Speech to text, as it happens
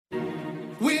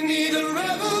We need a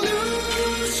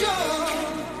revolution.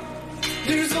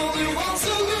 There's only one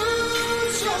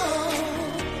solution.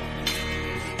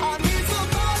 I need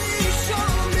somebody to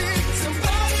show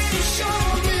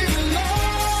me the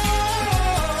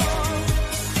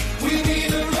love. We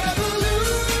need a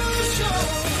revolution.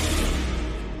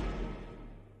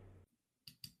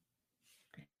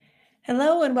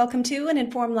 Hello and welcome to an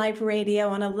Inform Live Radio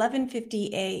on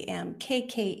 1150 AM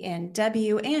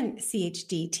KKNW and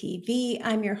CHD TV.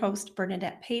 I'm your host,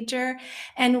 Bernadette Pajer,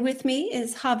 and with me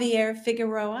is Javier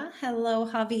Figueroa. Hello,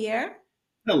 Javier.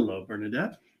 Hello,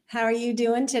 Bernadette. How are you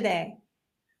doing today?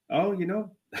 Oh,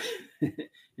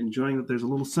 enjoying that there's a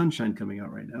little sunshine coming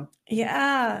out right now.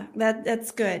 Yeah,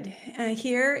 that's good.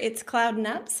 Here it's clouding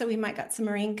up, so we might got some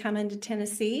rain coming to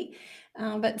Tennessee.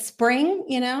 But spring,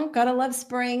 gotta love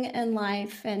spring and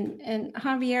life. And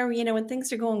Javier, when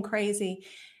things are going crazy,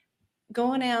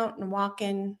 going out and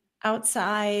walking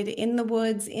outside in the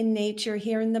woods, in nature,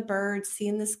 hearing the birds,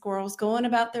 seeing the squirrels, going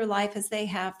about their life as they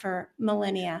have for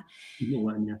millennia.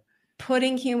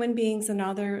 Putting human beings and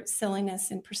all their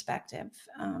silliness in perspective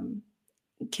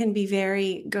can be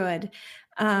very good.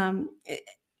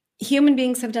 Human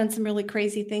beings have done some really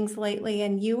crazy things lately.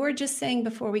 And you were just saying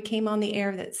before we came on the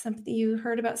air that you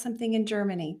heard about something in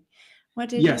Germany. What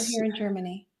did you hear in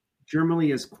Germany?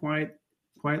 Germany has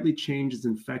quietly changed its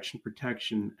Infection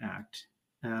Protection Act.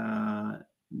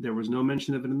 There was no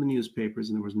mention of it in the newspapers,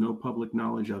 and there was no public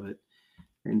knowledge of it.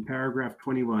 In paragraph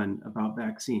 21 about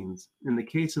vaccines, in the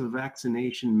case of a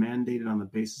vaccination mandated on the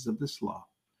basis of this law,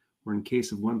 or in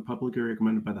case of one publicly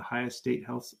recommended by the highest state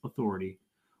health authority,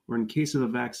 or in case of a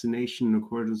vaccination in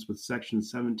accordance with Section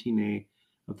 17A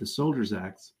of the Soldiers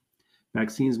Act,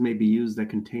 vaccines may be used that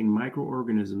contain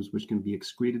microorganisms which can be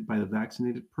excreted by the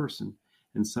vaccinated person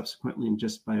and subsequently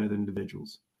ingested by other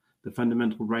individuals. The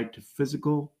fundamental right to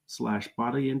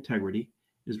physical/bodily integrity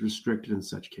is restricted in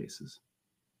such cases.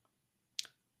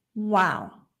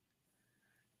 Wow.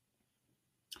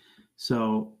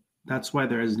 So that's why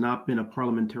there has not been a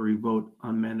parliamentary vote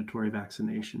on mandatory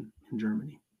vaccination in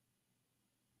Germany.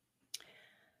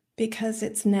 Because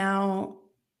it's now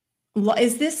law.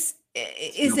 Is it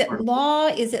law?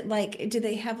 Is it do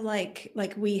they have like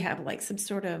we have some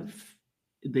sort of?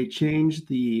 They changed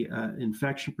the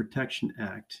Infection Protection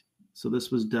Act. So this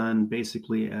was done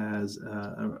basically as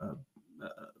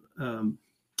an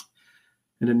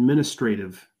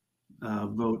administrative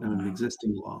vote on an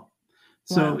existing law.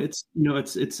 So it's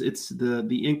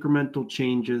the incremental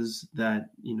changes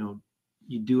that,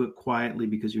 you do it quietly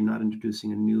because you're not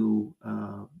introducing a new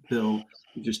bill,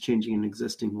 you're just changing an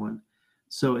existing one.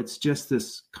 So it's just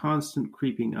this constant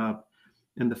creeping up.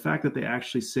 And the fact that they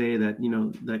actually say that,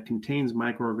 that contains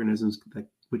microorganisms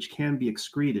which can be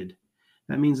excreted,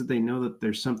 that means that they know that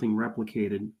there's something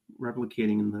replicating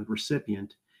in the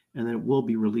recipient, and that it will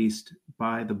be released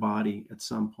by the body at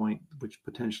some point, which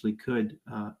potentially could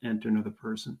enter another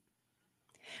person.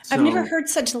 I've never heard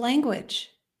such language.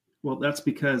 Well, that's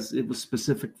because it was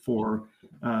specific for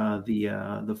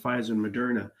the Pfizer and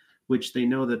Moderna, which they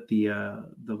know that the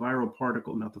viral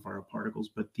particle, not the viral particles,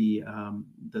 but the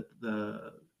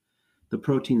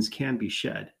proteins can be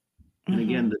shed. And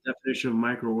again, the definition of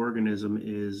microorganism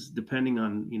is, depending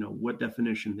on what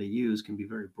definition they use, can be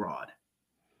very broad.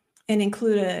 And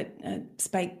include a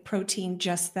spike protein,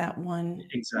 just that one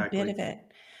bit of it.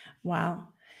 Wow.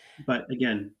 But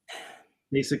again,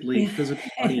 basically, physical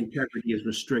body integrity is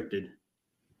restricted.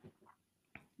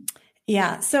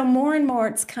 Yeah. So more and more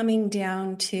it's coming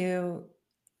down to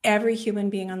every human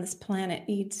being on this planet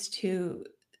needs to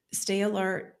stay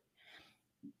alert,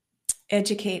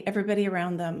 educate everybody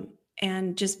around them,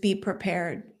 and just be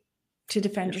prepared to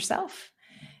defend yourself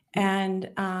and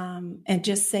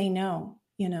just say no,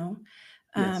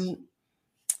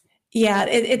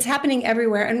 it's happening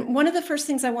everywhere. And one of the first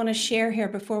things I want to share here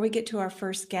before we get to our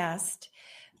first guest,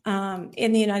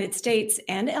 in the United States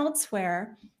and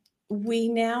elsewhere, we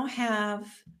now have,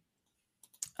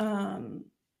 the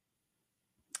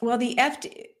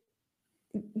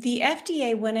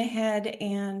FDA went ahead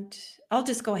and I'll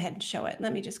just go ahead and show it.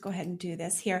 Let me just go ahead and do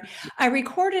this here. I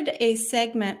recorded a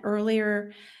segment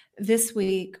earlier this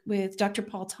week with Dr.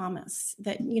 Paul Thomas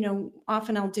that,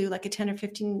 often I'll do like a 10 or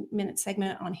 15 minute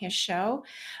segment on his show,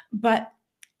 but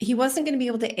he wasn't going to be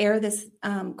able to air this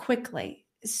quickly.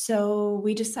 So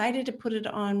we decided to put it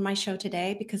on my show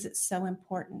today because it's so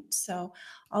important. So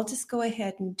I'll just go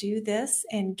ahead and do this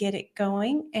and get it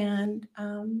going. And,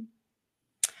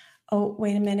 oh,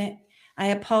 wait a minute. I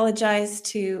apologize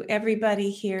to everybody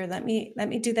here. Let me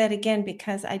do that again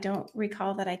because I don't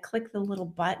recall that I clicked the little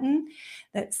button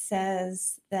that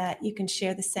says that you can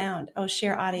share the sound. Oh,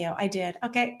 share audio. I did.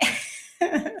 Okay.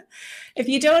 If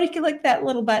you don't click that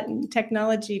little button,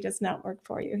 technology does not work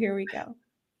for you. Here we go.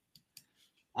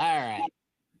 All right.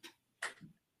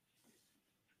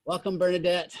 Welcome,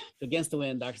 Bernadette, to Against the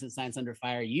Wind, Doctors and Science Under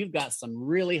Fire. You've got some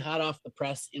really hot off the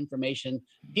press information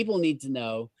people need to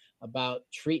know about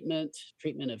treatment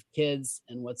of kids,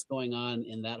 and what's going on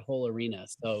in that whole arena.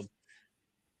 So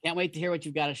can't wait to hear what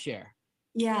you've got to share.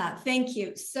 Yeah, thank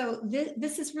you. So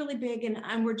this is really big,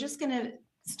 and we're just going to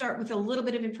start with a little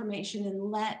bit of information and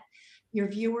let your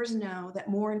viewers know that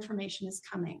more information is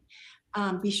coming.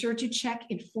 Be sure to check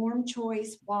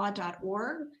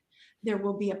informedchoicewa.org. There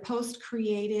will be a post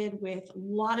created with a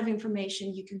lot of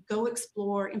information. You can go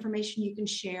explore, information you can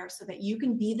share so that you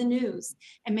can be the news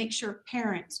and make sure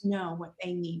parents know what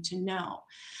they need to know.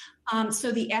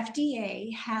 So the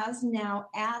FDA has now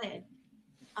added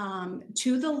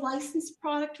to the licensed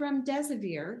product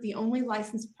remdesivir, the only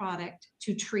licensed product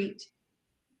to treat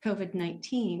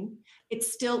COVID-19,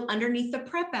 it's still underneath the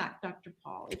PrEP Act, Dr.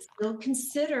 Paul. It's still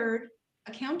considered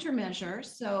a countermeasure.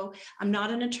 So I'm not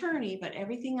an attorney, but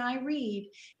everything I read,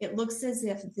 it looks as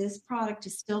if this product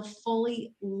is still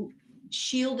fully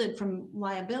shielded from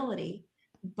liability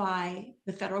by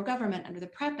the federal government under the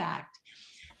PrEP Act.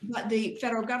 But the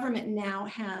federal government now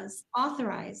has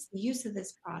authorized the use of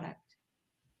this product,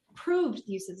 approved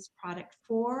the use of this product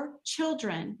for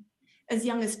children as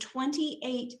young as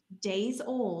 28 days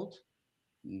old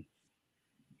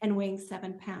and weighing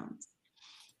 7 pounds.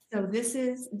 So this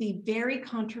is the very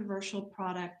controversial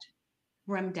product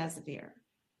remdesivir,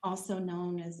 also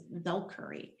known as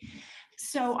Velcuri.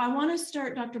 So I want to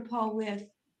start, Dr. Paul, with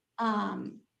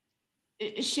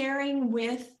sharing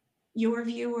with your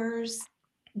viewers,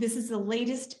 this is the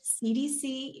latest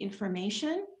CDC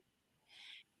information.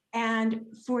 And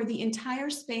for the entire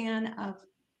span of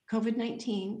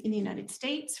COVID-19 in the United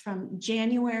States, from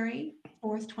January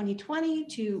 4th, 2020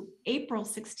 to April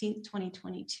 16th,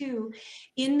 2022,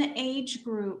 in the age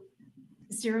group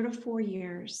 0 to 4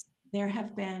 years, there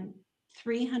have been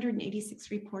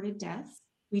 386 reported deaths.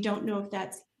 We don't know if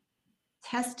that's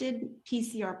tested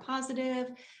PCR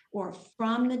positive or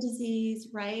from the disease,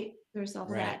 right? There's all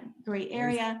that gray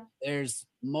area. There's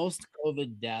most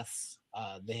COVID deaths.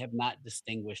 They have not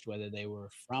distinguished whether they were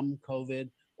from COVID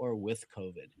or with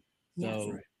COVID.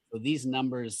 So, so these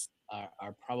numbers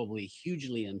are probably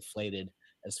hugely inflated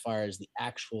as far as the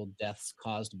actual deaths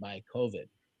caused by COVID.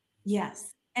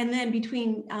 Yes. And then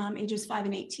between ages 5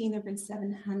 and 18, there have been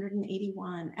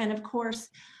 781. And of course,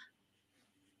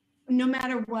 no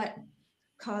matter what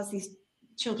caused these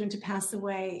children to pass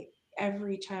away,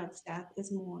 every child's death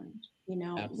is mourned. You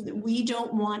know, absolutely. We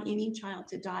don't want any child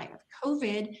to die of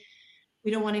COVID.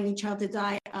 We don't want any child to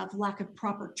die of lack of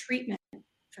proper treatment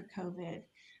for COVID.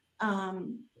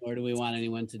 Or do we want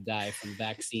anyone to die from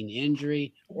vaccine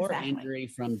injury or injury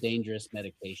from dangerous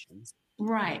medications?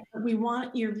 Right. But we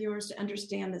want your viewers to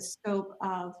understand the scope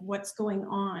of what's going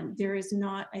on. There is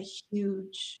not a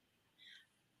huge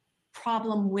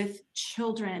problem with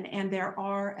children, and there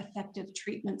are effective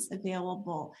treatments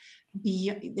available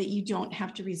that you don't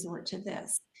have to resort to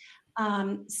this.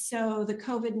 So the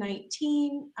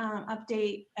COVID-19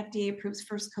 update, FDA approves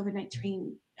first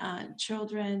COVID-19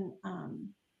 children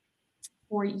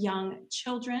for young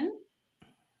children.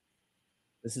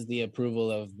 This is the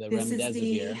approval of the This remdesivir. is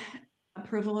the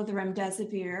approval of the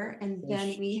remdesivir, and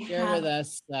then we share have with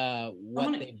us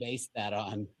what they based that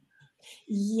on.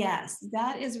 Yes,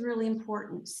 that is really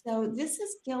important. So this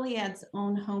is Gilead's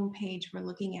own homepage we're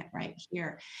looking at right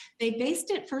here. They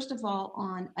based it, first of all,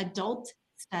 on adult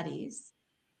studies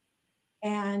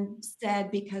and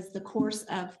said because the course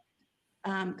of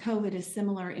COVID is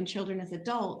similar in children as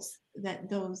adults, that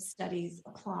those studies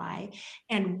apply.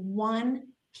 And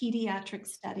one pediatric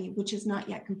study, which is not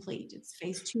yet complete. It's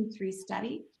phase 2-3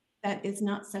 study that is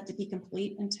not set to be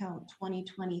complete until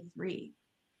 2023.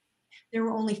 There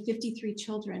were only 53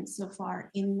 children so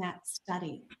far in that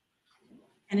study.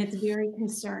 And it's very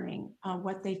concerning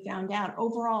what they found out.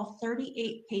 Overall,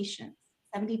 38 patients,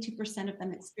 72% of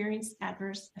them experienced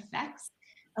adverse effects.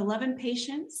 11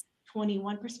 patients,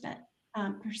 21%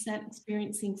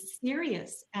 experiencing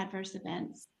serious adverse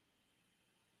events,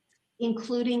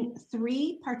 including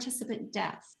 3 participant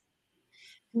deaths.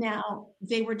 Now,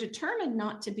 they were determined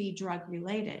not to be drug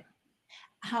related.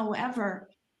 However,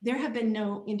 there have been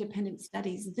no independent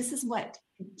studies. This is what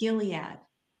Gilead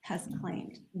has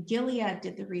claimed. Gilead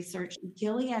did the research.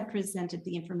 Gilead presented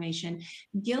the information.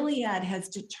 Gilead has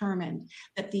determined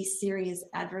that these serious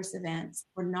adverse events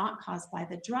were not caused by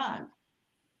the drug.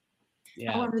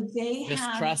 Yeah. However, they just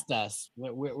have, trust us.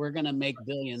 We're going to make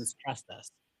billions. Trust us.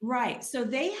 right. So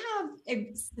they have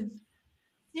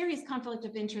serious conflict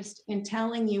of interest in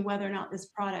telling you whether or not this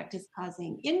product is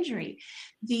causing injury.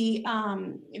 The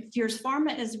Fierce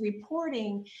Pharma is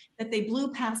reporting that they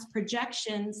blew past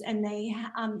projections, and they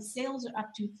sales are up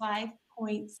to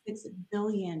 5.6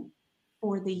 billion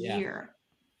for the Yeah. year.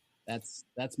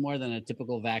 That's more than a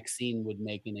typical vaccine would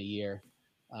make in a year.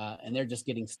 And they're just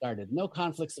getting started. No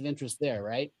conflicts of interest there,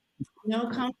 right? No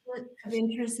conflict of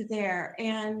interest there.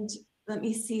 And let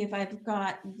me see if I've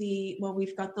got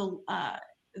we've got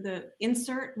the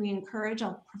insert. We encourage,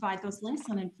 I'll provide those links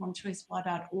on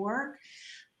informedchoicelaw.org.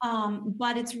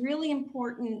 But it's really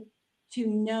important to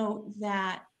note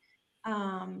that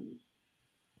I'm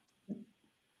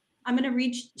going to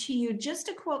read to you just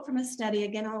a quote from a study.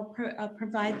 Again, I'll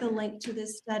provide the link to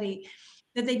this study,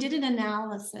 that they did an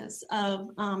analysis of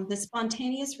the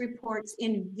spontaneous reports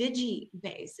in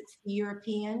VIGI-BASE. It's the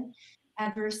European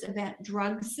Adverse Event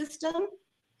Drug System.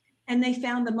 And they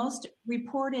found the most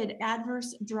reported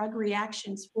adverse drug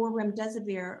reactions for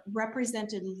remdesivir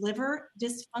represented liver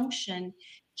dysfunction,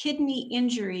 kidney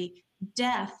injury,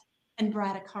 death, and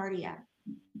bradycardia.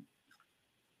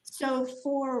 So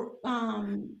for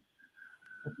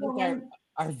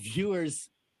our viewers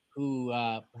who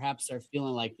perhaps are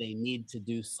feeling like they need to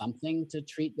do something to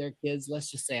treat their kids, let's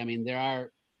just say, I mean, I'm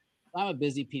a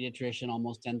busy pediatrician,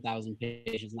 almost 10,000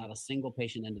 patients, not a single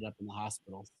patient ended up in the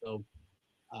hospital. So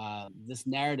this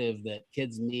narrative that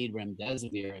kids need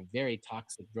remdesivir, a very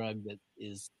toxic drug that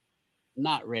is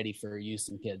not ready for use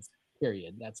in kids,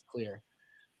 period. That's clear.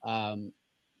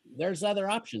 There's other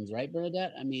options, right,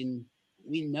 Bernadette? I mean,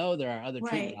 we know there are other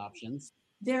treatment options.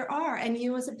 There are. And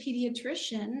you, as a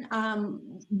pediatrician,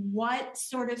 what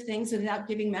sort of things, without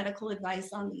giving medical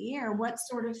advice on the air, what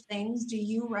sort of things do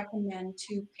you recommend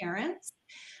to parents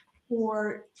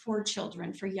for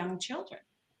children, for young children?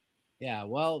 Yeah,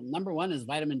 well, number one is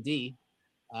vitamin D.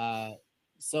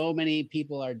 So many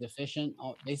people are deficient.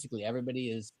 Basically,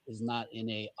 everybody is not in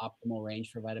a optimal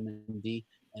range for vitamin D.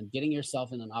 And getting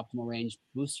yourself in an optimal range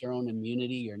boosts your own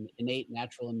immunity, your innate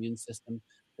natural immune system,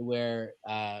 to where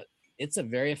it's a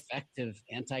very effective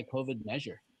anti-COVID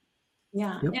measure.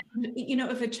 Yeah. Yep. And,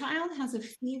 if a child has a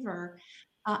fever,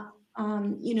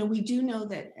 we do know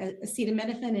that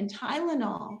acetaminophen and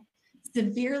Tylenol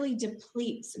severely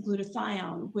depletes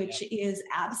glutathione, which is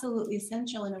absolutely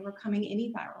essential in overcoming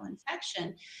any viral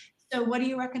infection. So what do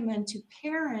you recommend to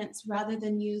parents rather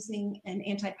than using an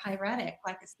antipyretic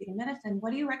like acetaminophen?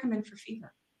 What do you recommend for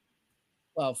fever?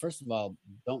 Well, first of all,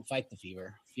 don't fight the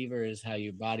fever. Fever is how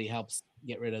your body helps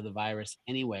get rid of the virus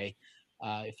anyway.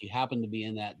 If you happen to be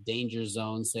in that danger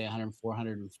zone, say 104,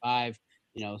 105,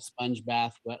 sponge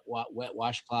bath, wet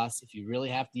washcloths. If you really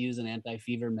have to use an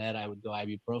anti-fever med, I would go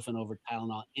ibuprofen over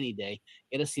Tylenol any day.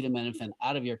 Get acetaminophen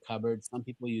out of your cupboard. Some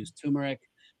people use turmeric.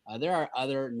 There are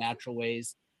other natural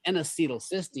ways. And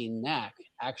acetylcysteine, NAC,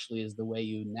 actually is the way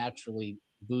you naturally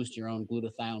boost your own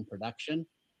glutathione production.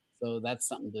 So that's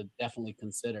something to definitely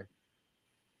consider.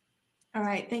 All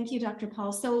right. Thank you, Dr.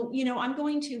 Paul. So, I'm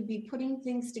going to be putting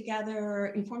things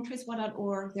together,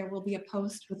 informedchoicelaw.org. There will be a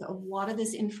post with a lot of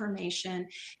this information.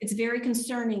 It's very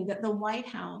concerning that the White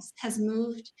House has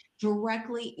moved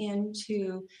directly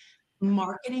into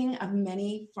marketing of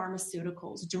many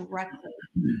pharmaceuticals, directly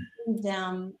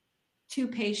them to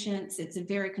patients. It's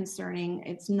very concerning.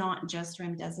 It's not just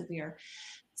remdesivir.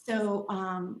 So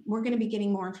we're going to be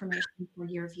getting more information for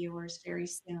your viewers very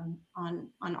soon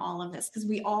on all of this, because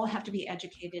we all have to be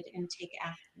educated and take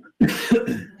action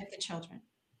with the children.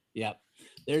 Yep.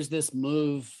 There's this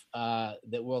move that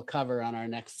we'll cover on our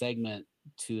next segment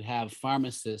to have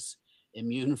pharmacists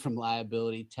immune from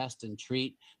liability, test and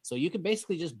treat. So you can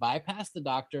basically just bypass the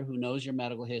doctor who knows your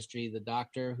medical history, the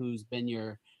doctor who's been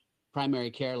your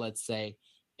primary care, let's say,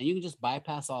 and you can just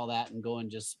bypass all that and go and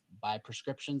just buy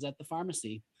prescriptions at the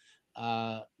pharmacy.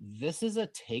 This is a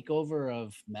takeover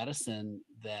of medicine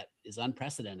that is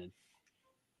unprecedented.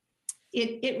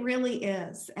 It really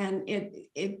is. And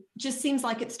it just seems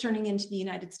like it's turning into the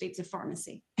United States of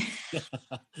pharmacy.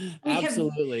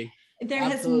 Absolutely. There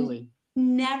has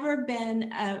never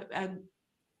been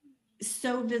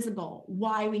so visible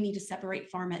why we need to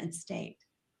separate pharma and state.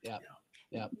 Yeah.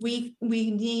 Yeah. We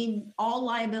need all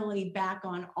liability back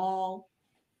on all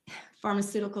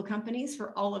pharmaceutical companies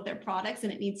for all of their products,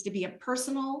 and it needs to be a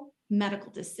personal medical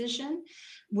decision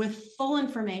with full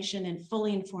information and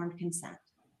fully informed consent.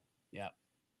 Yeah,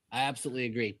 I absolutely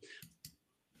agree.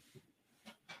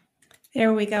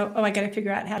 There we go. Oh, I got to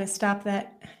figure out how to stop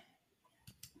that.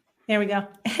 There we go.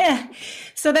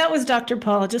 So that was Dr.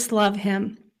 Paul. Just love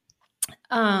him.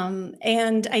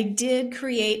 And I did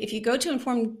create, if you go to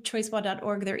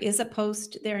informedchoicelaw.org, there is a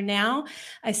post there now.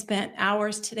 I spent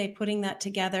hours today putting that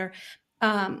together.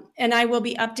 And I will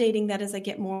be updating that as I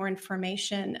get more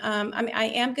information. I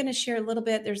am going to share a little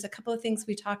bit. There's a couple of things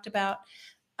we talked about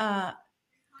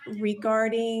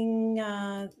regarding,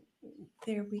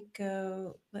 there we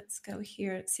go. Let's go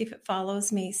here. Let's see if it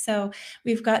follows me. So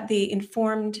we've got the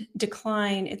informed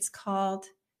decline. It's called,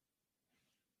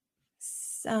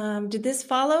 did this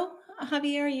follow,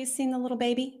 Javier? You seen the little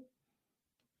baby?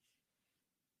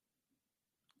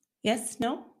 Yes,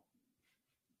 no?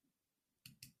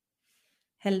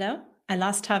 Hello? I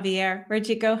lost Javier. Where'd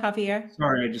you go, Javier?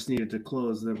 Sorry, I just needed to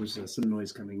close. There was some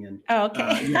noise coming in. Oh,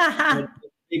 okay. Yeah,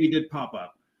 maybe did pop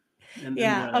up. And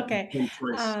Yeah, okay.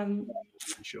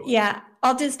 Sure. Yeah,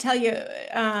 I'll just tell you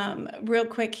real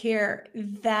quick here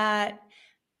that,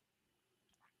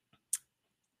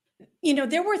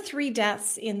 there were 3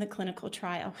 deaths in the clinical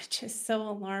trial, which is so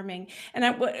alarming. And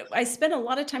I spent a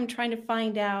lot of time trying to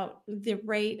find out the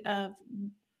rate of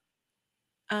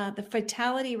the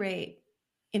fatality rate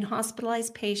in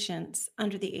hospitalized patients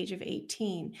under the age of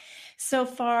 18. So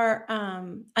far,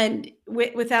 and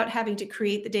without having to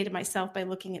create the data myself by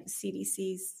looking at the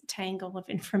CDC's tangle of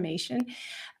information.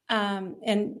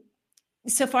 And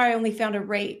so far, I only found a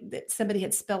rate that somebody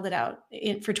had spelled it out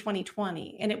for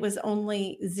 2020, and it was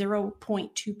only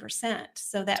 0.2%.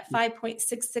 So that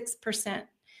 5.66%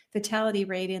 fatality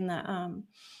rate in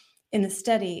the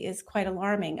study is quite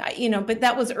alarming, but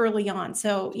that was early on.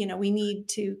 So, we need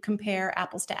to compare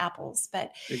apples to apples,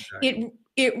 but Exactly.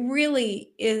 it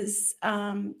really is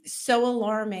so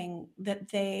alarming that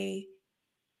the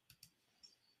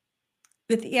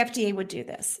FDA would do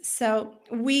this. So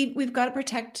we've got to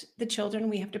protect the children.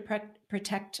 We have to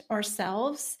protect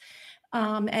ourselves.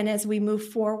 And as we move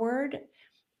forward,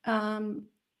 the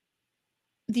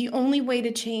only way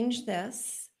to change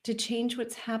this, to change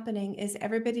what's happening, is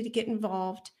everybody to get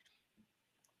involved,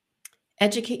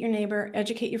 educate your neighbor,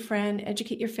 educate your friend,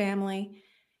 educate your family,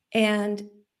 and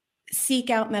seek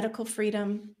out medical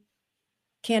freedom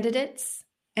candidates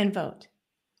and vote.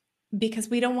 Because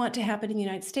we don't want to happen in the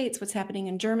United States what's happening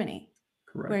in Germany,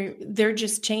 Correct. where they're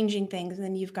just changing things and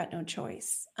then you've got no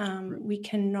choice. We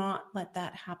cannot let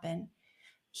that happen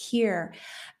here.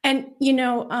 And,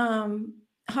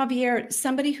 Javier,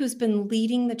 somebody who's been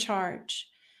leading the charge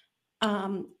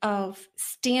of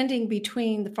standing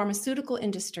between the pharmaceutical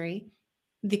industry,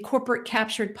 the corporate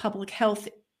captured public health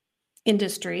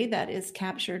industry that is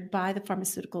captured by the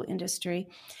pharmaceutical industry,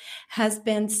 has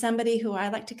been somebody who I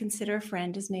like to consider a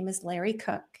friend. His name is Larry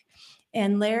Cook.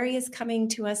 And Larry is coming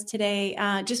to us today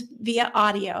just via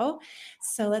audio.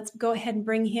 So let's go ahead and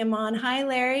bring him on. Hi,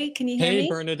 Larry. Can you hear me? Hey,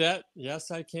 Bernadette.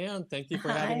 Yes, I can. Thank you for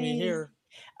having me Hi. here.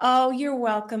 Oh, you're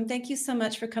welcome. Thank you so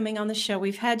much for coming on the show.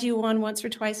 We've had you on once or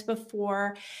twice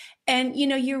before. And,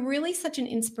 you're really such an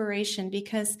inspiration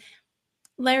because,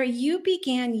 Larry, you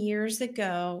began years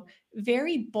ago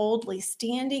very boldly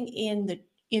standing in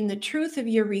the truth of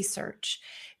your research.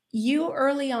 You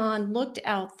early on looked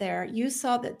out there. You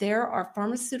saw that there are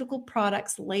pharmaceutical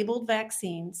products labeled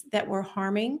vaccines that were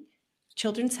harming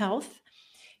children's health.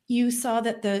 You saw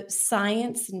that the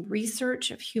science and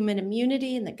research of human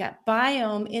immunity and the gut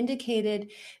biome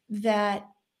indicated that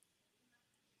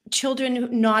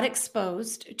children not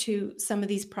exposed to some of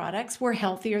these products were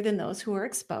healthier than those who were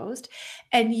exposed.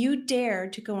 And you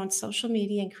dared to go on social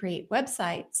media and create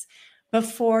websites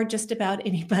before just about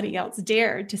anybody else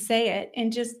dared to say it,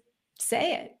 and just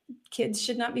say it. Kids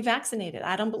should not be vaccinated.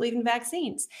 I don't believe in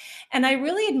vaccines. And I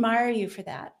really admire you for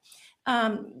that.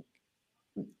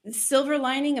 Silver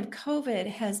lining of COVID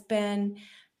has been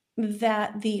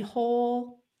that the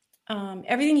whole,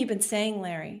 everything you've been saying,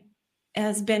 Larry,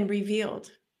 has been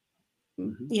revealed,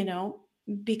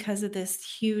 because of this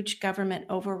huge government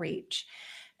overreach.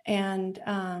 And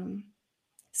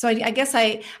so I guess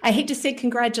I hate to say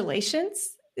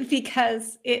congratulations,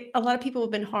 because a lot of people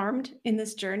have been harmed in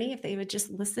this journey. If they had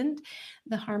just listened,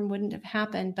 the harm wouldn't have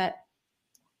happened. But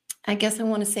I guess I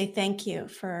want to say thank you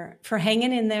for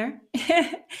hanging in there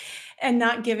and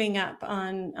not giving up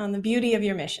on the beauty of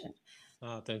your mission.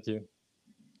 Thank you.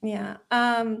 Yeah.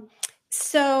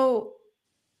 So,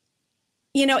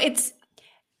 it's,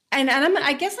 and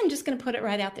I guess I'm just going to put it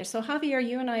right out there. So Javier,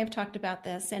 you and I have talked about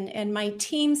this, and my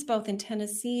teams, both in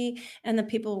Tennessee and the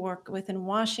people who work with in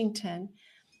Washington,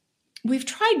 we've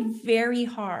tried very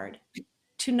hard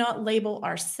to not label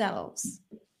ourselves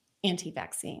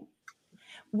anti-vaccine.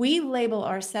 We label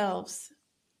ourselves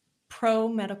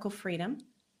pro-medical freedom,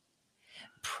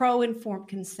 pro-informed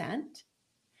consent,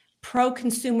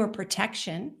 pro-consumer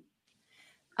protection,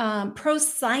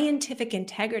 pro-scientific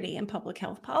integrity and public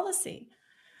health policy.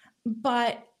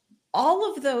 But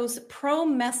all of those pro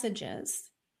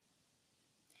messages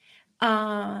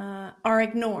are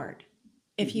ignored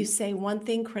If you say one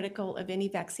thing critical of any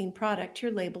vaccine product,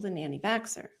 you're labeled an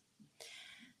anti-vaxxer.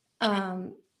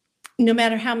 No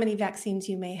matter how many vaccines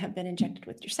you may have been injected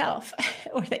with yourself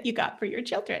or that you got for your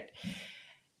children.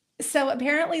 So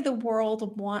apparently the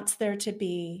world wants there to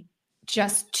be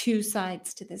just two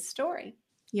sides to this story.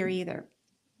 You're either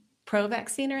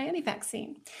pro-vaccine or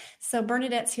anti-vaccine. So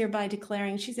Bernadette's hereby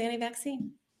declaring she's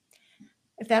anti-vaccine.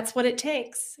 If that's what it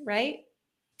takes, right?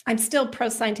 I'm still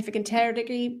pro-scientific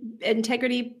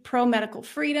integrity, pro-medical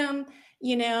freedom.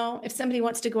 You know, if somebody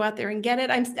wants to go out there and get it,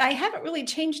 I haven't really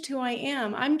changed who I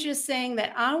am. I'm just saying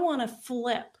that I want to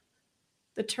flip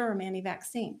the term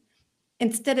anti-vaccine.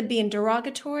 Instead of being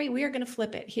derogatory, we are going to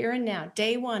flip it here and now.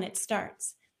 Day one, it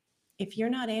starts. If you're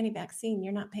not anti-vaccine,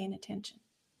 you're not paying attention.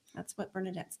 That's what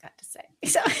Bernadette's got to say.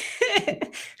 So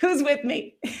who's with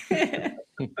me? I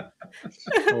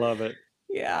love it.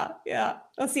 Yeah.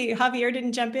 Let's see. Javier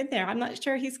didn't jump in there. I'm not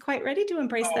sure he's quite ready to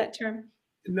embrace that term.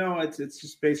 No, it's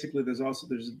just basically there's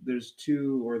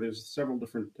several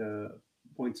different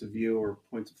points of view or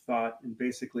points of thought, and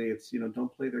basically it's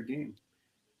don't play their game.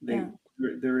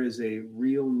 There is a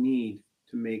real need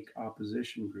to make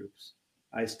opposition groups.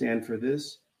 I stand for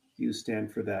this, you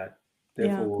stand for that.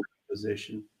 Therefore, we're in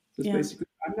opposition. So it's basically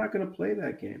I'm not going to play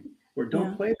that game, or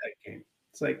don't play that game.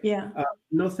 It's like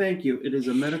no, thank you. It is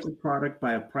a medical product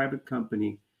by a private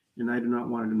company, and I do not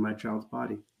want it in my child's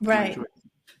body. It's right. my choice.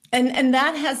 And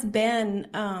that has been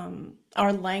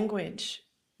our language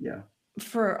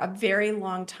for a very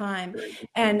long time.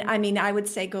 And I mean, I would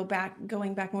say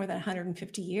going back more than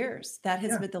 150 years, that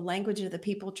has been the language of the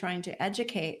people trying to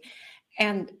educate.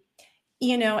 And,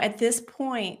 at this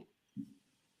point,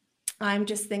 I'm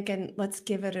just thinking, let's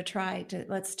give it a try.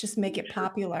 Let's just make it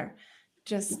popular.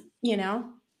 So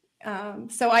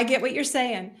I get what you're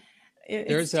saying.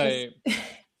 There's a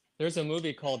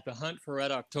movie called The Hunt for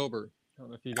Red October. I don't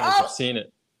know if you guys have seen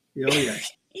it. Oh, yeah.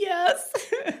 Yes.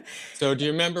 So do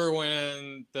you remember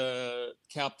when the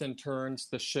captain turns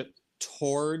the ship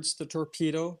towards the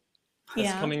torpedo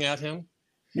that's coming at him?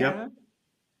 Yep.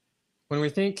 When we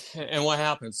think, and what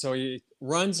happens? So he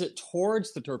runs it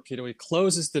towards the torpedo. He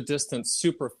closes the distance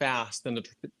super fast. Then the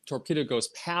torpedo goes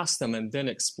past them and then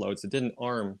explodes. It didn't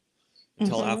arm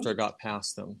until after it got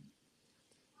past them.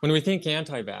 When we think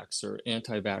anti-vaxxer,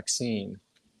 anti-vaccine,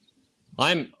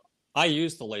 I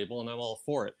use the label and I'm all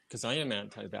for it because I am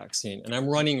anti-vaccine, and I'm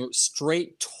running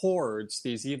straight towards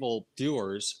these evil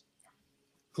doers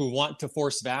who want to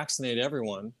force vaccinate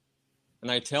everyone.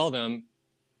 And I tell them,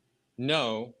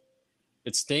 no,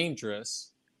 it's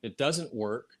dangerous. It doesn't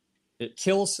work. It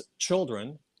kills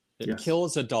children. It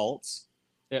kills adults.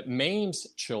 It maims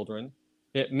children.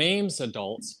 It maims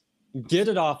adults. Get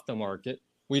it off the market.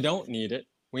 We don't need it.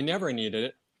 We never needed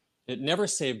it. It never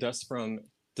saved us from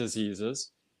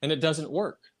diseases. And it doesn't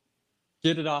work.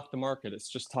 Get it off the market. It's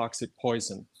just toxic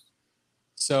poison.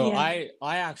 So I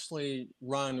actually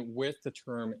run with the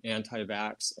term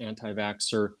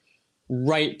anti-vaxxer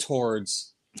right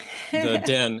towards the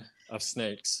den of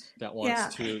snakes that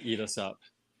wants to eat us up.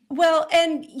 Well,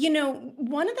 and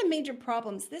one of the major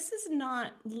problems, this is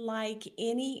not like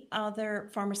any other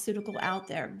pharmaceutical out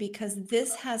there because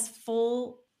this has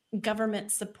full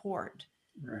government support.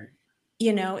 Right.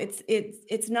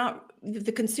 It's not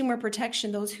the consumer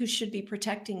protection. Those who should be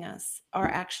protecting us are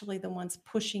actually the ones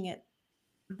pushing it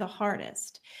the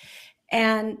hardest.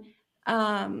 And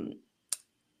I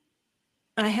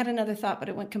had another thought, but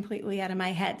it went completely out of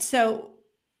my head. So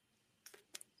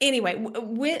anyway,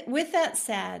 with that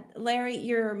said, Larry,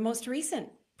 your most recent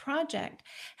project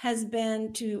has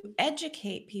been to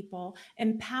educate people,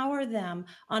 empower them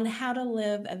on how to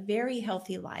live a very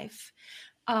healthy life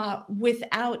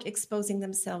without exposing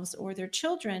themselves or their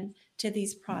children to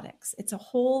these products. It's a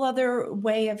whole other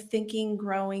way of thinking,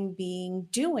 growing, being,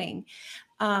 doing.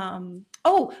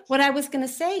 What I was going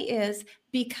to say is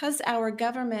because our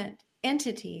government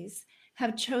entities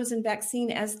have chosen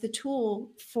vaccine as the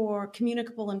tool for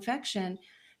communicable infection,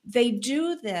 they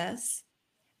do this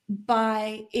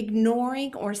by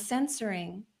ignoring or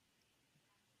censoring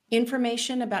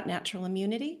information about natural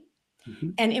immunity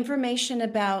and information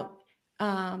about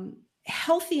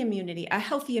healthy immunity, a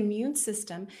healthy immune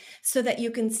system, so that you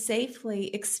can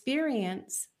safely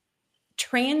experience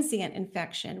transient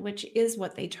infection, which is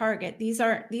what they target. These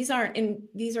are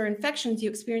infections you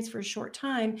experience for a short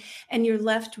time, and you're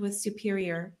left with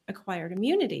superior acquired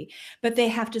immunity. But they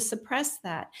have to suppress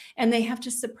that, and they have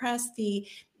to suppress the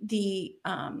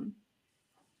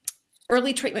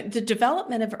early treatment, the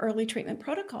development of early treatment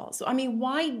protocols. I mean,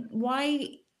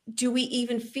 why do we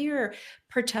even fear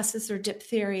pertussis or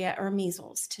diphtheria or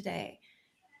measles today?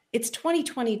 it's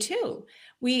 2022.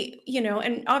 We,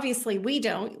 and obviously we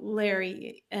don't,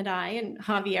 Larry and I and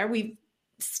Javier, we've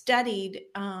studied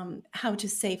how to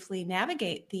safely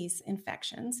navigate these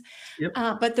infections, Yep.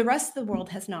 but the rest of the world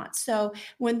has not. So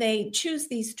when they choose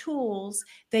these tools,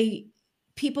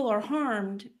 people are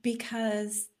harmed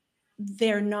because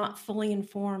they're not fully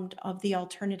informed of the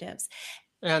alternatives.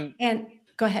 And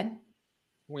Go ahead.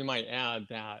 we might add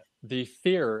that the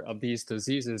fear of these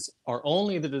diseases are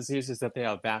only the diseases that they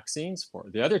have vaccines for.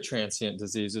 The other transient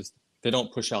diseases, they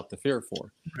don't push out the fear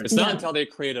for. Right. It's not No. until they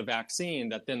create a vaccine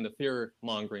that then the fear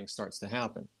mongering starts to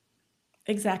happen.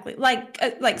 Exactly. Like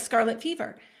scarlet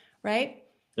fever, right?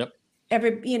 Yep.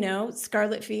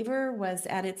 Scarlet fever was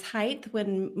at its height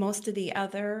when most of the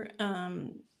other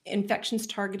infections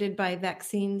targeted by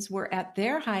vaccines were at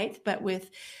their height, but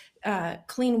with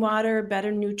clean water,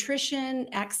 better nutrition,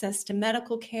 access to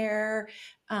medical care,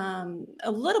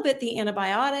 a little bit the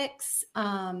antibiotics,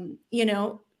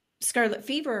 scarlet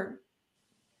fever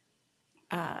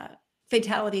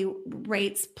fatality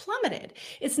rates plummeted.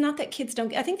 It's not that kids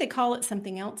don't, I think they call it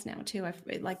something else now too.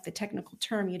 Like the technical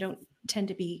term, you don't tend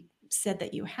to be said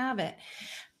that you have it.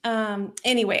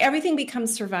 Anyway, everything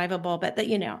becomes survivable, but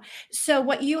so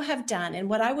what you have done and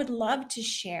what I would love to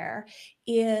share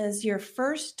is your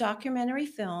first documentary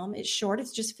film. It's short,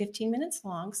 it's just 15 minutes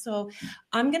long. So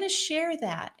I'm going to share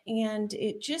that, and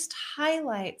it just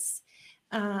highlights,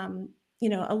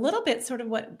 a little bit sort of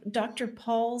what Dr.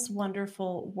 Paul's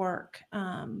wonderful work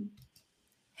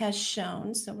has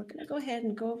shown. So we're going to go ahead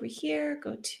and go over here,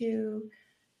 go to,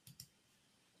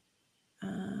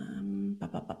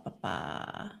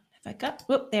 if I got,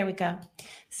 whoop, there we go.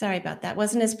 Sorry about that.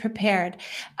 Wasn't as prepared.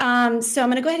 So I'm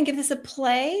going to go ahead and give this a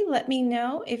play. Let me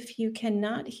know if you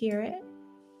cannot hear it.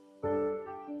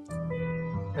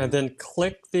 And then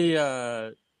click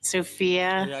the,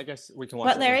 Sophia. yeah, I guess we can watch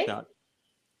What, it Larry? like that.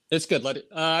 It's good. Let it.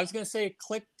 I was going to say,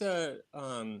 click the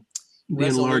The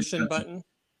resolution enlarge button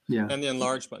Yeah. and the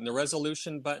enlarge button. The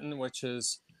resolution button, which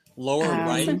is lower Um,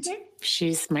 right. Listen here.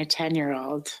 She's my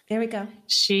 10-year-old. There we go.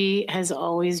 She has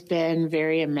always been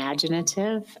very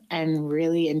imaginative and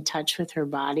really in touch with her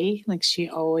body. Like she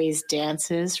always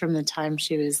dances from the time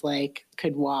she was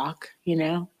could walk,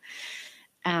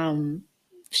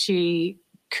 She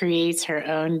creates her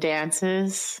own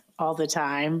dances all the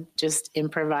time, just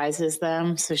improvises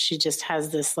them. So she just has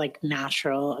this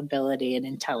natural ability and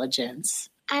intelligence.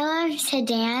 I love to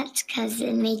dance because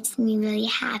it makes me really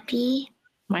happy.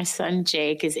 My son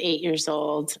Jake is 8 years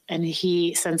old, and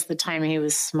he, since the time he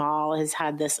was small, has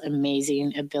had this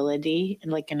amazing ability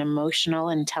and an emotional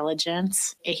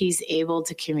intelligence. He's able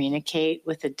to communicate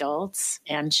with adults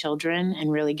and children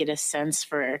and really get a sense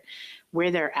for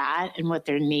where they're at and what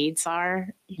their needs are,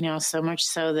 so much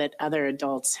so that other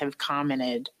adults have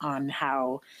commented on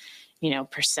how,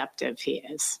 perceptive he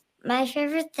is. My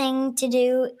favorite thing to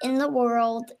do in the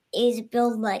world is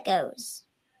build Legos.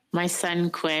 My son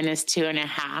Quinn is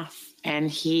 2.5, and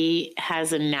he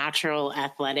has a natural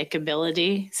athletic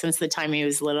ability. Since the time he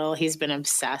was little, he's been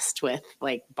obsessed with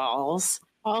balls.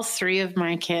 All three of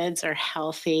my kids are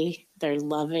healthy. They're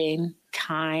loving,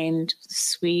 kind,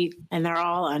 sweet, and they're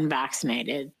all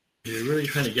unvaccinated. You're really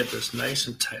trying to get this nice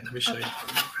and tight. Let me show you.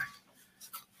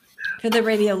 For the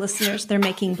radio listeners, they're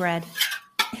making bread.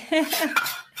 Okay,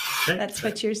 That's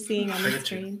what you're seeing on I the got you.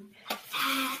 screen.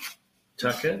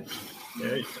 Tuck it.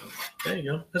 There you go. There you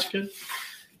go. That's good.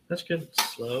 That's good.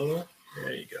 Slow.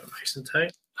 There you go. Nice and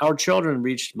tight. Our children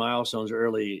reached milestones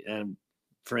early. And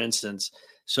for instance,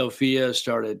 Sophia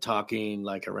started talking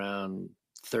around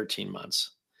 13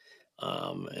 months.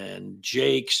 And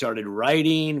Jake started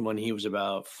writing when he was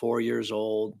about 4 years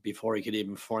old, before he could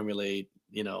even formulate,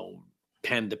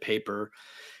 pen to paper.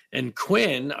 And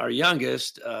Quinn, our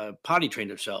youngest, potty trained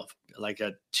himself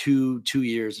at 2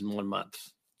 years and 1 month.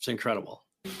 It's incredible.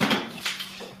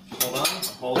 Hold on.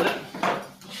 Hold it.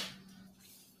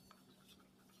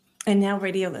 And now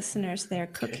radio listeners, they're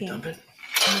Okay, cooking. dump it.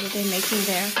 What are they making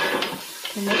there?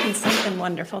 They're making something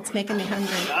wonderful. It's making me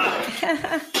hungry.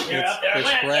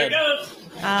 It's bread.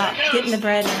 Getting the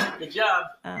bread. Good job.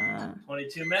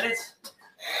 22 minutes.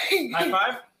 High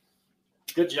five.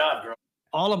 Good job, girl.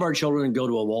 All of our children go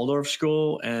to a Waldorf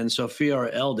school, and Sophia, our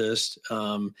eldest,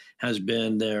 has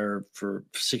been there for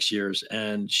 6 years,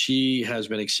 and she has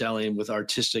been excelling with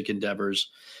artistic endeavors,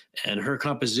 and her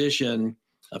composition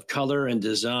of color and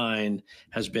design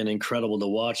has been incredible to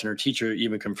watch. And her teacher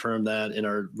even confirmed that in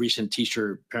our recent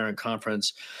teacher parent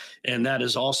conference. And that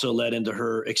has also led into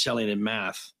her excelling in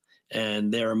math.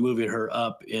 And they are moving her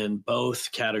up in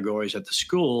both categories at the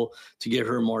school to give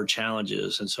her more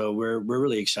challenges. And so we're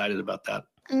really excited about that.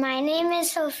 My name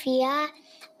is Sophia.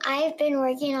 I've been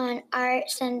working on art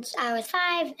since I was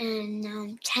 5 and now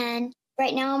I'm 10.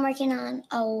 Right now I'm working on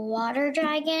a water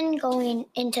dragon going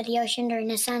into the ocean during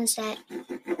the sunset.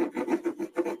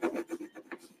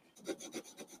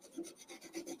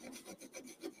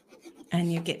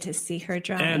 And you get to see her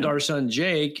drawing. And our son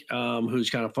Jake, who's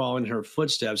kind of following her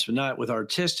footsteps, but not with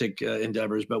artistic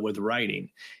endeavors, but with writing.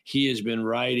 He has been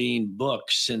writing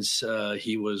books since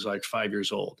he was like 5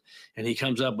 years old. And he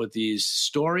comes up with these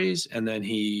stories, and then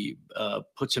he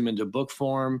puts them into book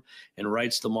form and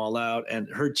writes them all out. And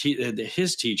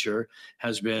his teacher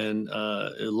has been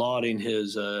lauding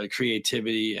his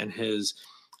creativity and his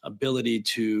ability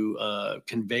to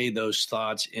convey those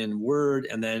thoughts in word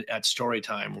and then at story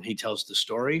time when he tells the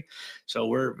story. So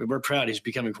we're proud. He's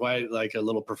becoming quite like a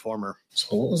little performer.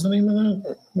 So what was the name of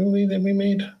that movie that we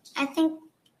made? I think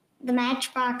The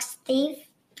Matchbox Thief.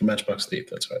 The Matchbox Thief,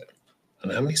 that's right.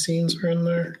 And how many scenes are in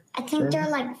there? I think there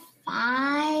are like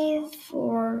 5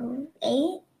 or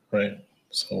 8. Right.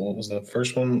 So what was the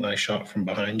first one? I shot from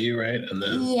behind you, right? And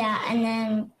then Yeah, and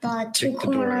then the 2 kicked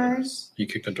the door in. corners. You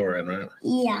kicked the door in, right?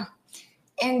 Yeah.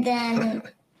 And then,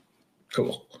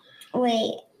 Cool.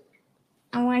 wait,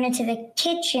 I went into the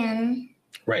kitchen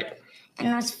Right. and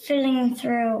I was fiddling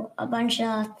through a bunch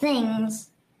of things.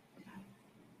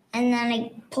 And then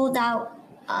I pulled out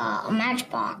a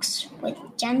matchbox with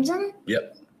gems in it.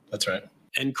 Yep. That's right.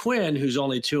 And Quinn, who's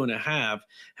only 2.5,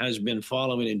 has been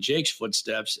following in Jake's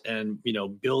footsteps and,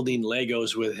 building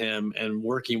Legos with him and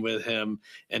working with him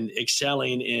and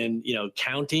excelling in,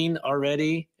 counting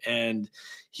already. And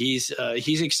he's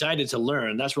excited to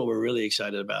learn. That's what we're really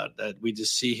excited about, that we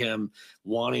just see him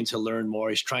wanting to learn more.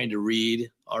 He's trying to read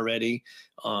already.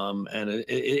 And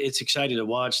it's exciting to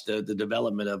watch the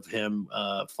development of him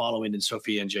following in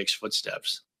Sophia and Jake's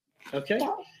footsteps. Okay.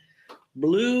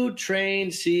 Blue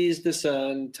train sees the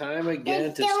sun, time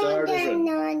again to start a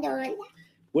run.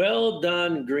 Well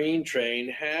done, green train.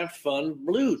 Have fun,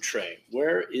 blue train.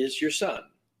 Where is your son?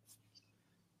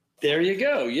 There you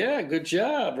go. Yeah, good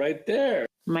job right there.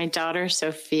 My daughter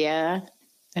Sophia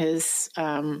is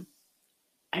I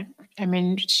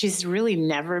mean, she's really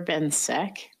never been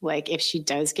sick. Like if she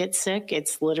does get sick,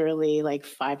 it's literally like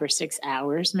 5 or 6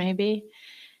 hours maybe.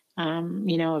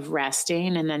 Of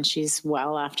resting, and then she's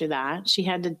well after that. She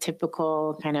had the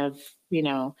typical kind of,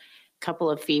 couple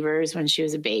of fevers when she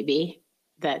was a baby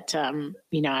that, I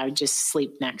would just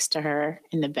sleep next to her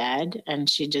in the bed, and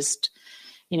she just,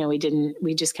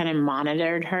 we just kind of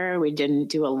monitored her. We didn't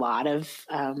do a lot of,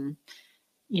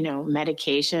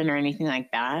 medication or anything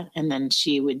like that. And then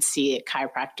she would see a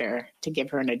chiropractor to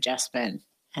give her an adjustment,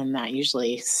 and that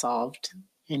usually solved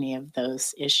any of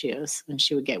those issues, and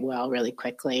she would get well really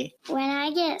quickly. When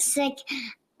I get sick,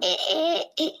 I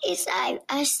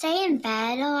stay in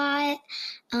bed a lot.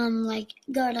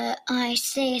 I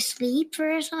stay asleep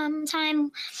for some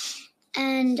time,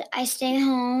 and I stay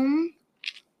home.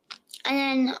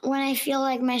 And then when I feel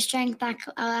like my strength back,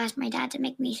 I'll ask my dad to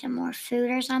make me some more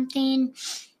food or something.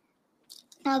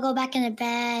 I'll go back in the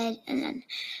bed, and then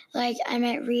I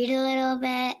might read a little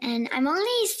bit. And I'm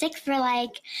only sick for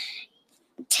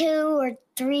 2 or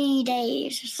 3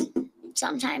 days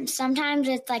sometimes. Sometimes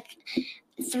it's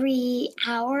 3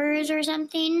 hours or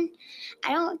something.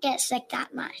 I don't get sick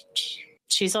that much.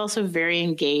 She's also very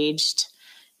engaged,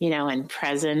 and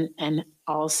present, and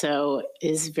also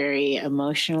is very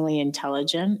emotionally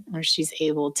intelligent, where she's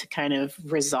able to kind of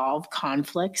resolve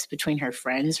conflicts between her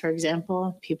friends, for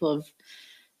example. People have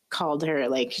called her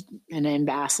an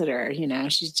ambassador,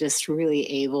 she's just really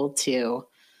able to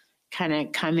kind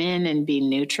of come in and be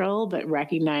neutral, but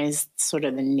recognize sort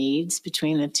of the needs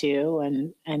between the two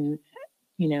and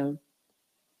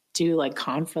do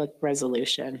conflict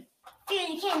resolution. Dude,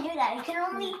 you can't do that. You can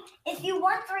only, if you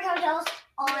want 3 hotels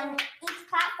on each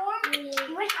platform,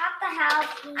 you would have to have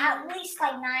at least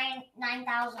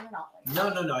 $9,000.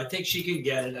 No. I think she can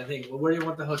get it. I think. Where do you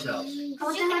want the hotels? I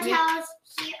want the hotels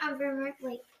here on River.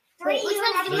 Wait. Which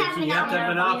ones do you have? You have to have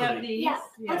Monopoly. Yeah.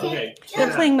 Okay.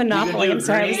 They're playing Monopoly. I'm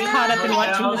sorry. I was caught up in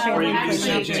watching the Or you can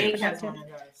family. do Monopoly. Jake.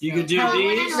 You could do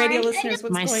these. Radio listeners,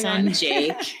 what's My going son on?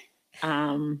 Jake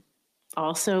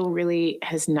also really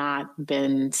has not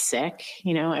been sick.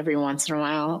 Every once in a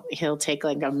while he'll take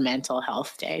a mental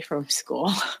health day from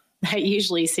school. That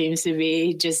usually seems to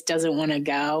be just doesn't want to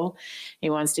go.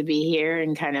 He wants to be here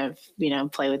and kind of,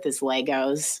 play with his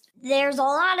Legos. There's a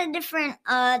lot of different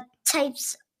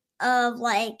types of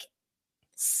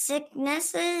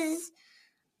sicknesses.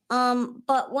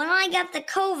 But when I got the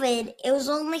COVID, it was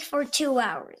only for 2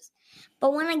 hours.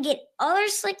 But when I get other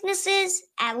sicknesses,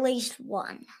 at least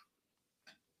 1.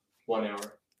 1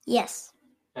 hour. Yes.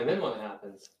 And then what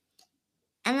happens?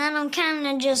 And then I'm kind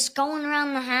of just going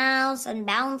around the house and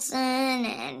bouncing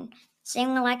and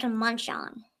seeing what I can munch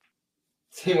on.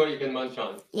 See what you can munch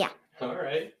on. Yeah. All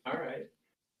right. All right.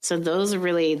 So those are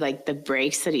really like the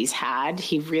breaks that he's had.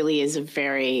 He really is a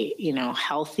very,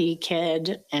 healthy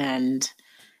kid and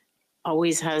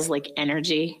always has like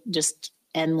energy, just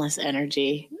endless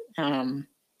energy.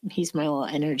 He's my little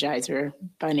energizer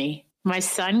bunny. My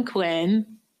son,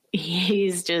 Quinn,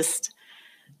 he's just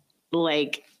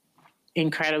like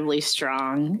incredibly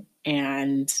strong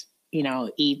and,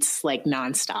 eats like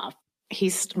nonstop.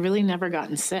 He's really never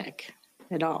gotten sick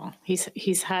at all.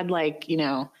 He's had like,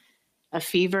 a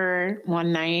fever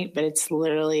one night, but it's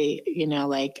literally,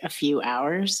 like a few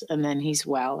hours, and then he's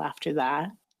well after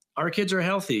that. Our kids are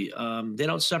healthy. They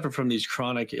don't suffer from these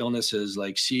chronic illnesses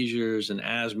like seizures and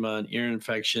asthma and ear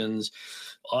infections,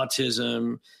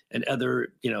 autism, and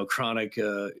other, chronic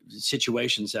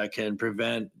situations that can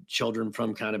prevent children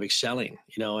from kind of excelling,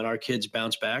 and our kids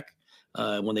bounce back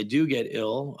when they do get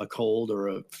ill, a cold or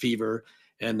a fever,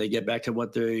 and they get back to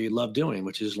what they love doing,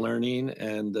 which is learning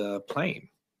and playing.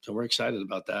 So we're excited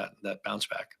about that bounce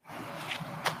back.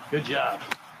 Good job.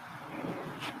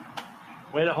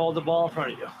 Way to hold the ball in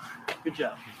front of you. Good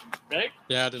job. Right?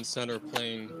 Dad and son are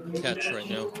playing catch right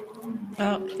now.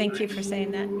 Oh, thank you for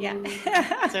saying that.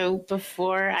 Yeah. So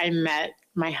before I met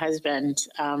my husband,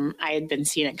 I had been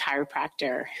seeing a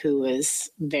chiropractor who was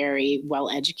very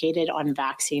well educated on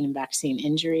vaccine and vaccine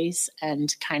injuries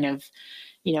and kind of,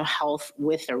 health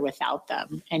with or without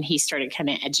them. And he started kind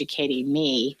of educating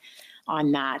me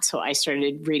on that. So I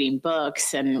started reading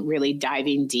books and really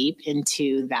diving deep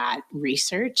into that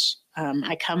research.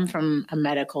 I come from a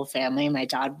medical family. My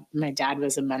dad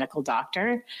was a medical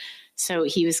doctor. So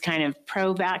he was kind of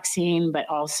pro-vaccine, but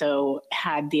also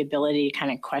had the ability to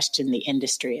kind of question the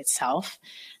industry itself,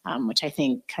 which I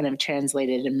think kind of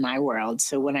translated in my world.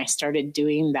 So when I started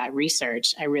doing that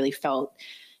research, I really felt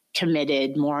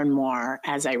committed more and more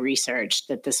as I researched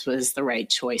that this was the right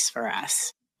choice for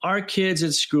us. Our kids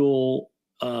at school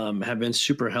have been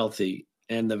super healthy,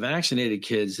 and the vaccinated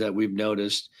kids that we've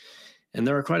noticed, and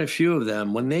there are quite a few of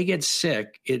them, when they get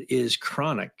sick, it is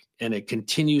chronic and it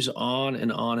continues on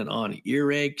and on and on.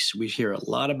 Earaches, we hear a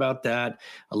lot about that,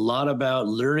 a lot about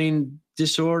learning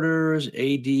disorders,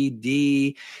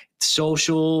 ADD,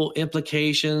 social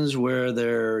implications where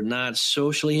they're not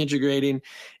socially integrating.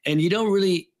 And you don't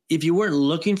really, if you weren't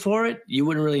looking for it, you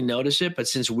wouldn't really notice it. But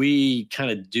since we kind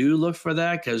of do look for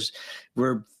that because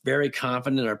we're very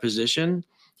confident in our position,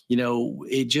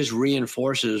 it just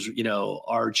reinforces,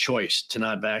 our choice to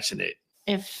not vaccinate.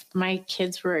 If my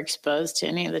kids were exposed to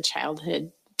any of the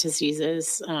childhood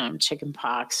diseases,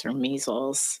 chickenpox or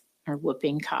measles or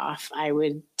whooping cough, I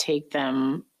would take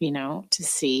them, to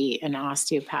see an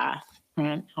osteopath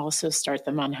and also start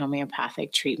them on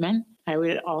homeopathic treatment. I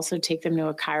would also take them to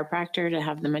a chiropractor to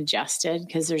have them adjusted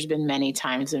because there's been many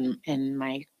times in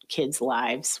my kids'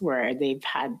 lives where they've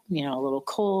had, a little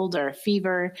cold or a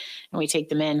fever, and we take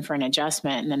them in for an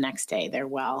adjustment, and the next day they're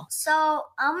well. So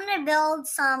I'm going to build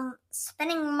some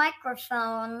spinning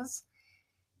microphones,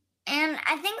 and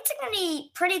I think it's going to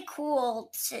be pretty cool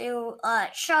to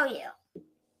show you.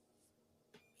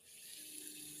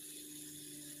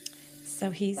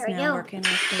 So he's There we now go. working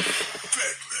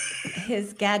with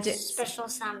his gadgets, Special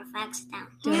sound effects down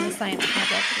doing the science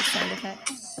project with sound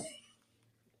effects.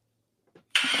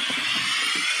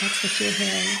 That's what you're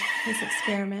hearing, his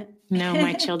experiment. No,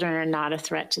 my children are not a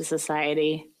threat to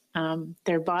society.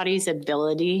 Their body's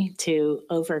ability to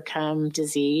overcome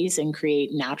disease and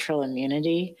create natural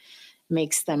immunity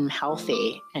makes them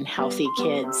healthy, and healthy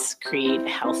kids create a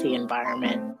healthy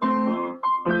environment.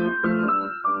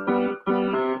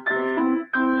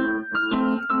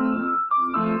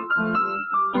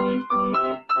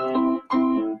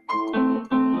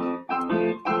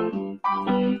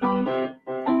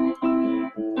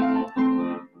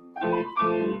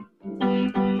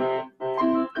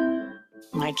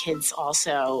 My kids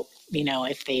also,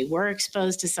 if they were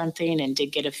exposed to something and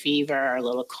did get a fever or a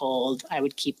little cold, I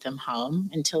would keep them home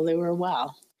until they were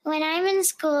well. When I'm in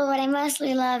school, what I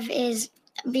mostly love is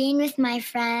being with my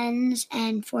friends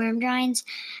and form drawings.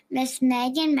 Miss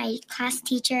Megan, my class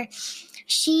teacher,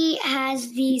 she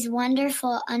has these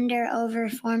wonderful under-over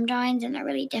form drawings, and they're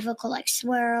really difficult, like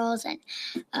swirls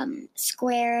and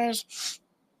squares.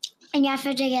 And you have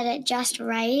to get it just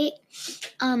right.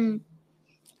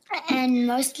 And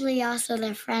mostly also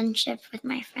the friendship with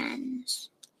my friends.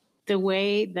 The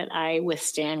way that I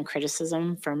withstand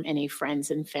criticism from any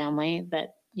friends and family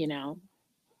that,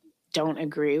 don't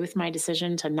agree with my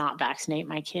decision to not vaccinate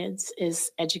my kids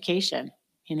is education.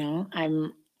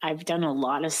 I'm I've done a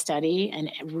lot of study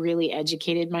and really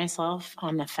educated myself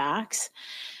on the facts.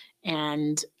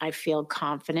 And I feel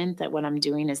confident that what I'm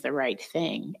doing is the right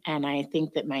thing. And I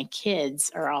think that my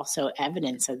kids are also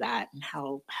evidence of that, and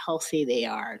how healthy they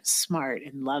are, smart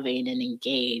and loving and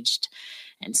engaged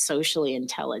and socially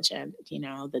intelligent,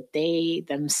 that they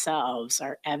themselves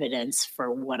are evidence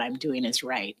for what I'm doing is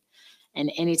right.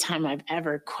 And anytime I've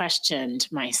ever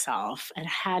questioned myself and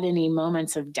had any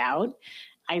moments of doubt,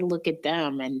 I look at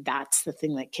them, and that's the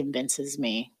thing that convinces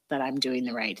me that I'm doing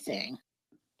the right thing.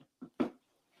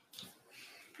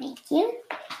 Thank you.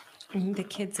 And the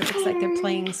kids, it looks like they're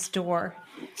playing store.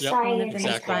 Yep. Sorry, One of them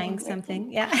exactly. is buying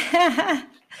something. Yeah.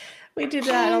 We did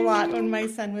that a lot when my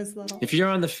son was little. If you're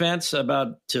on the fence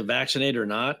about to vaccinate or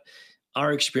not,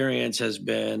 our experience has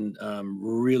been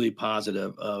really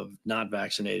positive of not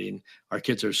vaccinating. Our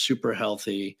kids are super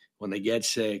healthy. When they get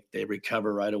sick, they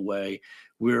recover right away.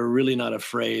 We're really not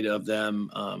afraid of them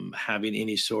having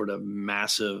any sort of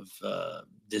massive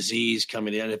disease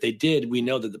coming in. If they did, we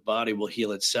know that the body will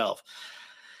heal itself.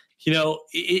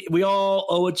 We all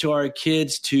owe it to our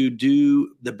kids to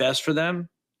do the best for them.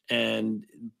 And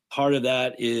part of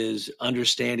that is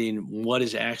understanding what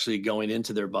is actually going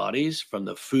into their bodies, from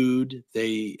the food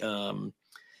they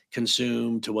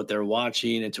consume to what they're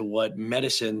watching and to what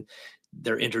medicine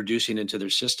they're introducing into their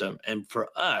system. And for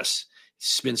us,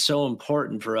 it's been so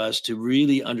important for us to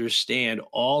really understand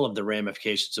all of the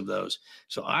ramifications of those.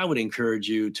 So I would encourage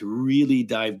you to really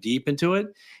dive deep into it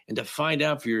and to find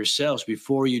out for yourselves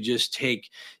before you just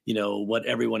take, what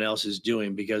everyone else is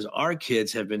doing, because our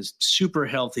kids have been super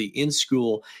healthy in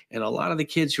school. And a lot of the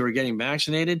kids who are getting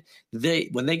vaccinated,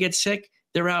 when they get sick,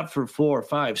 they're out for 4,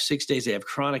 5, 6 days. They have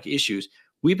chronic issues.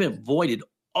 We've avoided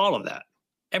all of that.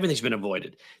 Everything's been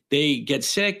avoided. They get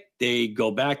sick, they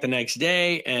go back the next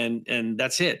day, and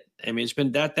that's it. I mean, it's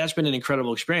been that's been an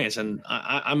incredible experience, and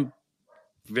I'm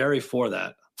very for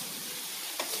that.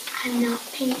 I'm not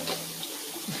pink.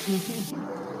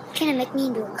 Can it make me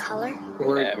into a color?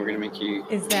 We're gonna make you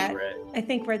Is that, red. I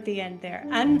think we're at the end there.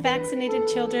 Unvaccinated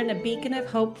children, a beacon of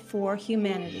hope for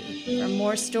humanity. For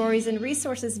more stories and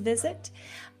resources, visit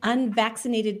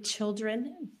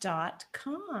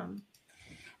unvaccinatedchildren.com.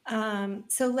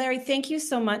 So Larry, thank you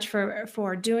so much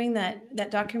for doing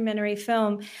that documentary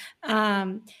film.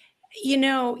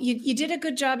 You did a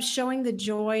good job showing the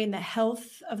joy and the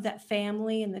health of that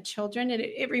family and the children.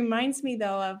 It reminds me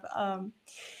though of,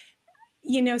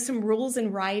 some rules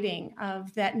in writing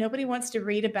of that nobody wants to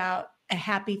read about a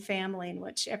happy family in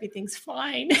which everything's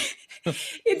fine.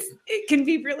 It can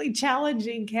be really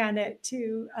challenging, can it,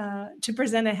 to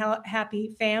present a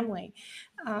happy family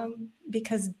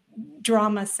because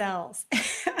drama sells.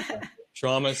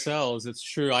 Drama sells. It's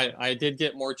true. I did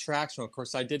get more traction. Of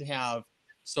course, I did have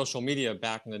social media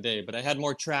back in the day, but I had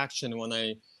more traction when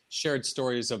I shared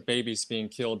stories of babies being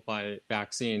killed by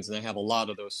vaccines, and I have a lot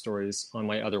of those stories on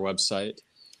my other website.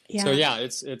 Yeah. So yeah,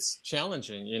 it's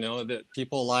challenging, that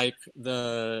people like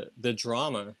the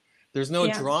drama. There's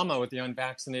no drama with the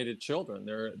unvaccinated children.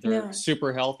 They're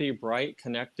super healthy, bright,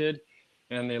 connected,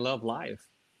 and they love life.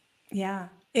 Yeah,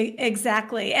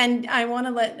 exactly. And I want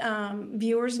to let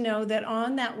viewers know that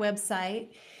on that website,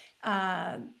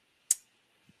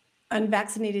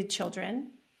 Unvaccinated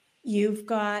Children, you've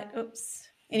got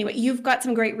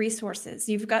some great resources.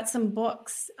 You've got some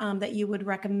books that you would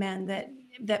recommend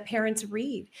that parents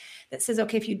read that says,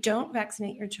 okay, if you don't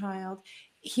vaccinate your child,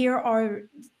 here are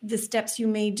the steps you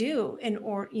may do,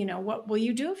 what will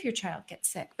you do if your child gets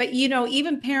sick? But,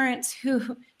 even parents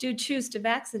who do choose to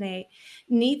vaccinate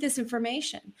need this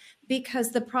information, because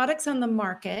the products on the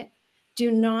market do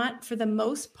not, for the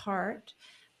most part,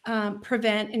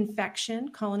 prevent infection,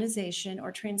 colonization,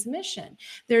 or transmission.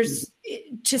 There's,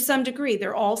 to some degree,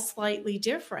 they're all slightly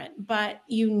different, but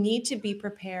you need to be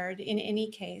prepared in any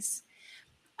case,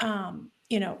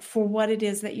 for what it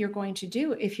is that you're going to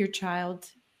do if your child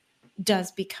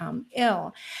does become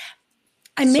ill.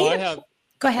 Go ahead.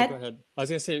 Go ahead. I was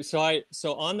going to say,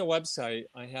 so on the website,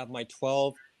 I have my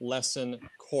 12 lesson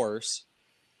course.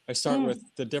 I start with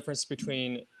the difference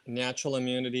between natural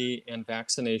immunity and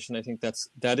vaccination. I think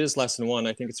that is lesson 1.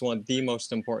 I think it's one of the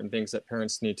most important things that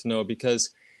parents need to know, because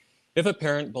if a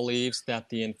parent believes that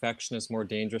the infection is more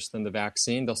dangerous than the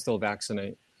vaccine, they'll still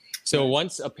vaccinate. So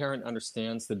once a parent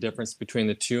understands the difference between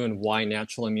the two and why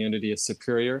natural immunity is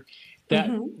superior,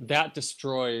 that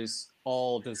destroys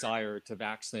all desire to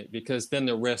vaccinate, because then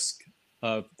the risk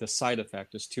of the side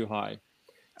effect is too high.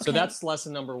 So that's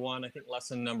lesson number 1. I think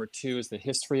lesson number 2 is the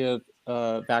history of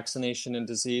vaccination and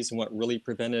disease and what really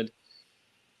prevented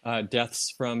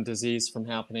deaths from disease from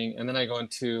happening. And then I go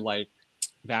into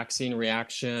vaccine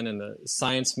reaction and the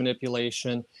science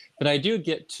manipulation. But I do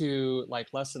get to like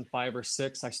lesson 5 or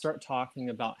 6, I start talking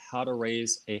about how to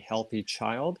raise a healthy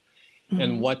child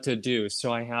and what to do.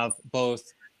 So I have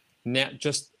both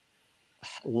just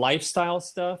lifestyle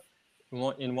stuff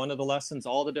in one of the lessons,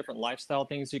 all the different lifestyle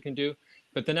things you can do.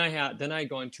 But then I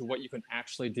go into what you can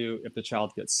actually do if the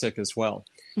child gets sick as well.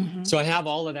 So I have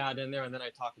all of that in there, and then I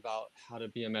talk about how to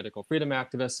be a medical freedom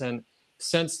activist. And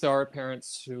since there are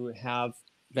parents who have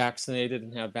vaccinated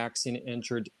and have vaccine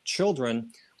injured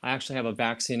children, I actually have a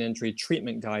vaccine injury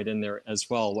treatment guide in there as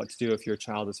well, what to do if your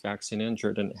child is vaccine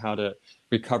injured and how to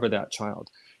recover that child.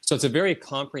 So it's a very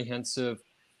comprehensive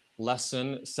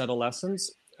set of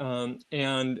lessons.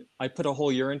 And I put a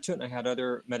whole year into it, and I had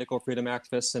other medical freedom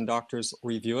activists and doctors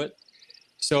review it.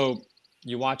 So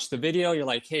you watch the video, you're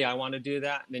like, hey, I want to do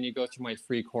that. And then you go through my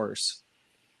free course.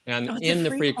 And in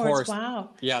the free course, wow.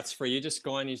 Yeah, it's free. You just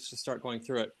go in, you just start going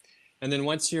through it. And then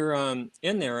once you're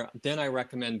in there, then I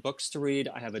recommend books to read.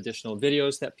 I have additional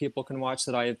videos that people can watch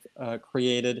that I've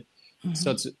created. So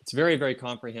it's very, very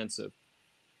comprehensive.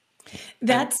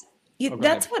 That's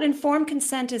what informed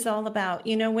consent is all about.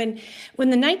 You know, when the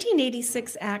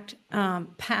 1986 Act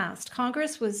passed,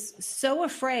 Congress was so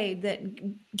afraid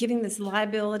that giving this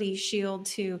liability shield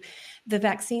to the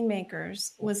vaccine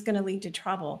makers was going to lead to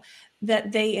trouble,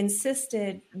 that they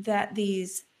insisted that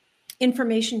these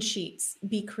information sheets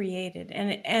be created.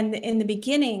 And in the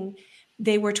beginning,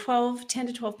 they were 10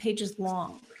 to 12 pages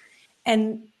long.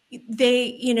 And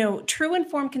they, true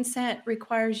informed consent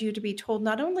requires you to be told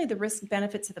not only the risk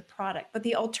benefits of the product, but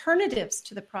the alternatives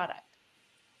to the product.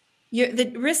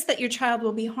 The risk that your child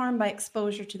will be harmed by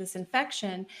exposure to this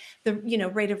infection, the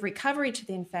rate of recovery to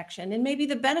the infection, and maybe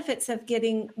the benefits of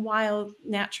getting wild,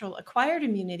 natural, acquired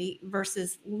immunity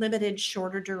versus limited,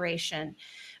 shorter duration,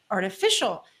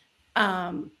 artificial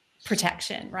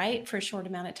protection, right, for a short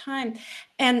amount of time.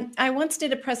 And I once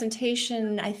did a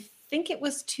presentation, I think it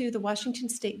was to the Washington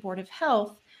State Board of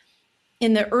Health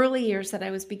in the early years that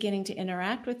I was beginning to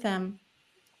interact with them.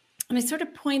 And I sort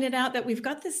of pointed out that we've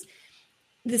got this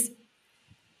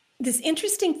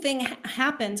interesting thing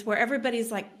happens where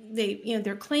everybody's like,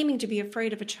 they're claiming to be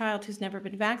afraid of a child who's never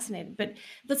been vaccinated. But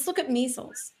let's look at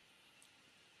measles.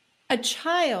 A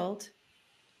child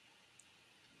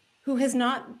who has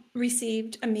not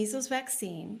received a measles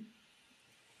vaccine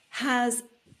has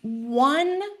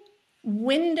one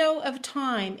window of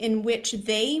time in which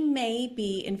they may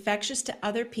be infectious to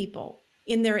other people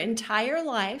in their entire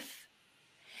life,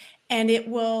 and it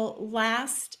will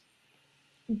last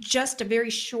just a very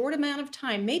short amount of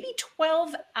time, maybe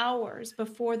 12 hours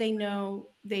before they know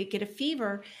they get a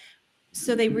fever,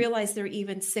 so they realize they're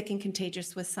even sick and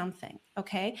contagious with something.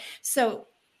 Okay, so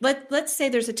let's say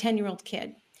there's a 10-year-old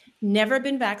kid, never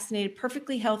been vaccinated,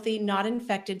 perfectly healthy, not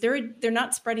infected. They're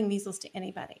not spreading measles to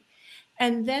anybody.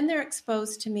 And then they're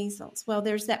exposed to measles. Well,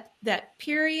 there's that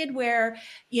period where,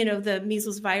 the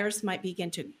measles virus might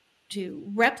begin to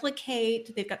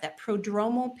replicate. They've got that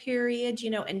prodromal period,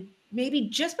 and maybe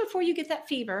just before you get that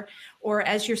fever, or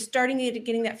as you're starting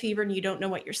getting that fever and you don't know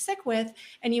what you're sick with,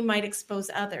 and you might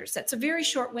expose others. That's a very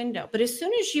short window. But as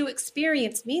soon as you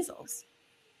experience measles,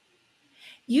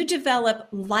 you develop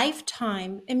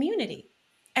lifetime immunity,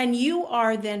 and you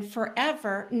are then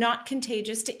forever not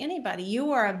contagious to anybody.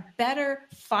 You are a better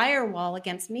firewall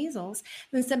against measles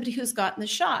than somebody who's gotten the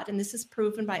shot. And this is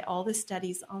proven by all the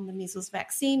studies on the measles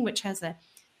vaccine, which has a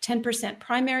 10%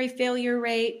 primary failure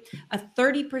rate, a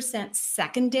 30%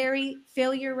 secondary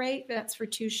failure rate. That's for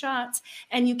 2 shots,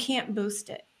 and you can't boost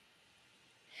it.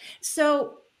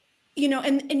 So,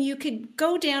 and you could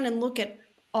go down and look at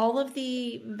all of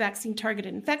the vaccine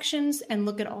targeted infections and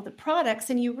look at all the products,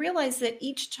 and you realize that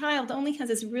each child only has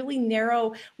this really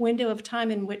narrow window of time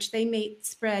in which they may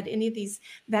spread any of these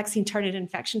vaccine targeted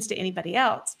infections to anybody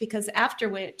else, because after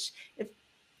which, do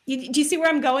you see where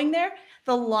I'm going there?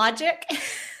 The logic.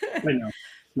 I know,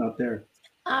 it's not there.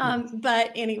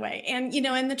 But anyway, and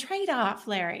the trade-off,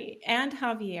 Larry and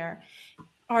Javier,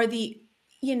 are the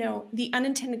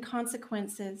unintended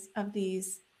consequences of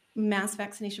these mass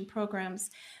vaccination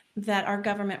programs that our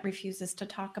government refuses to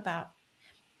talk about.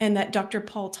 And that Dr.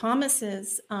 Paul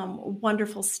Thomas's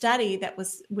wonderful study that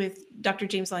was with Dr.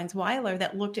 James Lyons Weiler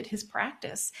that looked at his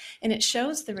practice, and it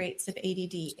shows the rates of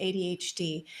ADD,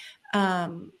 ADHD,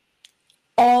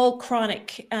 all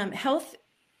chronic health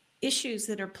issues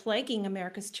that are plaguing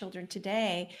America's children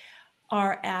today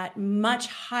are at much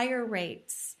higher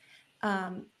rates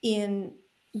in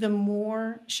the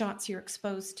more shots you're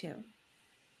exposed to.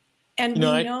 And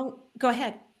go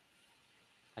ahead.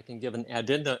 I can give an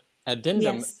addendum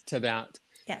Yes. to that.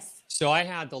 Yes. So I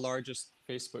had the largest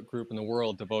Facebook group in the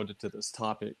world devoted to this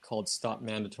topic called Stop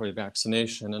Mandatory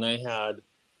Vaccination. And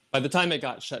by the time it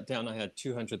got shut down, I had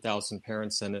 200,000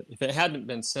 parents in it. If it hadn't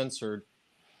been censored,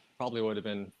 probably would have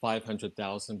been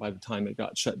 500,000 by the time it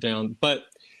got shut down. But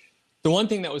the one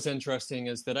thing that was interesting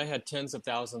is that I had tens of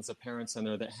thousands of parents in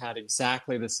there that had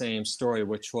exactly the same story,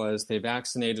 which was they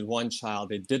vaccinated one child,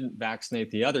 they didn't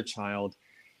vaccinate the other child,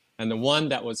 and the one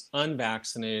that was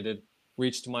unvaccinated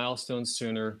reached milestones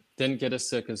sooner, didn't get as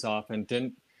sick as often,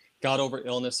 got over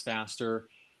illness faster,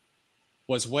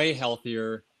 was way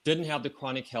healthier, didn't have the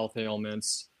chronic health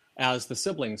ailments as the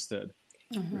siblings did.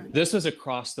 Mhm. This was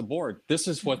across the board. This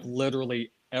is what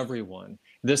literally everyone.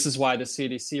 This is why the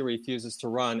CDC refuses to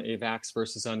run a vax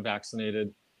versus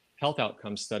unvaccinated health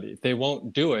outcome study. They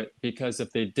won't do it because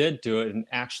if they did do it and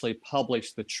actually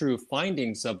publish the true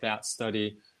findings of that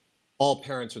study, all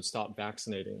parents would stop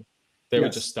vaccinating. They would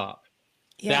Yes. just stop.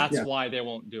 Yeah. That's why they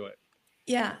won't do it.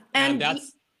 Yeah. And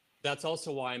that's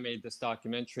also why I made this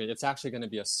documentary. It's actually going to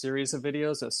be a series of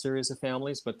videos, a series of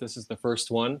families, but this is the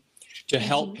first one to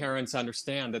help parents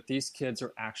understand that these kids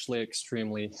are actually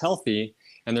extremely healthy.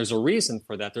 And there's a reason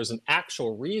for that. There's an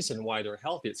actual reason why they're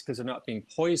healthy. It's because they're not being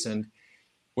poisoned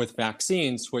with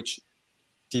vaccines, which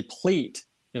deplete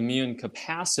immune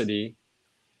capacity.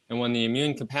 And when the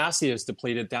immune capacity is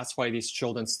depleted, that's why these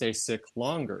children stay sick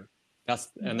longer.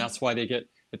 And that's why it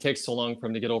takes so long for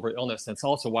them to get over illness. And it's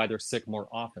also why they're sick more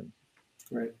often.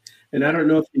 Right. And I don't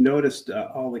know if you noticed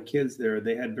all the kids there,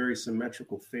 they had very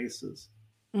symmetrical faces.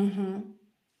 Mm-hmm.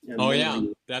 And Oh one yeah, of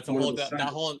the- that's one of whole the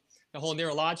that whole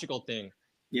neurological thing.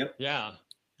 Yep. Yeah,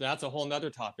 that's a whole nother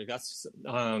topic. That's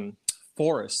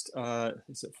Forrest.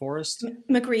 Is it Forrest?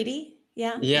 McGreedy.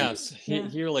 Yeah. Yes, Yeah.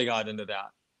 he really got into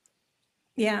that.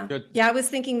 Yeah. Good. Yeah. I was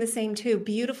thinking the same too.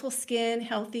 Beautiful skin,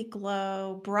 healthy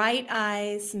glow, bright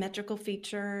eyes, symmetrical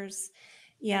features.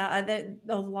 Yeah.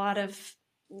 A lot of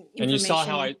information. And you saw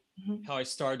Mhm. how I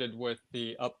started with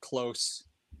the up close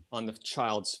on the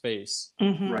child's face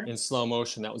Mhm. Right. in slow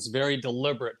motion. That was very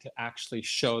deliberate to actually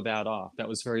show that off. That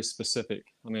was very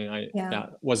specific. I mean, Yeah.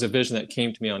 that was a vision that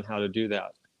came to me on how to do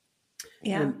that.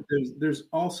 Yeah. And there's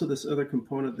also this other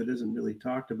component that isn't really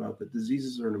talked about, that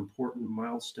diseases are an important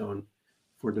milestone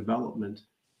for development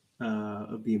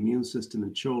of the immune system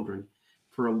in children.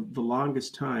 For the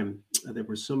longest time, there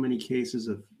were so many cases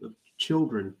of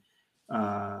children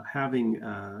having,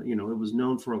 it was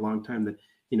known for a long time that,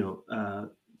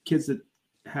 kids that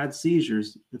had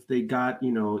seizures, if they got,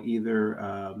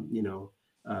 either,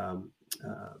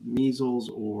 measles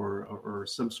or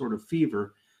some sort of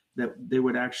fever, that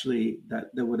would actually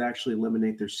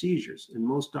eliminate their seizures. And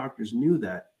most doctors knew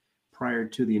that prior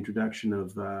to the introduction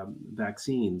of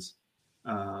vaccines,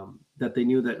 that they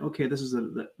knew that, okay, this is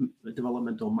a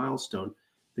developmental milestone.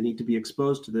 They need to be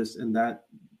exposed to this, and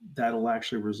that'll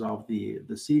actually resolve the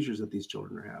seizures that these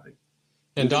children are having.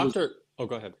 And Go ahead.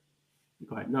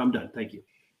 Go ahead. No, I'm done. Thank you.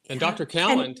 And Yeah. Dr.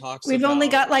 Cowan And talks We've about, only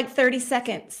got like 30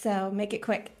 seconds, so make it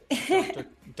quick.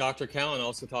 Dr. Cowan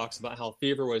also talks about how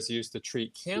fever was used to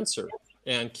treat cancer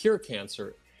and cure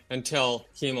cancer until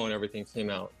chemo and everything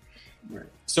came out. Right.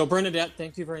 So Bernadette,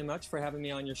 thank you very much for having me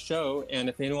on your show. And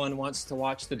if anyone wants to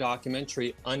watch the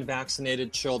documentary,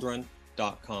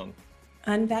 unvaccinatedchildren.com.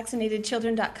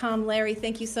 Unvaccinatedchildren.com. Larry,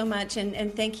 thank you so much.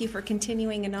 And thank you for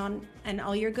continuing and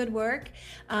all your good work.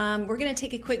 We're going to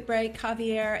take a quick break.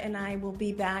 Javier and I will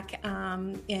be back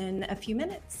in a few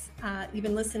minutes. You've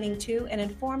been listening to an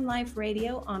Informed Life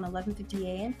Radio on 1150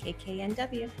 AM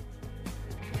KKNW.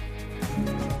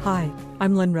 Hi,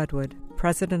 I'm Lynn Redwood,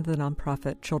 president of the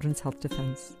nonprofit Children's Health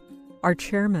Defense. Our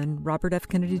chairman, Robert F.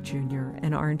 Kennedy Jr.,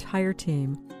 and our entire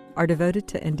team are devoted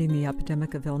to ending the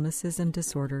epidemic of illnesses and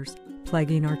disorders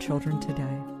plaguing our children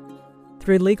today.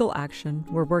 Through legal action,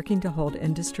 we're working to hold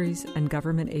industries and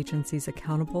government agencies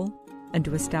accountable and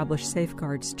to establish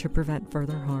safeguards to prevent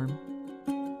further harm.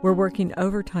 We're working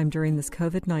overtime during this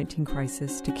COVID-19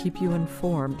 crisis to keep you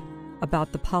informed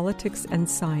about the politics and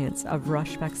science of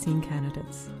rush vaccine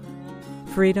candidates.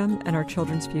 Freedom and our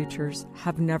children's futures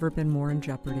have never been more in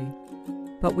jeopardy.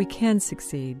 But we can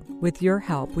succeed. With your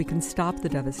help, we can stop the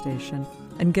devastation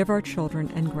and give our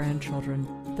children and grandchildren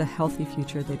the healthy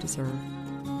future they deserve.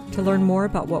 To learn more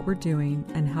about what we're doing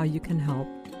and how you can help,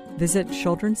 visit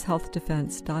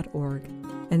childrenshealthdefense.org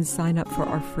and sign up for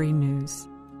our free news.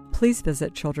 Please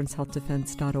visit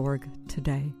childrenshealthdefense.org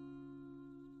today.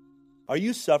 Are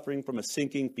you suffering from a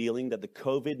sinking feeling that the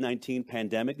COVID-19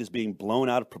 pandemic is being blown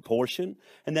out of proportion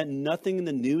and that nothing in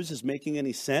the news is making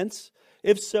any sense?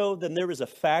 If so, then there is a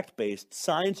fact-based,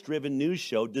 science-driven news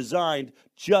show designed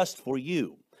just for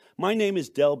you. My name is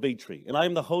Del Bigtree, and I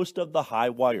am the host of The High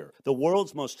Wire, the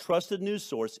world's most trusted news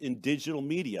source in digital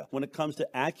media when it comes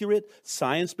to accurate,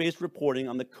 science-based reporting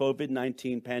on the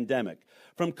COVID-19 pandemic.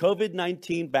 From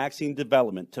COVID-19 vaccine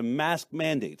development to mask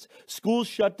mandates, school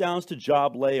shutdowns to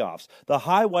job layoffs, The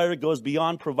High Wire goes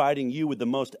beyond providing you with the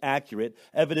most accurate,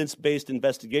 evidence-based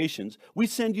investigations. We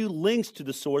send you links to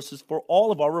the sources for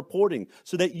all of our reporting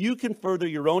so that you can further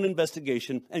your own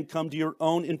investigation and come to your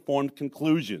own informed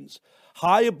conclusions.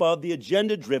 High above the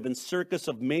agenda-driven circus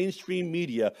of mainstream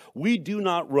media, we do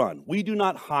not run. We do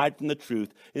not hide from the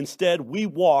truth. Instead, we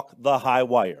walk the high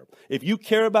wire. If you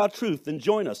care about truth, then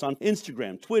join us on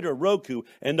Instagram, Twitter, Roku,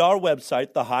 and our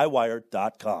website,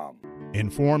 thehighwire.com.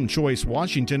 Informed Choice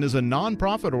Washington is a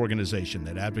nonprofit organization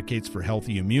that advocates for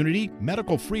healthy immunity,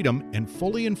 medical freedom, and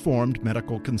fully informed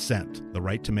medical consent. The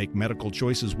right to make medical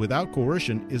choices without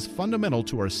coercion is fundamental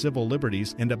to our civil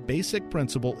liberties and a basic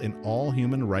principle in all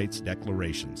human rights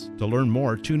declarations. To learn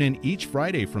more, tune in each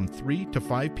Friday from 3 to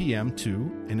 5 p.m.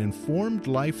 to An Informed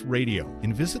Life Radio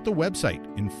and visit the website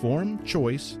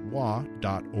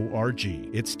informedchoicewa.org.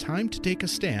 It's time to take a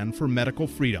stand for medical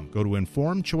freedom. Go to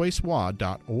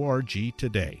informedchoicewa.org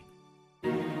today.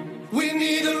 We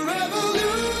need a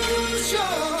revolution.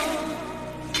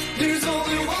 There's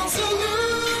only one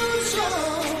solution.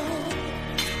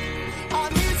 I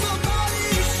need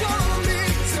somebody to show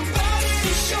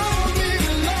me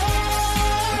the love.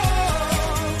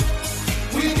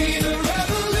 We need a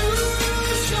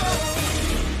revolution.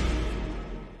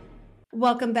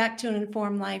 Welcome back to An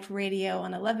Informed Life Radio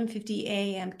on 1150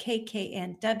 AM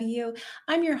KKNW.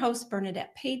 I'm your host,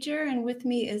 Bernadette Pager, and with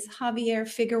me is Javier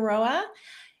Figueroa.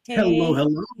 Hey, Hello.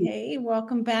 Hey,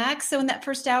 welcome back. So in that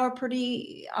first hour,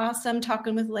 pretty awesome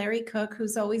talking with Larry Cook,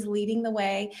 who's always leading the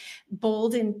way,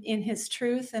 bold in his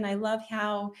truth. And I love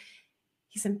how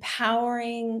he's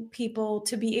empowering people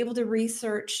to be able to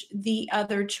research the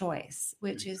other choice,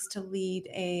 which is to lead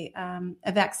a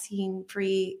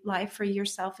vaccine-free life for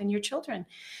yourself and your children,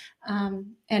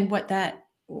 and what that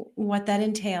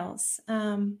entails.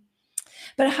 But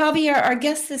Javier, our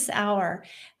guest this hour,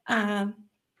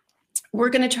 we're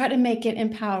going to try to make it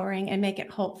empowering and make it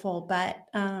hopeful, but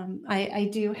I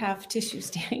do have tissue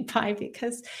standing by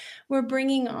because we're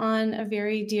bringing on a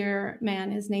very dear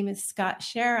man. His name is Scott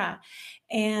Schara,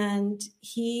 and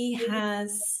he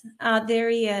has, there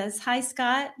he is. Hi,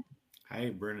 Scott. Hi,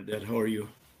 Bernadette. How are you?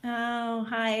 Oh,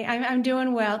 hi. I'm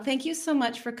doing well. Thank you so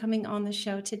much for coming on the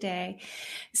show today.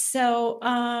 So,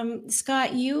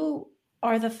 Scott, you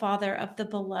are the father of the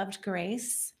beloved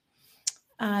Grace,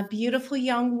 a beautiful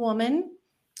young woman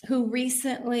who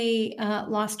recently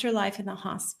lost her life in the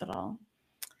hospital.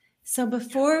 So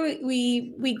before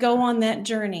we go on that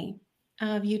journey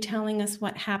of you telling us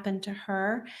what happened to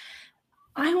her,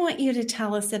 I want you to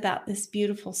tell us about this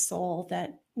beautiful soul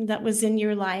that was in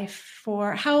your life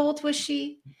for, how old was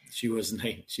she? She was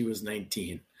 19.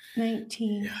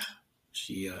 19.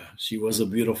 Yeah, she was a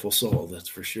beautiful soul, that's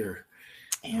for sure.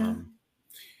 Yeah.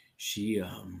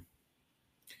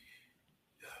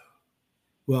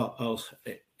 Well, I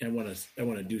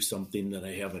want to do something that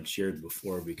I haven't shared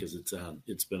before because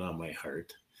it's been on my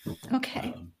heart.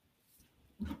 Okay.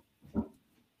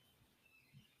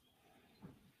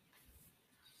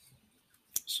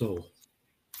 So,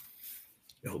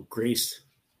 Grace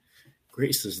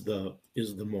is the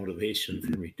motivation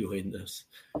for me doing this.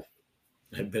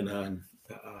 I've been on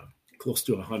close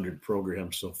to 100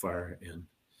 programs so far, and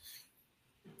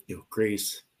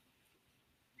Grace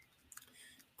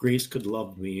could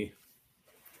love me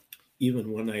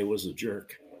even when I was a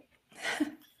jerk.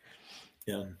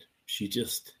 And she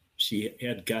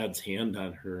had God's hand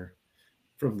on her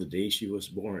from the day she was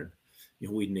born.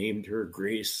 We named her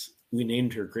Grace. We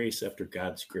named her Grace after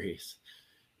God's grace.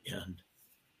 And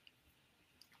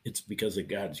it's because of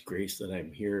God's grace that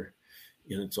I'm here.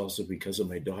 And it's also because of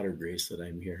my daughter Grace that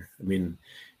I'm here. I mean,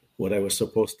 what I was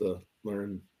supposed to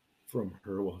learn from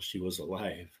her while she was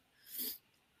alive,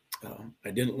 I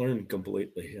didn't learn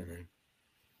completely,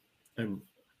 and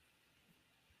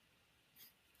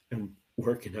I'm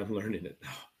working on learning it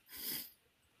now.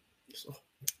 So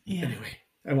anyway,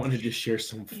 I wanted to share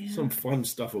some fun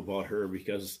stuff about her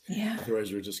because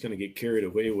otherwise we're just going to get carried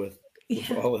away with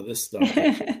all of this stuff.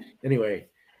 Anyway,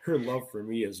 her love for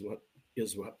me is what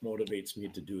motivates me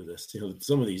to do this.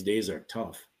 Some of these days are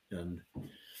tough, and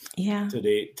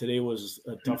today was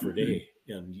a tougher day.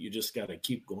 And you just got to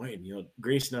keep going.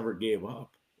 Grace never gave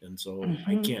up. And so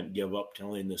I can't give up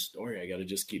telling this story. I got to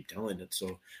just keep telling it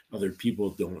so other people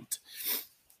don't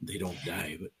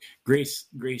die. But Grace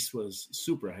was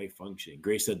super high functioning.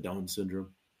 Grace had Down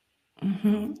syndrome.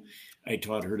 I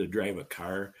taught her to drive a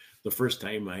car. The first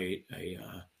time I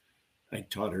I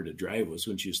taught her to drive was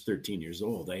when she was 13 years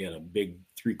old. I had a big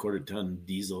 3/4 ton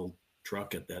diesel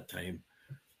truck at that time.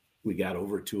 We got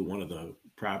over to one of the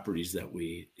properties that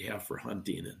we have for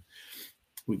hunting, and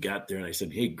we got there and I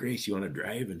said, "Hey, Grace, you want to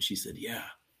drive?" And she said, "Yeah."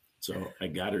 So I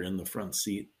got her in the front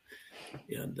seat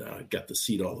and got the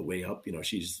seat all the way up. You know,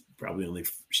 she's probably only,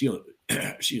 she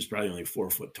was probably only 4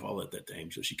 foot tall at that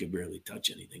time, so she could barely touch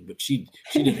anything, but she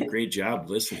did a great job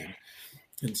listening.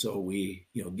 And so we,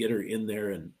 get her in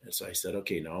there. And so I said,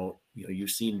 "Okay, now,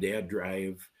 you've seen Dad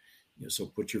drive, so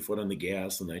put your foot on the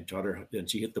gas." And I taught her, then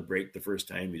she hit the brake the first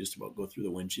time, you just about go through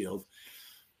the windshield.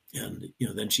 And,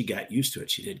 then she got used to it.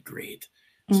 She did great.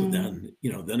 So then,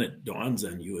 then it dawns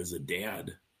on you as a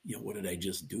dad, what did I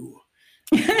just do?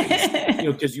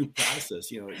 Because you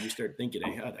process, you start thinking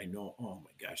ahead. I know, oh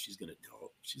my gosh, she's going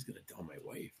to tell my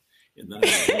wife. And then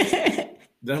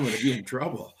I'm going to be in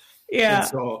trouble. Yeah. And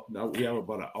so now we have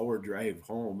about an hour drive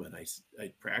home, and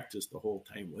I practiced the whole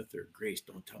time with her. "Grace,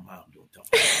 don't tell Mom. Don't tell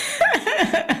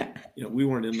Mom." We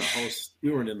weren't in the house.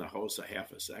 We weren't in the house a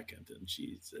half a second, and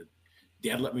she said,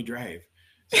 "Dad, let me drive."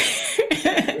 So,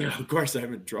 of course,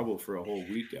 I'm in trouble for a whole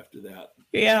week after that.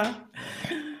 Yeah.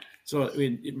 So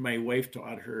my wife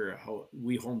taught her how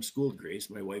we homeschooled Grace.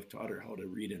 My wife taught her how to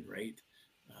read and write,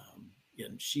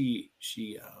 and she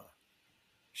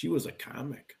was a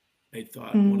comic. I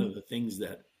thought one of the things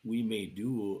that we may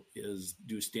do is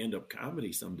do stand-up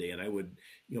comedy someday, and I would,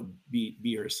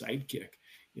 be her sidekick.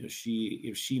 If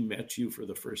she met you for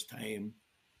the first time,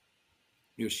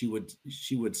 she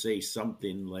would say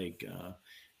something like,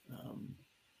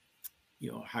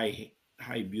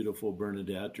 "Hi, beautiful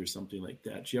Bernadette," or something like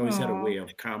that. She always had a way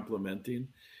of complimenting.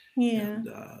 Yeah.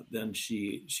 And then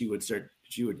she would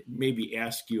maybe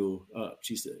ask you.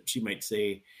 She might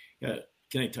say,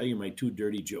 "Can I tell you my 2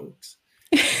 dirty jokes?"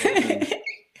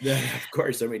 Then, of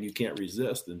course, you can't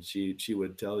resist. And she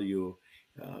would tell you,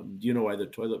 "Do you know why the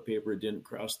toilet paper didn't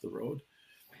cross the road?"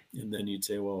 And then you'd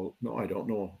say, "Well, no, I don't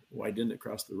know. Why didn't it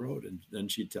cross the road?" And then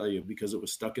she'd tell you, "Because it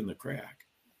was stuck in the crack."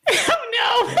 Oh,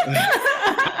 no.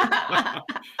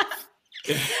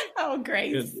 Oh,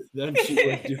 Grace. And then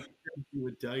she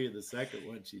would tell you the second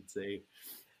one. She'd say,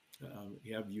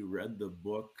 "Have you read the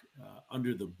book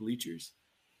Under the Bleachers?"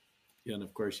 And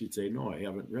of course, you'd say, "No, I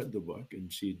haven't read the book."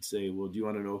 And she'd say, "Well, do you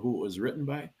want to know who it was written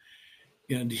by?"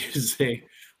 And you'd say,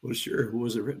 "Well, sure. Who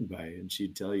was it written by?" And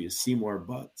she'd tell you, Seymour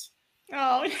Butts.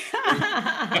 Oh,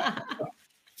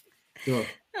 So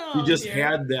she just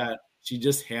had that. She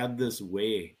just had this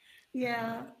way.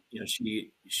 Yeah.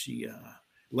 She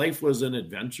life was an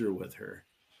adventure with her.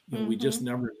 We just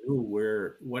never knew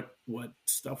what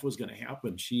stuff was going to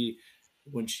happen.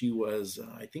 When she was,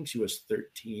 I think she was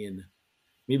 13,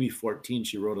 maybe 14,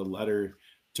 she wrote a letter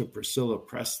to Priscilla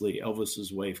Presley,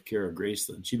 Elvis's wife, Kara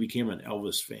Graceland. She became an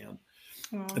Elvis fan.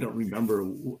 I don't remember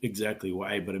exactly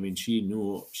why, but she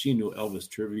knew Elvis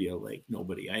trivia like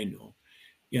nobody I knew.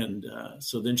 And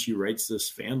so then she writes this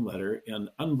fan letter, and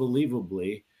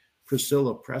unbelievably,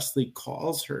 Priscilla Presley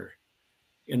calls her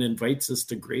and invites us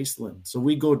to Graceland. So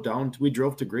we drove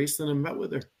to Graceland and met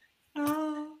with her.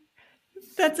 Oh,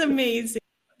 that's amazing.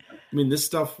 This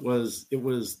stuff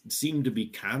seemed to be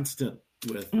constant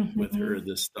with her,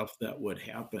 this stuff that would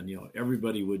happen.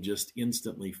 Everybody would just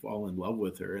instantly fall in love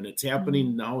with her, and it's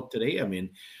happening now today.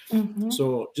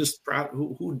 So just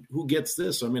who gets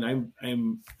this?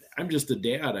 I'm just a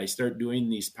dad. I start doing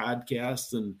these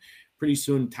podcasts, and pretty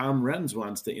soon Tom Renz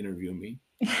wants to interview me.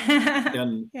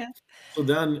 And so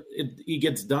then he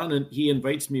gets done, and he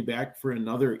invites me back for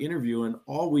another interview, and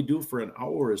all we do for an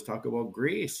hour is talk about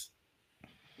Grace.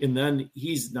 And then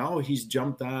he's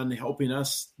jumped on helping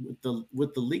us with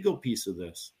the legal piece of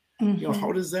this.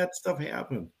 How does that stuff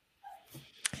happen?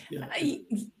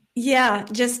 Yeah,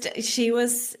 just she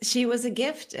was a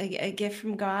gift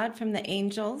from God, from the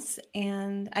angels,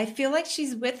 and I feel like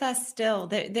she's with us still.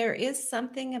 There is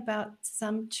something about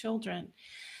some children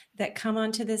that come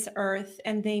onto this earth,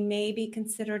 and they may be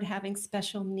considered having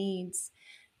special needs,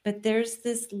 but there's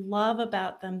this love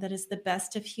about them that is the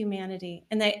best of humanity,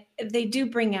 and they do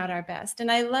bring out our best.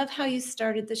 And I love how you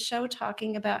started the show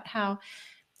talking about how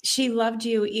she loved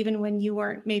you even when you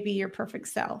weren't maybe your perfect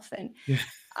self. And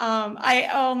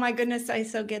oh my goodness, I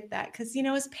so get that, because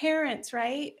as parents,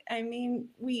 right?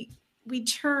 We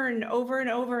churn over and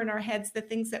over in our heads the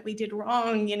things that we did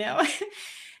wrong,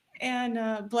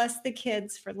 and bless the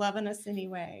kids for loving us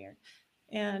anyway.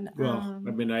 And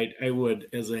I would,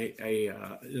 as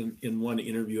in one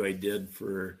interview I did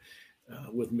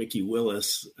with Mickey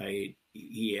Willis,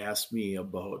 he asked me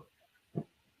about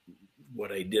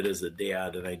what I did as a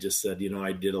dad. And I just said,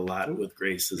 I did a lot with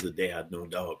Grace as a dad, no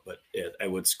doubt, but I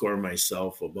would score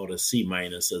myself about a C-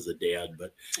 as a dad.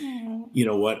 But you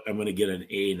know what? I'm going to get an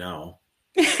A now.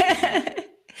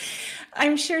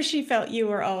 I'm sure she felt you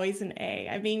were always an A.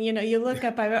 I mean, you look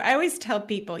up, I always tell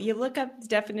people, you look up the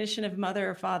definition of mother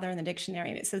or father in the dictionary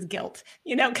and it says guilt,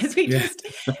 because we just,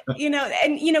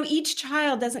 each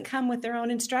child doesn't come with their own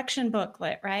instruction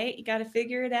booklet, right? You got to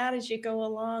figure it out as you go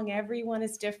along. Everyone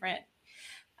is different.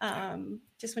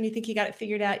 Just when you think you got it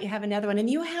figured out, you have another one. And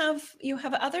you have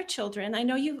other children. I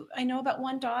know about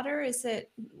one daughter. Do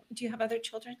you have other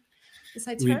children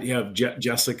besides her? We have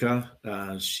Jessica.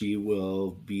 She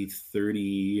will be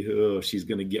 30. Oh, she's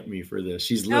going to get me for this.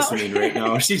 She's listening right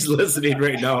now. She's listening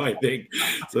right now, I think.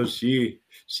 So she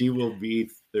will be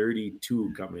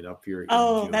 32 coming up here.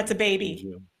 Oh, that's a baby.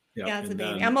 Yep. Yeah, that's a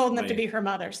baby. I'm old enough to be her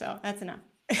mother, so that's enough.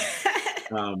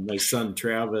 My son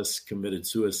Travis committed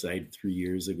suicide 3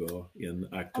 years ago in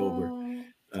October.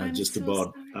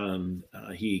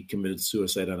 He committed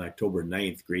suicide on October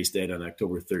 9th. Grace died on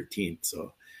October 13th.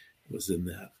 So it was in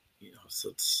that,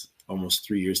 so it's almost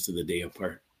 3 years to the day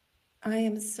apart. I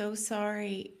am so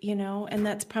sorry, and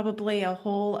that's probably a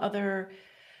whole other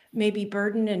maybe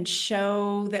burden and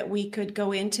show that we could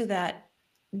go into that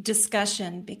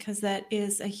discussion, because that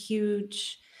is a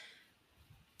huge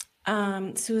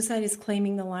suicide is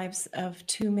claiming the lives of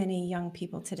too many young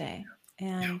people today.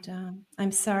 And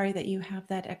I'm sorry that you have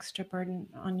that extra burden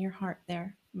on your heart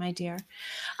there, my dear.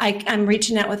 I'm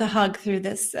reaching out with a hug through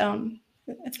this,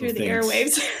 through the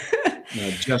airwaves.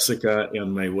 Jessica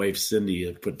and my wife, Cindy,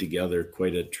 have put together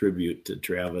quite a tribute to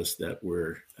Travis that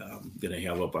we're going to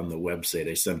have up on the website.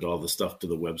 I sent all the stuff to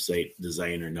the website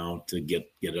designer now to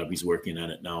get it up. He's working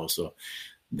on it now. So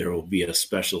there will be a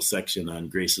special section on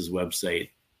Grace's website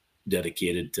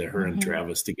dedicated to her and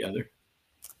Travis together.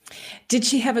 Did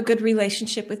she have a good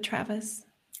relationship with Travis?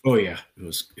 Oh yeah, it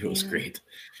was great.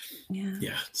 Yeah.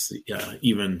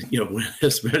 Even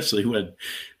especially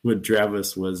when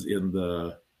Travis was in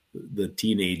the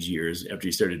teenage years, after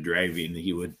he started driving,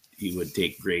 he would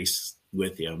take Grace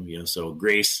with him. So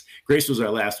Grace was our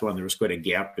last one. There was quite a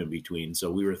gap in between.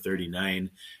 So we were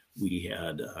 39. We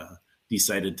had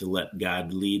decided to let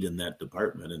God lead in that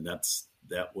department, and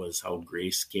that was how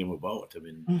Grace came about. I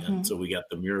mean, and so we got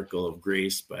the miracle of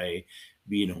grace by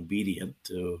being obedient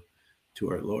to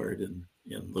our Lord, and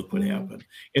look what happened.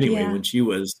 Anyway, when she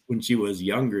was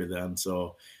younger then,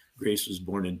 so Grace was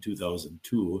born in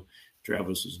 2002,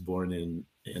 Travis was born in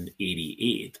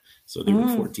 88. So they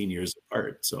were 14 years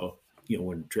apart. So,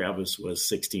 when Travis was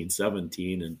 16,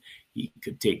 17, and he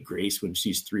could take Grace when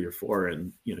she's 3 or 4,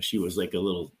 and, she was like a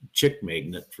little chick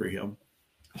magnet for him.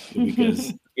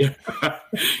 Because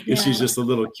she's just a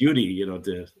little cutie,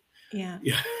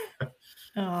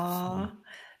 Oh,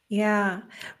 yeah.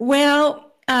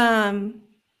 Well, I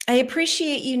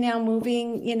appreciate you now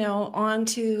moving, on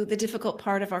to the difficult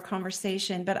part of our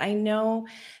conversation. But I know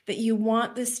that you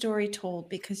want this story told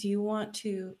because you want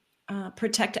to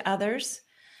protect others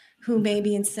who may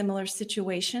be in similar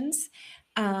situations.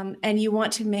 And you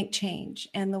want to make change.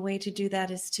 And the way to do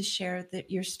that is to share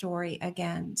your story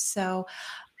again. So,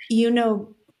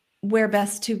 where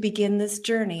best to begin this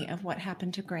journey of what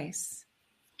happened to Grace.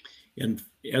 And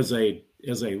as I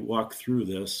walk through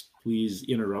this, please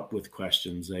interrupt with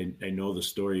questions. I know the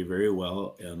story very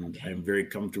well, and I'm very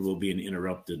comfortable being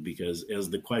interrupted, because as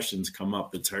the questions come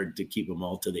up, it's hard to keep them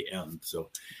all to the end. So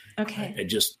okay.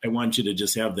 I want you to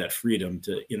just have that freedom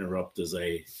to interrupt as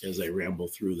I ramble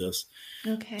through this.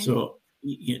 Okay. So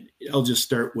I'll just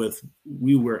start with,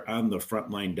 we were on the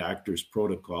frontline doctor's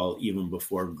protocol even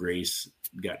before Grace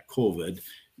got COVID,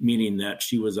 meaning that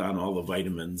she was on all the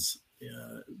vitamins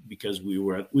because we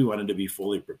wanted to be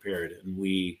fully prepared. And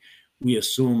we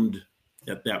assumed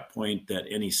at that point that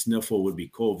any sniffle would be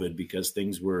COVID, because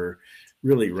things were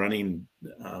really running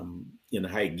in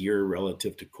high gear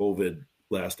relative to COVID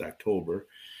last October.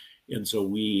 And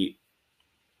so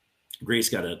Grace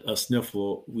got a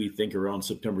sniffle, we think around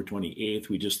September 28th.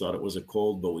 We just thought it was a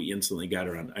cold, but we instantly got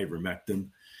her on ivermectin.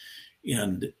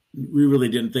 And we really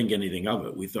didn't think anything of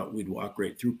it. We thought we'd walk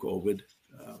right through COVID.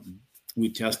 We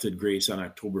tested Grace on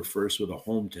October 1st with a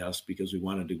home test because we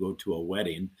wanted to go to a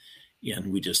wedding.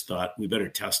 And we just thought we better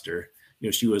test her. It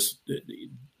was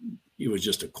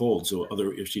just a cold. So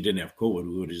if she didn't have COVID,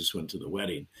 we would have just went to the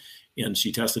wedding. And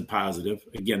she tested positive.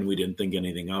 Again, we didn't think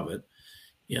anything of it.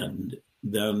 And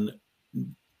then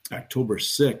October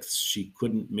 6th, she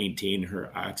couldn't maintain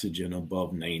her oxygen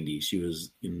above 90. She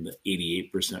was in the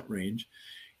 88% range.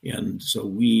 And so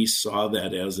we saw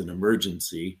that as an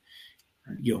emergency.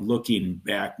 Looking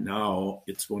back now,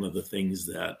 it's one of the things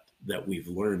that that we've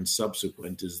learned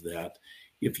subsequent is that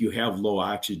if you have low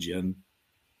oxygen,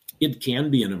 it can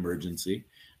be an emergency.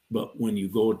 But when you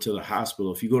go to the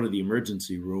hospital, if you go to the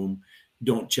emergency room,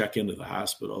 don't check into the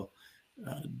hospital.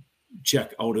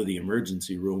 Check out of the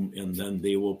emergency room, and then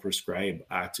they will prescribe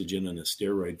oxygen and a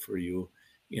steroid for you.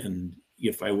 And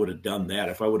if I would have done that,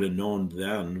 if I would have known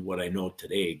then what I know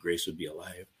today, Grace would be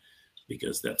alive,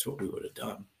 because that's what we would have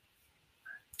done.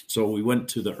 So we went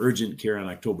to the urgent care on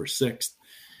October 6th,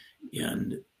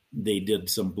 and they did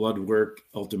some blood work.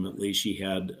 Ultimately, she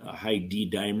had a high D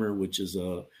dimer, which is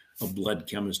a blood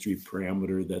chemistry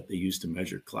parameter that they use to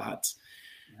measure clots.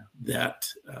 That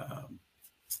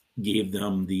gave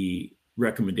them the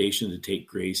recommendation to take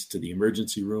Grace to the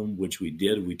emergency room, which we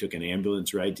did. We took an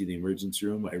ambulance ride to the emergency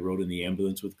room. I rode in the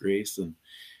ambulance with Grace, and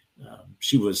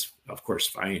she was, of course,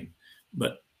 fine.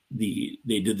 But they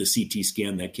did the CT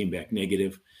scan that came back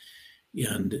negative.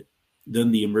 And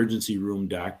then the emergency room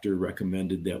doctor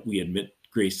recommended that we admit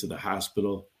Grace to the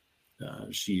hospital.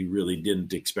 She really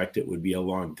didn't expect it would be a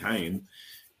long time.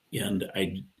 And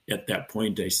at that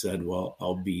point, I said, well,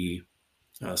 I'll be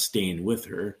staying with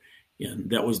her.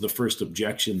 And that was the first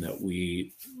objection that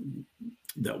we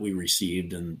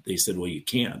received. And they said, well, you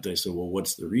can't. I said, well,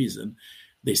 what's the reason?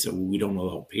 They said, well, we don't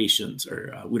allow patients,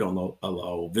 or we don't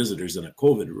allow visitors in a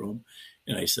COVID room.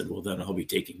 And I said, well, then I'll be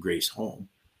taking Grace home.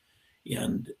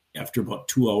 And after about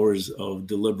 2 hours of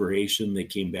deliberation, they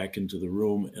came back into the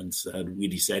room and said, we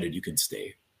decided you can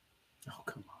stay. Oh,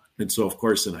 come on. And so, of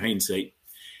course, in hindsight,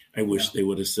 I wish they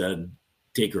would have said,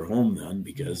 take her home then,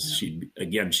 because she'd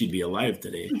be alive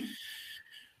today.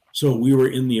 So we were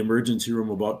in the emergency room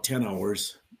about 10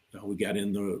 hours. We got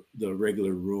in the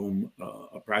regular room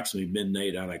approximately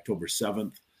midnight on October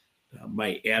 7th.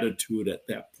 My attitude at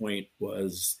that point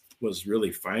was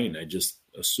really fine. I just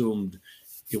assumed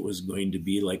it was going to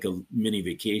be like a mini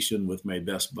vacation with my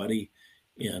best buddy,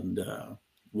 and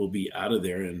we'll be out of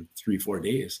there in 3-4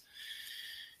 days.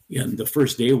 And the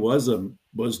first day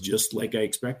was just like I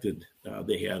expected.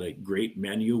 They had a great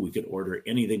menu. We could order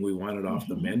anything we wanted off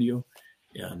the menu,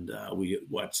 and we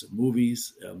watched some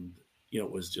movies, and it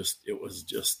was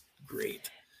just great.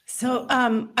 So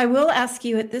I will ask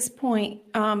you at this point,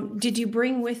 did you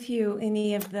bring with you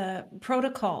any of the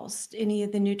protocols, any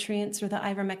of the nutrients or the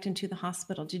ivermectin to the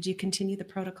hospital? Did you continue the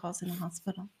protocols in the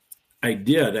hospital? I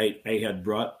did. I had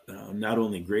brought not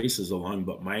only Grace's along,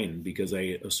 but mine, because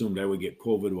I assumed I would get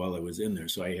COVID while I was in there.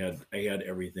 So I had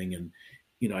everything. And,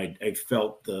 I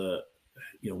felt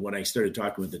when I started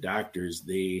talking with the doctors,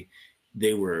 they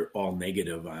were all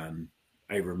negative on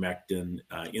ivermectin.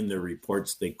 In their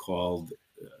reports, they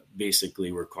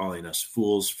basically were calling us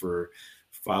fools for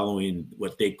following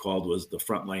what they called was the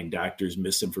frontline doctors'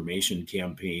 misinformation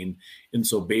campaign. And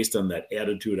so based on that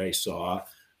attitude I saw,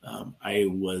 I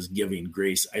was giving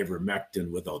Grace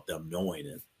ivermectin without them knowing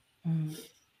it.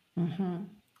 Mm-hmm.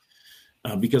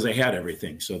 Because I had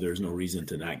everything. So there's no reason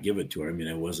to not give it to her. I mean,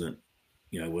 I wasn't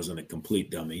a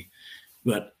complete dummy,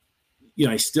 but,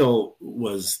 I still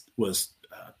was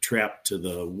trapped to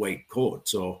the white coat.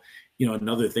 So,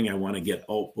 another thing I want to get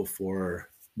out before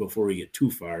we get too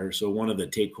far. So one of the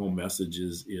take home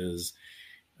messages is,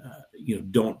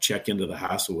 don't check into the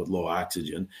hospital with low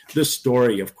oxygen. This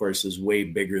story, of course, is way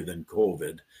bigger than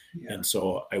COVID. Yeah. And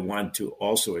so I want to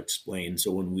also explain.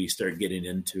 So when we start getting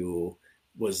into,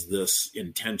 was this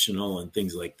intentional and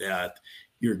things like that,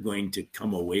 you're going to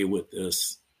come away with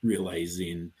this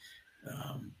realizing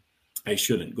I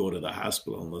shouldn't go to the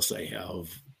hospital unless I have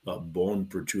a bone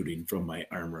protruding from my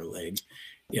arm or leg.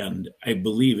 And I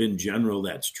believe in general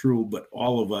that's true, but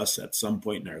all of us at some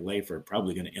point in our life are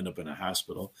probably going to end up in a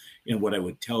hospital. And what I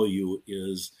would tell you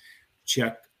is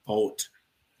check out,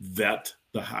 vet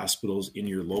the hospitals in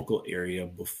your local area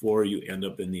before you end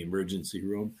up in the emergency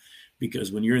room.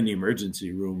 Because when you're in the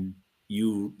emergency room,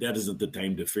 that isn't the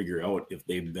time to figure out if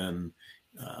they've been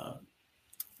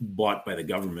bought by the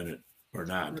government or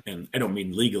not. And I don't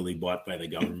mean legally bought by the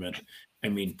government. I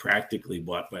mean practically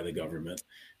bought by the government,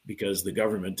 because the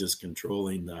government is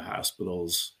controlling the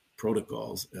hospital's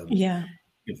protocols. And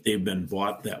if they've been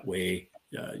bought that way,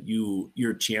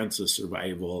 your chance of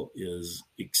survival is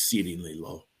exceedingly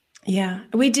low. Yeah,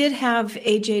 we did have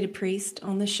AJ DePriest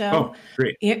on the show. Oh,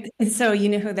 great. And so you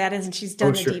know who that is. And she's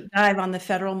done a deep dive on the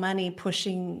federal money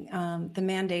pushing the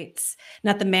mandates,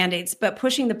 not the mandates, but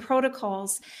pushing the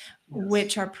protocols,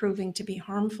 which are proving to be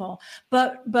harmful.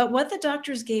 But what the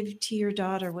doctors gave to your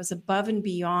daughter was above and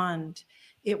beyond.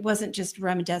 It wasn't just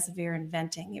remdesivir and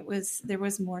venting. There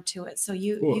was more to it. So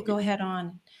you go ahead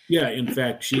on. Yeah, in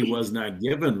fact, she was not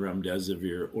given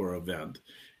remdesivir or a vent.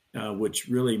 which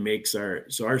really makes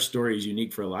our story is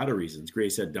unique for a lot of reasons.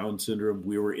 Grace had Down syndrome.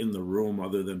 We were in the room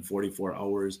other than 44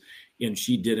 hours, and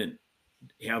she didn't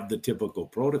have the typical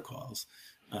protocols.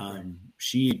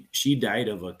 She died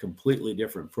of a completely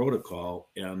different protocol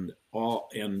and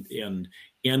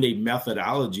a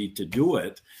methodology to do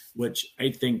it, which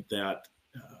I think that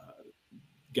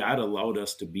God allowed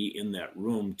us to be in that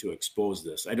room to expose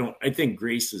this. I think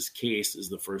Grace's case is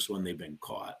the first one they've been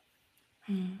caught.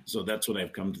 So that's what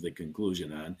I've come to the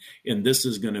conclusion on. And this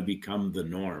is going to become the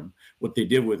norm. What they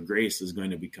did with Grace is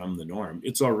going to become the norm.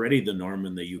 It's already the norm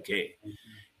in the UK.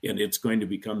 And it's going to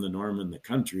become the norm in the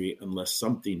country unless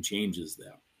something changes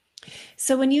that.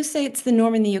 So when you say it's the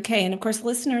norm in the UK, and of course,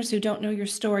 listeners who don't know your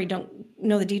story don't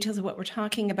know the details of what we're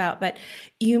talking about, but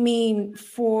you mean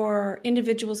for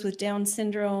individuals with Down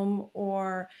syndrome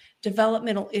or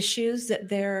developmental issues that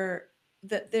there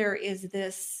is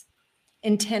this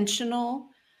intentional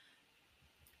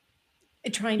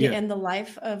trying to end the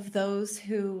life of those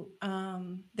who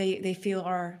they feel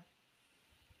are,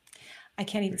 I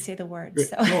can't even say the word.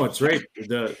 So. No, it's right.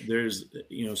 There's,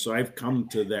 so I've come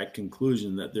to that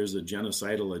conclusion that there's a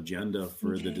genocidal agenda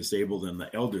for the disabled and the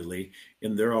elderly,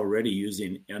 and they're already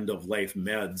using end of life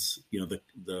meds,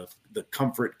 the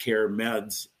comfort care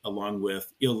meds along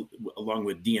with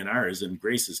DNRs. In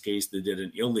Grace's case, they did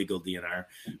an illegal DNR,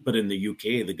 but in the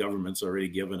UK, the government's already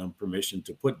given them permission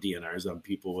to put DNRs on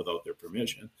people without their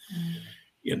permission.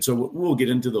 And so we'll get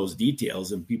into those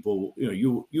details, and people,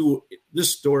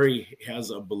 this story has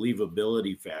a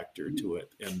believability factor to it,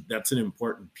 and that's an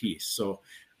important piece. So,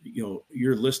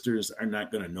 your listeners are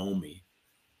not going to know me,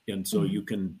 and so you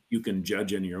can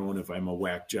judge on your own if I'm a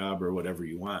whack job or whatever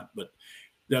you want. But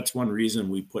that's one reason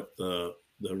we put the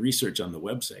research on the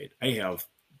website. I have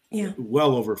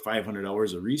well over 500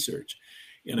 hours of research,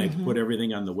 and I put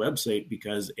everything on the website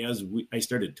because I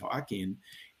started talking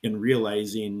and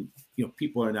realizing,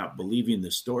 people are not believing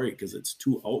the story because it's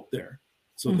too out there.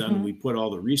 So then we put all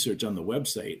the research on the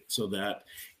website so that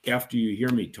after you hear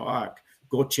me talk,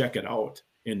 go check it out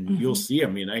and you'll see. I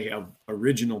mean, I have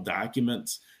original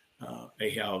documents. I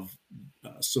have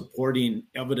supporting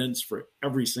evidence for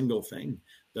every single thing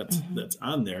that's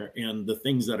on there. And the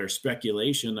things that are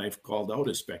speculation, I've called out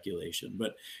as speculation.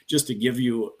 But just to give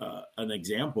you an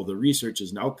example, the research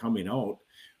is now coming out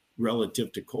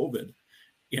relative to COVID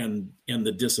and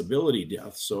the disability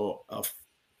death. So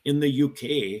in the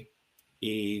UK,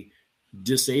 a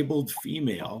disabled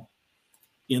female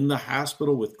in the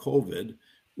hospital with COVID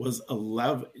was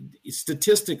 11,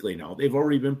 statistically now, they've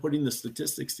already been putting the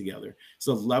statistics together. It's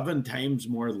 11 times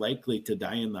more likely to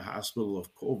die in the hospital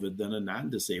of COVID than a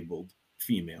non-disabled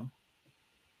female.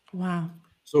 Wow.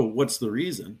 So what's the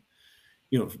reason?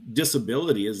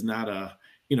 Disability is not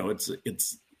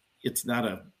it's not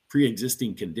a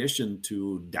pre-existing condition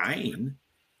to dying.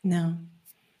 No.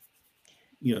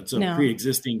 It's a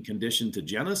pre-existing condition to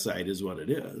genocide is what it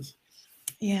is.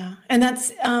 Yeah. And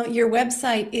that's your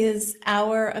website is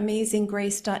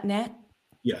ouramazinggrace.net.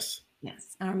 Yes.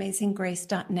 Yes.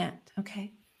 Ouramazinggrace.net.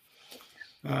 Okay.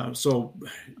 So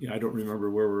I don't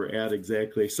remember where we're at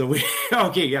exactly. So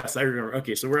yes, I remember.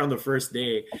 Okay. So we're on the first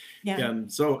day. Yeah. And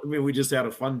so, we just had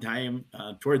a fun time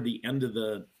toward the end of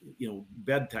the,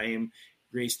 bedtime.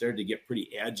 Grace started to get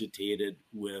pretty agitated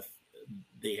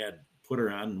they had put her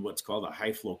on what's called a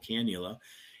high flow cannula.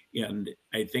 And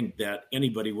I think that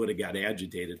anybody would have got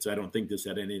agitated. So I don't think this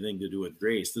had anything to do with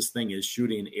Grace. This thing is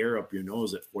shooting air up your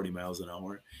nose at 40 miles an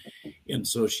hour. And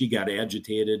so she got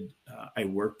agitated. I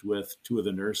worked with two of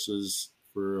the nurses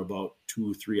for about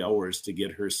 2-3 hours to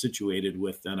get her situated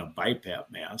with then a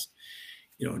BiPAP mask.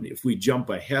 And if we jump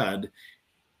ahead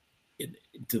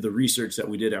to the research that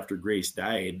we did after Grace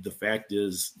died, the fact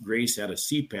is Grace had a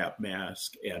CPAP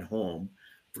mask at home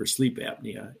for sleep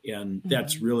apnea. And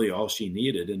that's really all she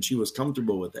needed. And she was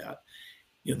comfortable with that.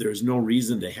 There's no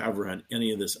reason to have her on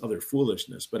any of this other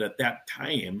foolishness. But at that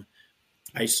time,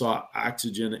 I saw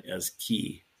oxygen as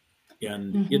key.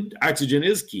 And oxygen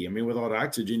is key. Without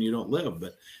oxygen, you don't live.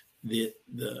 But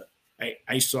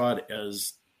I saw it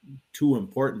as too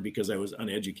important because I was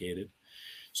uneducated.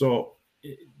 So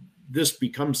this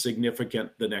becomes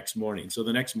significant the next morning. So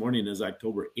the next morning is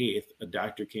October 8th. A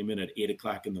doctor came in at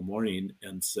 8:00 in the morning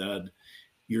and said,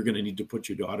 you're going to need to put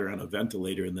your daughter on a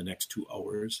ventilator in the next 2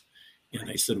 hours. And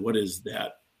I said, what is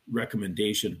that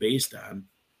recommendation based on?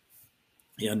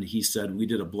 And he said, we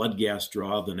did a blood gas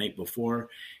draw the night before,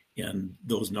 and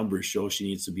those numbers show she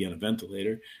needs to be on a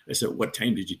ventilator. I said, what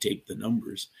time did you take the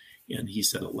numbers? And he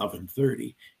said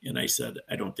 11:30. And I said,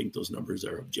 I don't think those numbers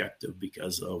are objective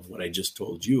because of what I just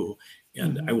told you.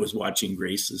 And I was watching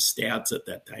Grace's stats at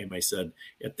that time. I said,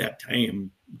 at that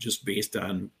time, just based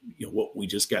on what we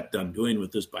just got done doing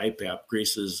with this BiPAP,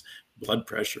 Grace's blood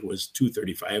pressure was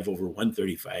 235 over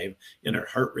 135, and her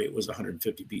heart rate was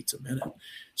 150 beats a minute.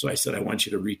 So I said, I want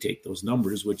you to retake those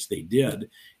numbers, which they did,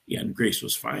 and Grace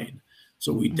was fine.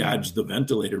 So we dodged the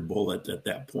ventilator bullet at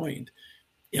that point.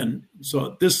 And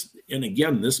so this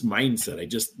mindset, I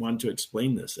just want to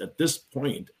explain this. At this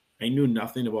point, I knew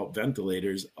nothing about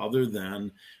ventilators other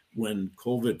than when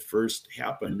COVID first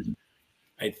happened.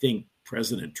 I think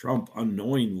President Trump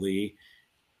unknowingly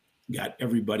got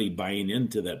everybody buying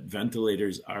into that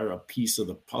ventilators are a piece of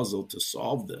the puzzle to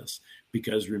solve this.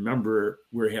 Because remember,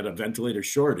 we had a ventilator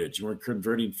shortage. We're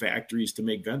converting factories to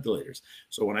make ventilators.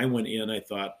 So when I went in, I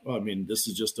thought, this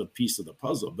is just a piece of the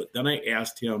puzzle. But then I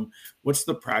asked him, what's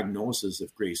the prognosis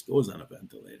if Grace goes on a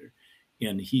ventilator?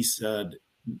 And he said,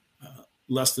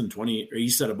 less than 20, or he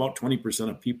said about 20%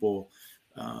 of people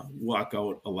walk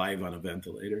out alive on a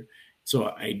ventilator. So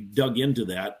I dug into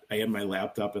that. I had my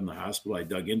laptop in the hospital. I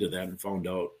dug into that and found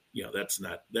out, that's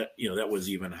not that, that was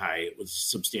even high. It was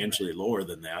substantially lower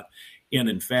than that. And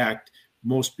in fact,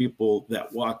 most people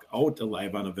that walk out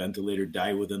alive on a ventilator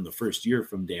die within the first year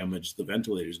from damage the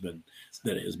ventilator's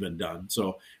that has been done.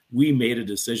 So we made a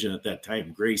decision at that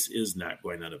time. Grace is not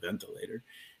going on a ventilator.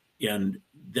 And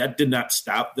that did not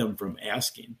stop them from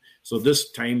asking. So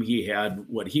this time he had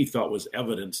what he thought was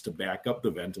evidence to back up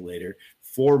the ventilator.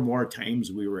 4 more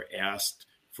times we were asked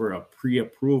for a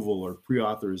pre-approval or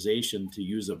pre-authorization to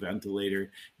use a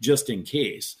ventilator just in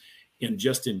case. And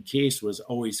just in case was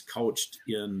always couched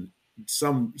in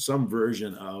some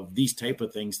version of these type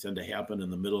of things tend to happen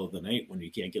in the middle of the night when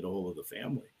you can't get a hold of the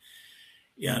family.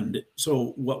 And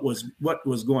so what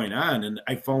was going on, and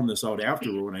I found this out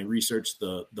afterward when I researched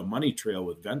the money trail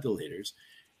with ventilators,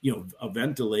 a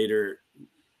ventilator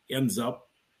ends up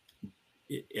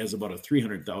as about a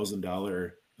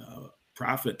 $300,000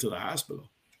 profit to the hospital.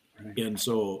 Right. And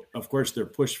so, of course, their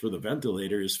push for the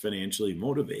ventilator is financially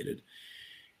motivated.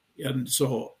 And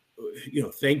so,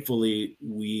 thankfully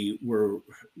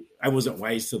I wasn't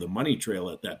wise to the money trail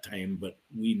at that time, but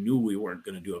we knew we weren't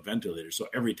going to do a ventilator. So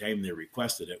every time they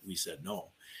requested it, we said no.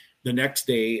 The next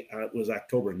day was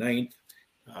October 9th.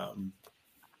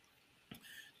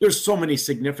 There's so many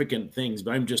significant things,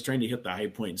 but I'm just trying to hit the high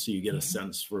points so you get a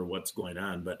sense for what's going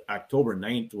on. But October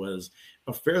 9th was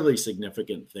a fairly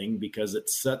significant thing because it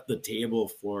set the table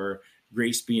for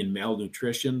Grace being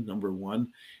malnutrition, number one,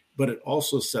 but it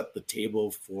also set the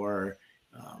table for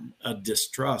a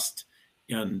distrust.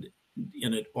 And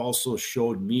it also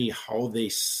showed me how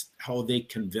they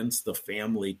convinced the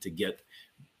family to get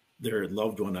their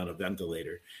loved one on a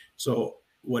ventilator. So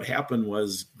what happened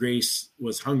was Grace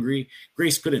was hungry.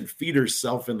 Grace couldn't feed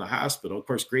herself in the hospital. Of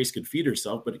course, Grace could feed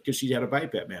herself, but because she had a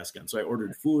BiPAP mask on. So I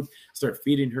ordered food, start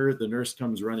feeding her. The nurse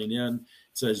comes running in,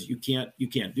 says, you can't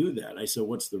do that. I said,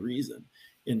 what's the reason?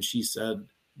 And she said,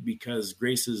 because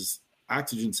Grace's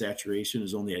oxygen saturation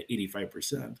is only at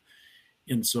 85%.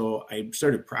 And so I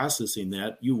started processing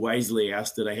that. You wisely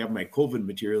asked, did I have my COVID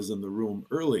materials in the room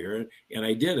earlier? And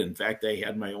I did. In fact, I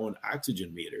had my own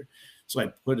oxygen meter. So I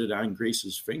put it on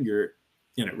Grace's finger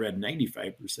and it read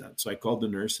 95%. So I called the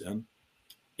nurse in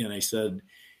and I said,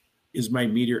 is my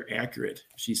meter accurate?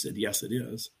 She said, yes, it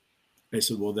is. I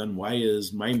said, well, then why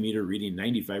is my meter reading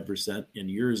 95%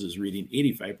 and yours is reading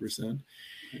 85%?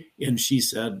 And she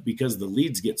said, because the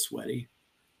leads get sweaty.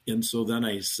 And so then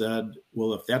I said,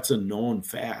 well, if that's a known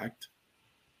fact,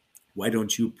 why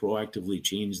don't you proactively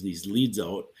change these leads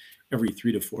out every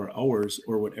 3 to 4 hours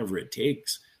or whatever it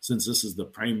takes, since this is the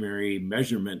primary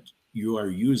measurement you are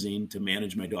using to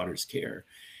manage my daughter's care?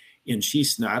 And she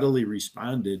snottily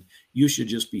responded, you should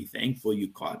just be thankful you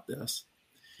caught this.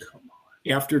 Come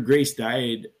on. After Grace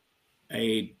died,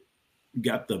 I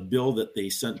got the bill that they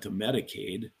sent to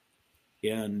Medicaid,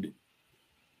 and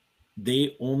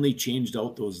they only changed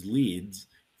out those leads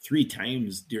 3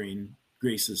 times during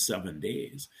Grace's 7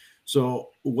 days. So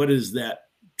what does that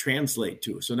translate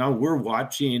to? So now we're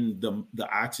watching the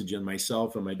oxygen,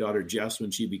 myself and my daughter Jess, when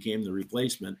she became the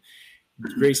replacement.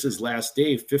 Grace's last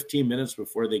day, 15 minutes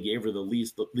before they gave her the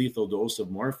lethal dose of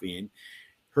morphine,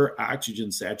 her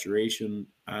oxygen saturation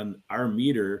on our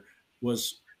meter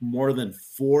was more than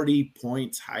 40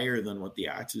 points higher than what the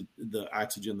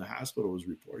oxygen the hospital was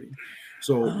reporting.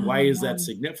 So why is that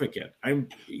significant? I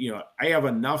have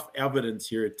enough evidence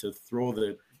here to throw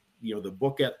the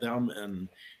book at them and,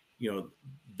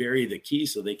 bury the key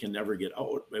so they can never get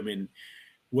out. I mean,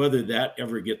 whether that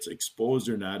ever gets exposed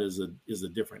or not is a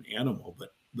different animal,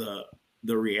 but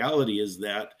the reality is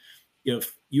that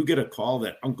if you get a call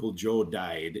that Uncle Joe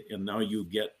died and now you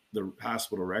get the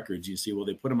hospital records, you see, well,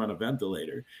 they put him on a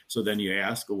ventilator. So then you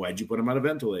ask, well, why'd you put him on a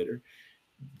ventilator?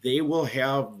 They will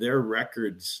have their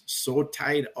records so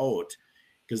tied out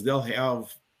because they'll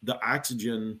have the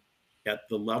oxygen at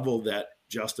the level that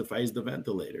justifies the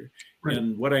ventilator. Right.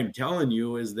 And what I'm telling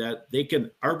you is that they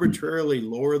can arbitrarily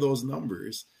lower those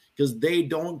numbers because they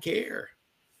don't care.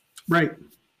 Right.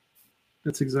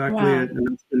 That's exactly it. And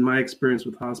that's been my experience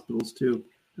with hospitals too.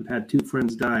 I've had 2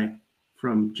 friends die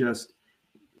from just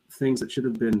things that should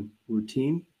have been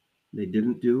routine, they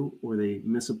didn't do, or they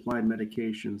misapplied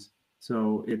medications.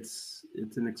 So it's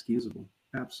inexcusable.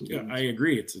 Absolutely. Yeah, I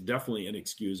agree. It's definitely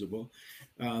inexcusable.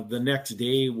 The next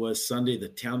day was Sunday the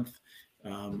 10th.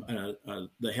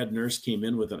 The head nurse came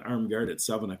in with an armed guard at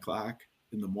 7:00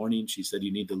 in the morning. She said,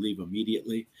 you need to leave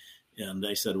immediately. And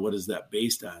I said, what is that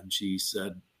based on? She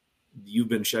said, you've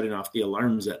been shutting off the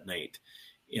alarms at night.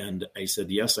 And I said,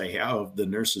 yes, I have. The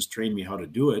nurses trained me how to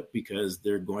do it because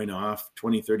they're going off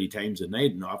 20, 30 times a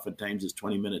night. And oftentimes it's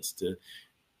 20 minutes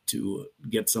to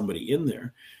get somebody in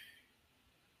there.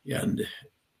 And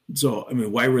so, I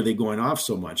mean, why were they going off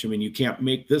so much? I mean, you can't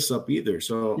make this up either.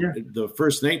 So the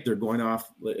first night they're going off,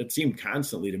 it seemed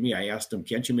constantly to me. I asked them,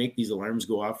 can't you make these alarms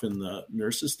go off in the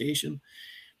nurses station?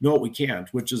 No, we can't,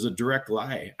 which is a direct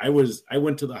lie. I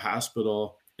went to the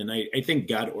hospital, and I think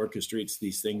God orchestrates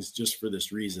these things just for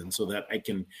this reason, so that I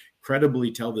can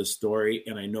credibly tell this story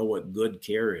and I know what good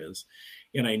care is.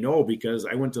 And I know because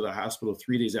I went to the hospital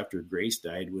 3 days after Grace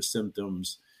died with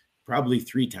symptoms probably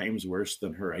 3 times worse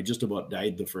than her. I just about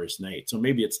died the first night. So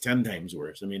maybe it's 10 times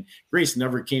worse. I mean, Grace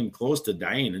never came close to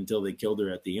dying until they killed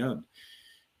her at the end.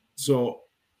 So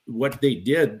what they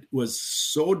did was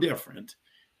so different.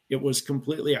 It was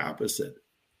completely opposite.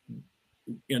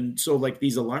 And so like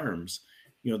these alarms,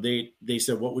 you know, they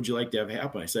said, what would you like to have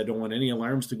happen? I said, I don't want any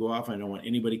alarms to go off. I don't want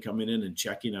anybody coming in and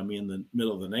checking on me in the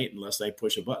middle of the night unless I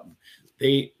push a button.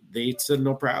 They said,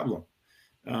 no problem.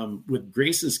 With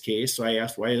Grace's case, so I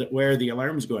asked, why are the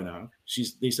alarms going off?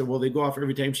 They said, well, they go off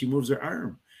every time she moves her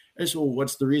arm. I said, well,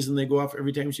 what's the reason they go off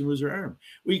every time she moves her arm?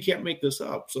 Well, you can't make this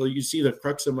up. So you see the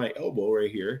crux of my elbow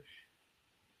right here.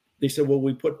 They said, well,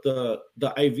 we put the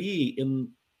IV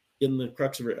in the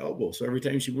crux of her elbow. So every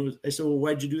time she moves, I said, well,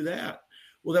 why'd you do that?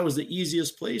 Well, that was the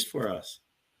easiest place for us.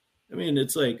 I mean,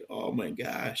 it's like, oh my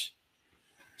gosh.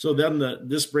 So then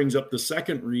this brings up the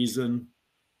second reason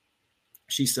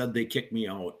she said they kicked me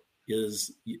out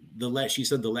is she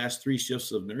said the last 3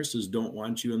 shifts of nurses don't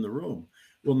want you in the room.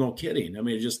 Well, no kidding. I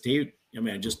mean,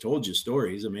 I just told you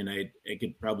stories. I mean, I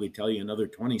could probably tell you another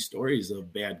 20 stories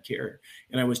of bad care.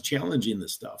 And I was challenging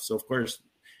this stuff. So of course,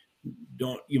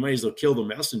 you might as well kill the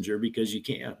messenger because you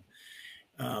can.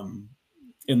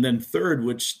 And then third,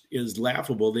 which is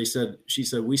laughable, she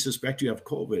said, we suspect you have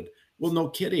COVID. Well, no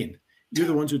kidding. You're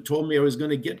the ones who told me I was going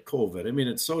to get COVID. I mean,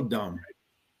 it's so dumb.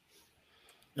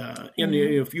 And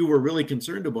if you were really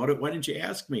concerned about it, why didn't you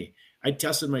ask me? I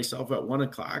tested myself at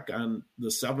 1:00 on the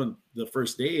 7th, the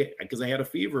first day, because I had a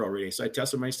fever already. So I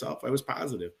tested myself. I was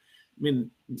positive. I mean,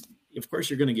 of course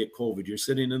you're going to get COVID. You're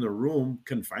sitting in a room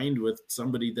confined with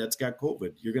somebody that's got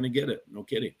COVID. You're going to get it. No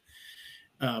kidding.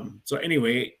 So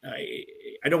anyway,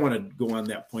 I don't want to go on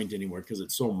that point anymore because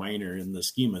it's so minor in the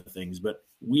scheme of things. But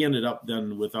we ended up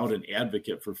then without an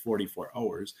advocate for 44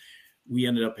 hours. We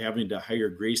ended up having to hire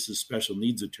Grace's special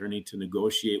needs attorney to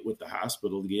negotiate with the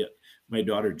hospital to get my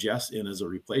daughter Jess in as a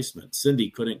replacement. Cindy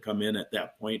couldn't come in at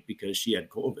that point because she had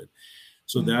COVID.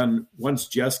 So then once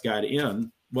Jess got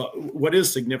in, well, what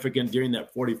is significant during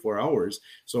that 44 hours,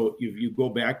 so if you go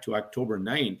back to October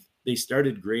 9th, they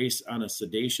started Grace on a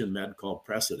sedation med called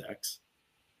Precedex.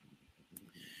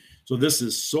 So this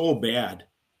is so bad.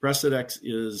 Precedex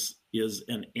is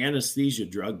an anesthesia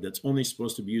drug that's only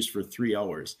supposed to be used for 3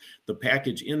 hours. The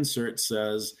package insert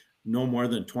says no more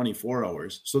than 24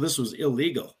 hours. So this was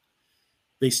illegal.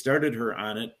 They started her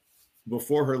on it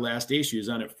before her last day. She was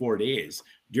on it 4 days.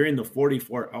 During the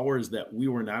 44 hours that we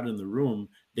were not in the room,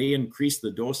 they increased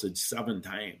the dosage 7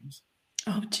 times.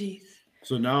 Oh, geez.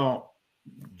 So now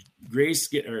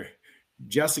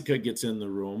Jessica gets in the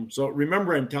room. So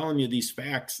remember, I'm telling you these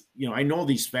facts. You know, I know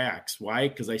these facts. Why?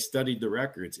 Because I studied the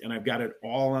records and I've got it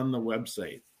all on the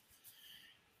website.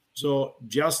 So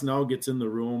Jess now gets in the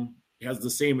room, has the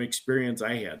same experience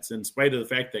I had. So in spite of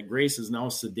the fact that Grace is now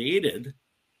sedated.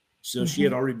 So she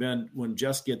had already been, when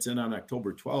Jess gets in on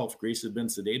October 12th, Grace had been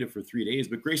sedated for 3 days,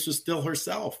 but Grace was still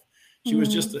herself. She was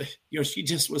just, she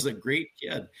just was a great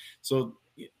kid. So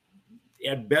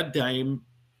at bedtime,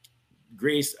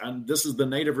 Grace, this is the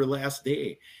night of her last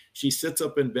day. She sits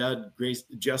up in bed.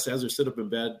 Jess has her sit up in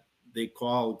bed. they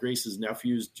call Grace's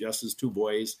nephews, Jess's two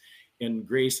boys, and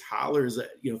Grace hollers at,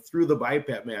 through the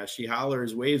BiPAP mask. She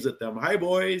hollers, waves at them. Hi,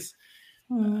 boys.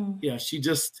 She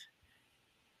just,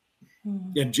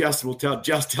 and Jess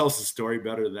tells the story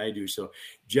better than I do. So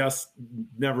Jess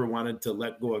never wanted to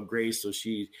let go of Grace. So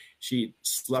she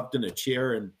slept in a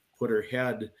chair and put her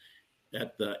head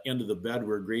at the end of the bed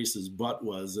where Grace's butt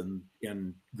was,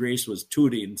 and Grace was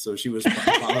tooting. So she was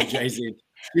apologizing.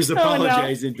 She's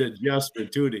apologizing to Jess for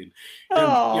tooting.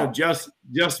 And,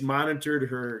 Jess monitored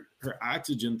her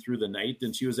oxygen through the night,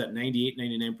 and she was at 98,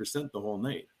 99% the whole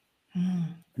night.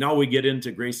 Now we get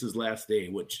into Grace's last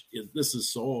day, this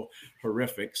is so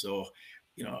horrific. So,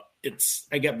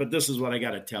 but this is what I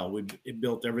got to tell. It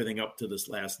built everything up to this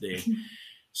last day.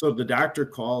 So the doctor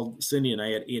called Cindy and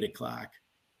I at 8:00.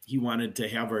 He wanted to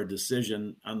have our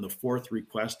decision on the fourth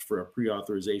request for a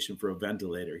pre-authorization for a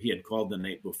ventilator. He had called the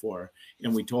night before,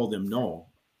 and we told him no.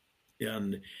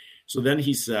 And so then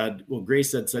he said, well,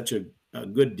 Grace had such a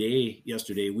good day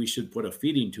yesterday, we should put a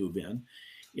feeding tube in.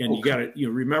 And you got to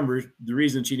remember, the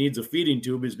reason she needs a feeding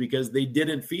tube is because they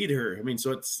didn't feed her. I mean,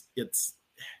 so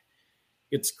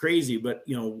it's crazy, but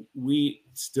we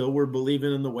still were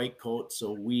believing in the white coat,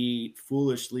 so we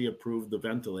foolishly approved the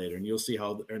ventilator, and you'll see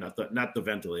how, or not the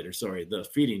ventilator, sorry, the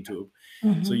feeding tube.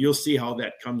 So you'll see how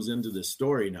that comes into the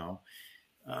story now.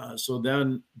 So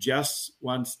then Jess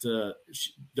wants to.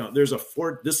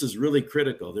 This is really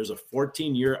critical. There's a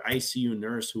 14-year ICU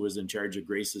nurse who was in charge of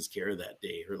Grace's care that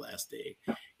day, her last day,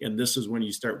 and this is when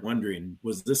you start wondering: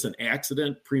 was this an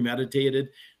accident, premeditated?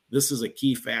 This is a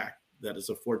key fact. That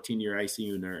is a 14-year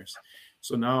ICU nurse.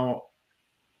 So now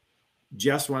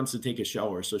Jess wants to take a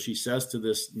shower. So she says to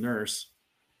this nurse,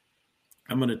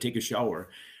 I'm going to take a shower.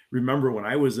 Remember, when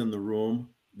I was in the room,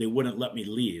 they wouldn't let me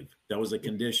leave. That was a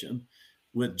condition.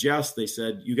 With Jess, they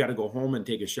said, you got to go home and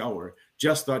take a shower.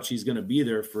 Jess thought she's going to be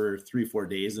there for 3-4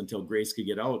 days until Grace could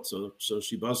get out. So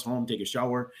she buzzed home, take a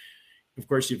shower. Of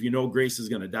course, if you know Grace is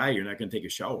going to die, you're not going to take a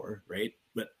shower, right?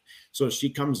 But so she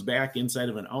comes back inside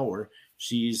of an hour.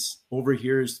 She's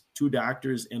overhears two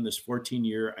doctors and this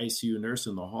 14-year ICU nurse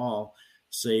in the hall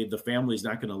say the family's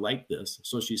not going to like this.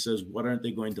 So she says, what aren't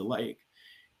they going to like?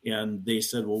 And they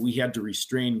said, well, we had to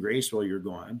restrain Grace while you're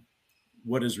gone.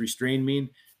 What does restrain mean?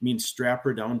 It means strap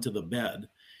her down to the bed.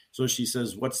 So she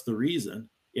says, what's the reason?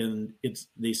 And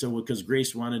they said, well, because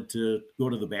Grace wanted to go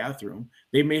to the bathroom.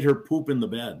 They made her poop in the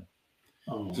bed.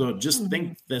 So just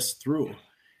think this through.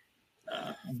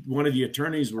 One of the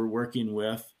attorneys we're working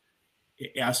with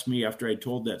asked me after I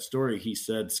told that story, he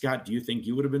said, Scott, do you think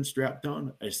you would have been strapped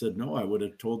down? I said, no, I would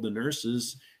have told the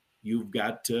nurses, you've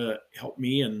got to help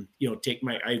me and, take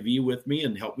my IV with me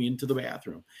and help me into the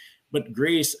bathroom. But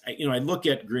Grace, I look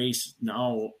at Grace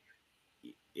now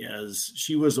as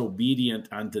she was obedient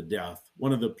unto death.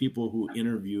 One of the people who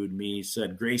interviewed me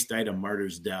said, Grace died a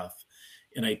martyr's death.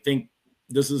 And I think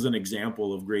this is an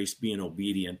example of Grace being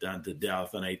obedient unto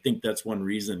death. And I think that's one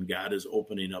reason God is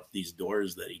opening up these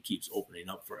doors that he keeps opening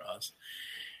up for us,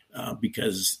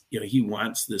 because, he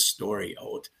wants this story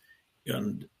out.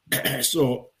 And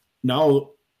so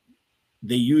now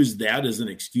they use that as an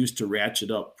excuse to ratchet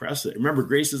up Precedex. Remember,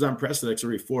 Grace is on Precedex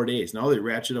every 4 days. Now they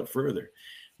ratchet up further.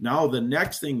 Now the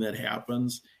next thing that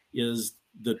happens is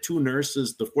the two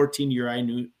nurses, the 14-year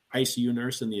ICU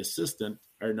nurse and the assistant,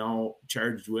 are now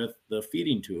charged with the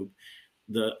feeding tube.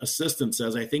 The assistant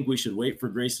says, I think we should wait for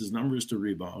Grace's numbers to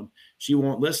rebound. She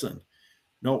won't listen.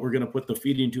 No, we're going to put the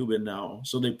feeding tube in now.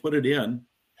 So they put it in.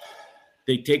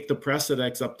 They take the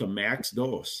Precedex up to max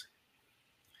dose.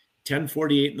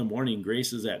 10:48 in the morning,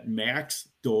 Grace is at max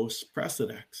dose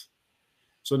Precedex.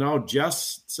 So now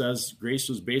Jess says Grace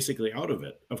was basically out of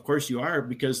it. Of course you are,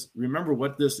 because remember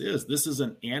what this is. This is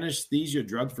an anesthesia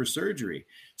drug for surgery.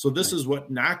 So this is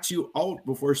what knocks you out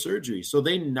before surgery. So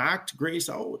they knocked Grace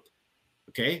out.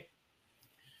 Okay.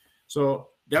 So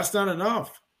that's not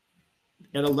enough.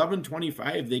 At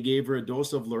 11:25, they gave her a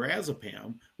dose of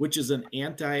lorazepam, which is an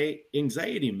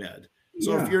anti-anxiety med.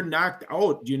 So if you're knocked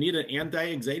out, do you need an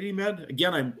anti-anxiety med?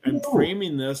 Again, I'm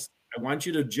framing this. I want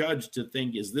you to judge, to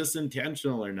think, is this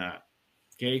intentional or not?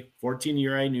 Okay,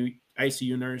 14-year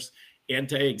ICU nurse,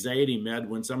 anti-anxiety med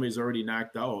when somebody's already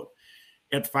knocked out.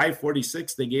 At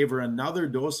 5:46, they gave her another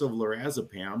dose of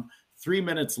lorazepam. 3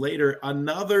 minutes later,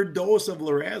 another dose of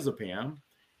lorazepam.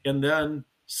 And then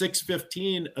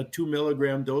 6:15, a 2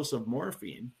 milligram dose of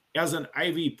morphine as an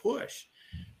IV push.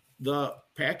 The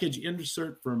package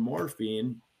insert for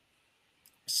morphine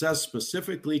says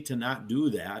specifically to not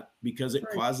do that because it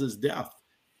causes death.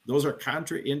 Those are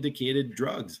contraindicated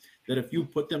drugs that if you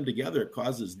put them together, it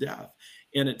causes death.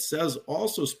 And it says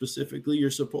also specifically you're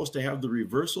supposed to have the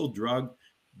reversal drug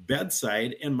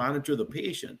bedside and monitor the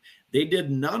patient. They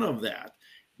did none of that.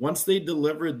 Once that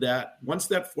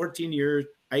 14-year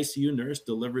ICU nurse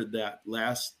delivered that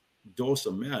last dose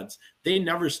of meds, they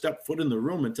never stepped foot in the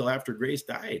room until after Grace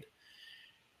died.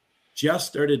 Jess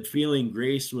started feeling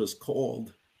Grace was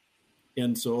cold.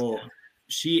 And so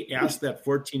she asked that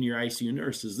 14-year ICU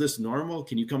nurse, is this normal?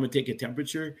 Can you come and take a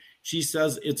temperature? She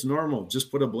says, it's normal.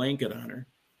 Just put a blanket on her.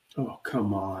 Oh,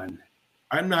 come on.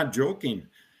 I'm not joking.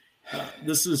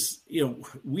 This is,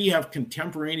 we have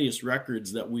contemporaneous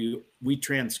records that we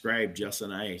transcribed, Jess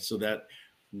and I, so that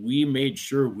we made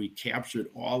sure we captured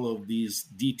all of these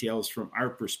details from our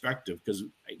perspective. Because,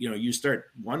 you start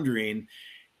wondering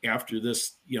after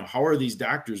this, how are these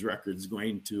doctors' records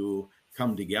going to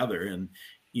come together? And,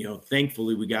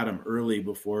 thankfully we got them early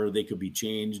before they could be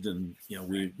changed. And,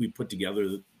 we put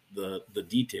together the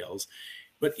details,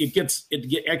 but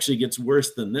it actually gets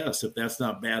worse than this, if that's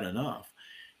not bad enough.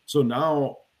 So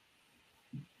now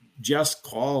Jess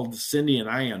called Cindy and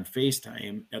I on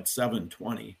FaceTime at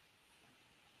 7:20.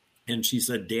 And she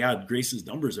said, Dad, Grace's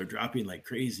numbers are dropping like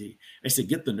crazy. I said,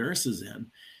 get the nurses in.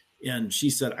 And she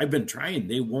said, I've been trying.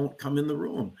 They won't come in the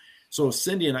room. So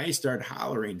Cindy and I start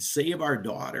hollering, save our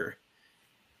daughter.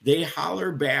 They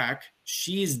holler back,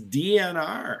 she's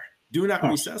DNR, do not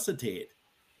resuscitate.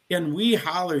 And we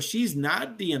holler, she's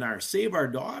not DNR, save our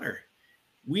daughter.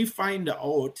 We find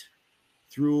out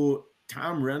through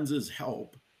Tom Renz's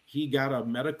help, he got a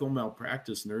medical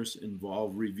malpractice nurse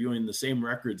involved reviewing the same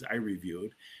records I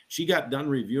reviewed. She got done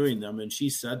reviewing them and she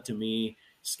said to me,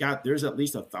 Scott, there's at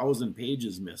least 1,000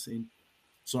 pages missing.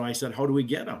 So I said, how do we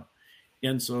get them?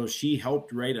 And so she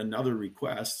helped write another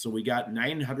request. So we got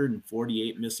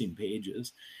 948 missing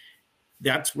pages.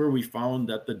 That's where we found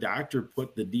that the doctor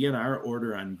put the DNR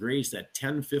order on Grace at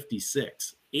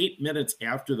 10:56, 8 minutes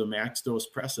after the max dose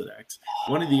Precedex.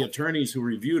 One of the attorneys who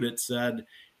reviewed it said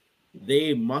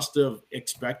they must have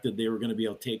expected they were going to be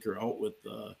able to take her out with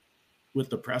the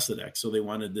Precedex. So they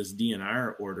wanted this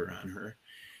DNR order on her.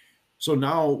 So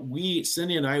now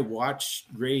Cindy and I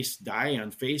watched Grace die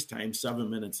on FaceTime 7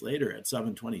 minutes later at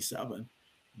 7:27.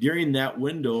 During that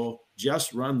window,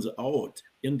 Jess runs out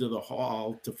into the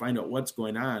hall to find out what's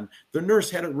going on. The nurse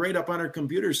had it right up on her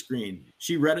computer screen.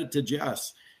 She read it to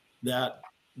Jess that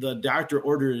the doctor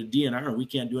ordered a DNR and we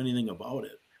can't do anything about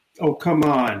it. Oh, come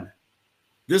on.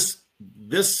 This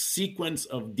sequence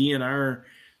of DNR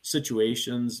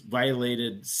situations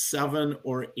violated 7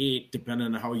 or 8,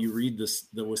 depending on how you read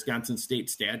the Wisconsin state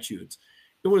statutes.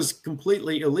 It was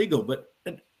completely illegal, but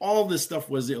all this stuff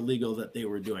was illegal that they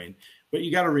were doing. But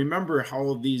you got to remember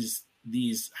how these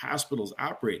hospitals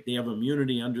operate. They have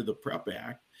immunity under the PrEP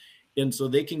Act, and so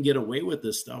they can get away with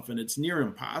this stuff, and it's near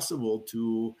impossible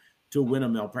to win a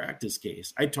malpractice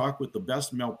case. I talked with the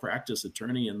best malpractice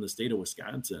attorney in the state of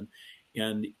Wisconsin,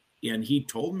 and he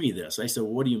told me this. I said,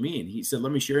 well, what do you mean? He said,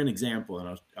 let me share an example,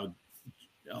 and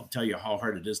I'll tell you how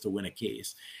hard it is to win a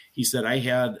case. He said, I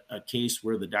had a case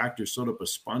where the doctor sewed up a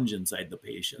sponge inside the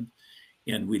patient,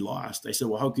 and we lost. I said,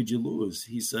 well, how could you lose?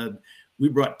 He said, we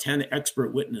brought 10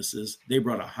 expert witnesses. They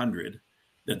brought 100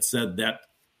 that said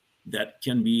that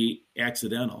can be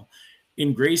accidental.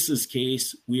 In Grace's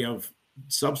case, we have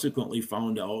subsequently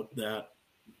found out that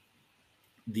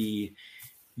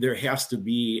there has to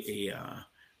be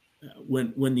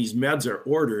when these meds are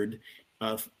ordered,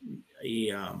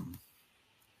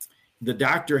 the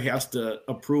doctor has to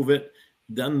approve it.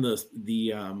 Then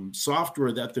the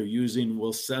software that they're using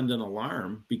will send an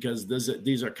alarm because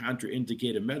these are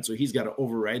contraindicated meds. So he's got to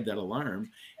override that alarm,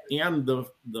 and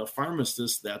the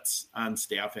pharmacist that's on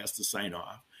staff has to sign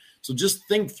off. So just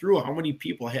think through how many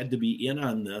people had to be in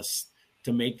on this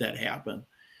to make that happen.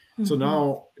 Mm-hmm. So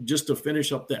now, just to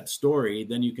finish up that story,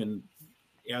 then you can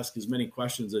ask as many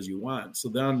questions as you want. So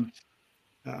then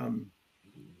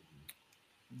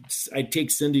I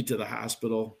take Cindy to the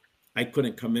hospital. I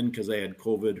couldn't come in because I had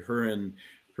COVID.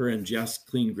 Her and Jess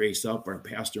cleaned Grace up. Our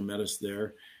pastor met us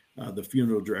there. The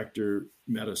funeral director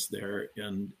met us there.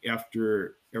 And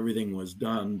after everything was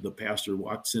done, the pastor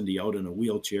walked Cindy out in a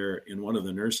wheelchair, and one of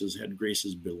the nurses had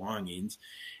Grace's belongings.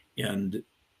 And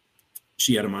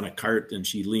she had them on a cart, and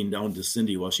she leaned down to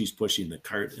Cindy while she's pushing the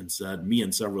cart and said, me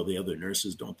and several of the other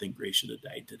nurses don't think Grace should have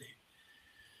died today.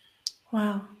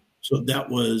 Wow. So that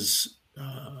was,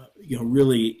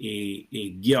 really a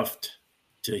gift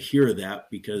to hear that,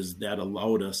 because that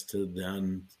allowed us to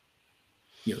then,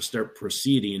 start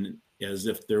proceeding as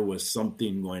if there was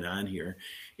something going on here.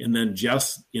 And then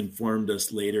Jess informed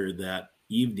us later that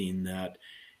evening that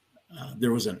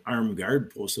there was an armed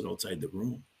guard posted outside the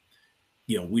room.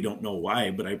 We don't know why,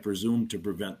 but I presume to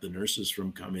prevent the nurses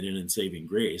from coming in and saving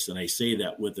Grace. And I say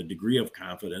that with a degree of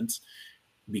confidence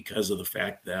because of the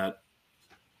fact that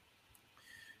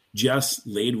Jess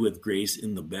laid with Grace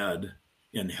in the bed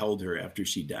and held her after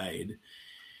she died.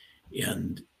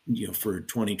 And, for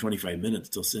 20, 25 minutes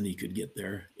till Cindy could get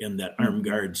there. And that armed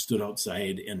guard stood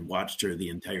outside and watched her the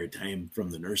entire time from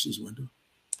the nurse's window.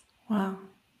 Wow.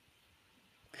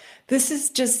 This is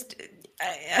just,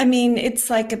 it's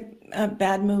like a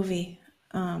bad movie.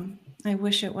 I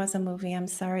wish it was a movie. I'm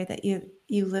sorry that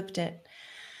you lived it.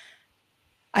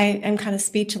 I am kind of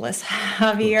speechless,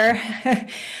 Javier.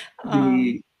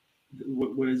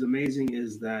 What is amazing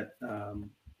is that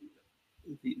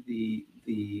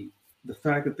the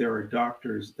fact that there are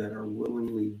doctors that are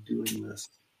willingly doing this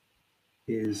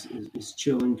is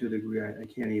chilling to a degree I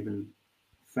can't even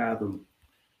fathom.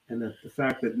 And that the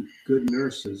fact that good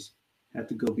nurses had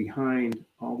to go behind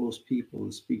all those people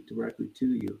and speak directly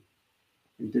to you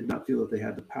and did not feel that they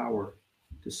had the power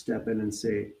to step in and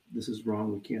say, this is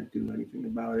wrong, we can't do anything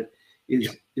about it,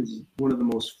 is one of the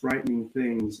most frightening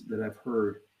things that I've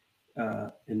heard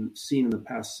and seen in the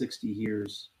past 60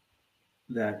 years,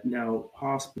 that now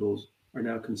hospitals are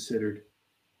now considered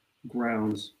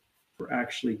grounds for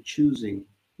actually choosing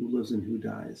who lives and who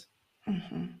dies.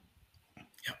 Mm-hmm.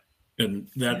 And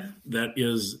that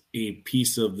is a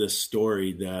piece of this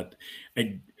story that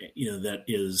that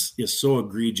is so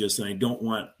egregious, and I don't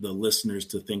want the listeners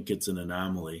to think it's an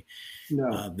anomaly.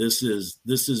 No. This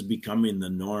is becoming the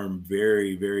norm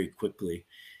very, very quickly.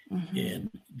 Mm-hmm. And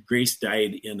Grace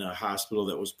died in a hospital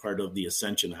that was part of the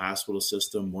Ascension Hospital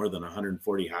System. More than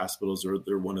 140 hospitals,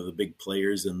 they're one of the big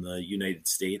players in the United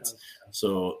States.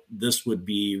 So this would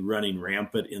be running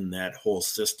rampant in that whole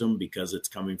system because it's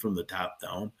coming from the top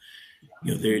down.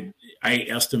 I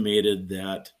estimated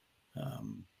that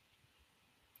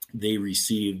they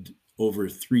received over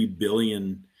 $3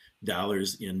 billion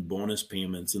in bonus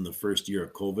payments in the first year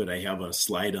of COVID. I have a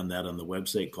slide on that on the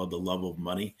website called The Love of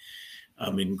Money.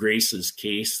 In Grace's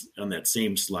case, on that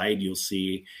same slide, you'll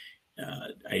see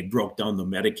I broke down the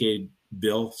Medicaid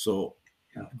bill. So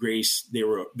Grace,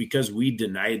 because we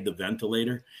denied the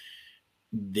ventilator,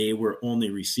 they were only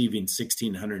receiving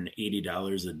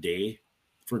 $1,680 a day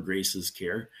for Grace's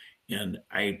care. And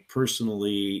I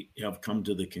personally have come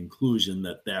to the conclusion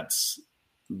that that's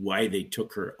why they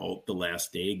took her out the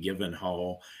last day, given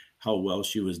how well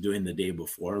she was doing the day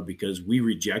before, because we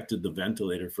rejected the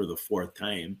ventilator for the fourth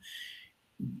time.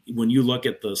 When you look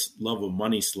at the Love of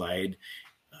Money slide,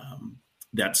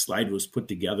 that slide was put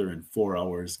together in 4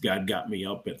 hours. God got me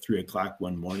up at 3:00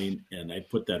 one morning, and I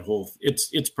put that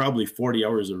it's probably 40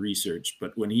 hours of research,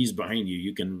 but when he's behind you,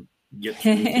 you can get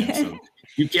through things. So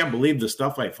you can't believe the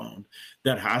stuff I found.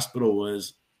 That hospital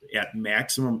was at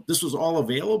maximum. This was all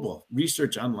available,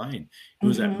 research online. It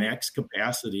was at max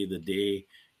capacity the day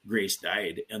Grace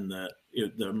died, and the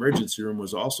emergency room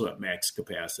was also at max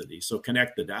capacity. So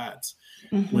connect the dots.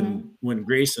 Mm-hmm. When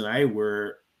Grace and I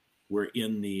were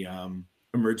in the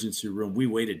emergency room, we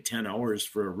waited 10 hours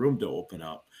for a room to open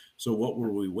up. So what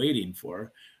were we waiting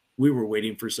for? We were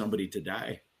waiting for somebody to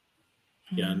die.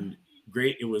 Mm-hmm. And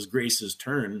it was Grace's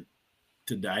turn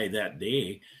to die that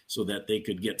day so that they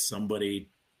could get somebody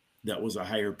that was a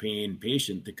higher paying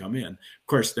patient to come in. Of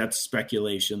course, that's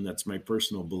speculation. That's my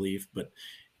personal belief, but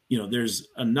there's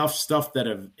enough stuff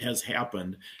that has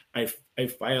happened. I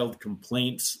filed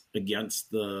complaints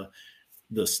against the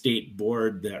state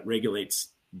board that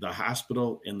regulates the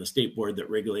hospital and the state board that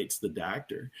regulates the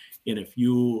doctor. And if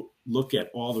you look at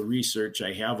all the research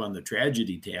I have on the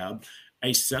tragedy tab,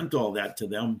 I sent all that to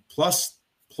them, plus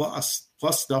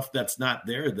stuff that's not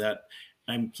there that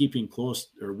I'm keeping close,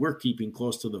 or we're keeping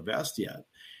close to the vest yet.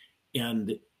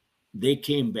 And they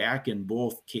came back in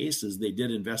both cases. They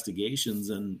did investigations,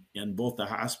 and both the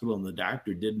hospital and the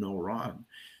doctor did no wrong.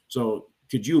 So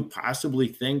could you possibly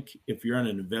think, if you're on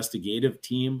an investigative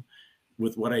team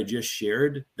with what I just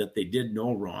shared, that they did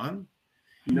no wrong?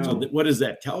 No. So what does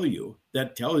that tell you?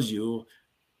 That tells you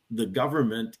the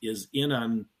government is in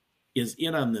on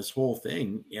this whole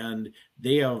thing, and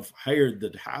they have hired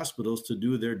the hospitals to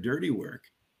do their dirty work.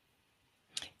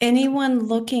 Anyone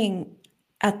looking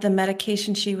at the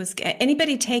medication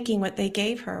anybody taking what they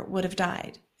gave her would have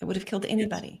died. It would have killed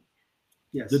anybody.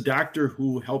 Yes. The doctor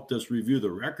who helped us review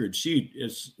the record,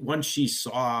 once she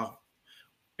saw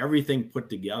everything put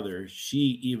together,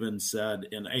 she even said,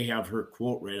 and I have her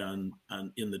quote right on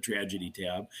in the tragedy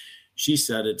tab, she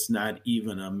said it's not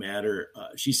even a matter,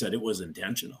 she said it was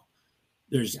intentional.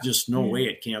 There's just no way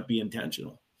it can't be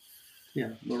intentional.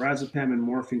 Yeah, lorazepam and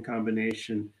morphine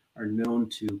combination are known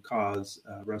to cause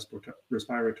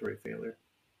respiratory failure.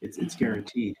 It's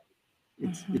guaranteed.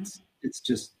 It's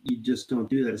just, you just don't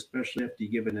do that, especially after you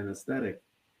give an anesthetic.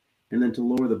 And then to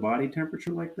lower the body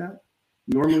temperature like that,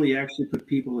 Normally, you actually put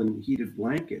people in heated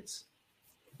blankets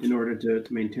in order to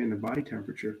maintain their body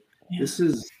temperature. Yeah.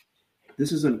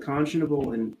 This is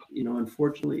unconscionable, and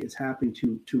unfortunately, it's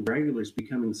happening to regulars,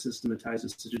 becoming systematized to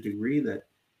such a degree that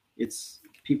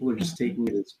people are just taking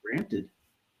it as granted.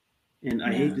 And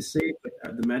I hate to say it, but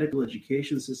the medical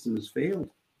education system has failed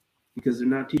because they're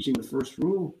not teaching the first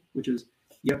rule, which is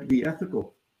you have to be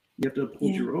ethical. You have to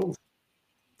uphold your oath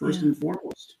first and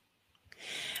foremost.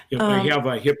 I have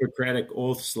a Hippocratic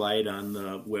Oath slide on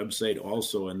the website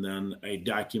also, and then I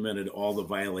documented all the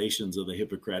violations of the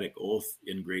Hippocratic Oath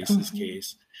in Grace's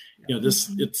case.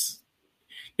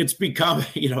 It's become,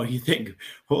 you think,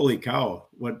 holy cow,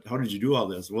 how did you do all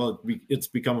this? Well, it's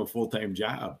become a full-time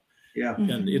job. Yeah.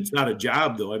 And it's not a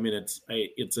job though. I mean,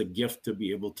 it's a gift to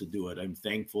be able to do it. I'm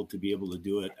thankful to be able to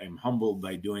do it. I'm humbled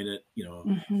by doing it.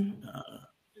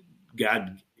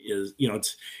 God is,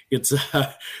 it's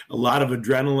a lot of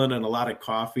adrenaline and a lot of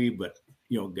coffee, but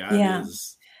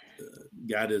God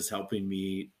is helping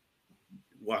me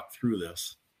walk through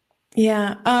this.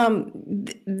 Yeah.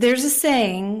 There's a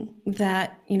saying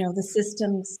that, the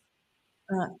system's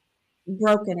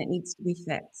broken. It needs to be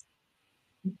fixed.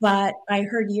 But I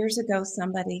heard years ago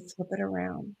somebody flip it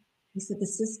around. He said, the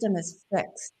system is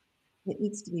fixed. It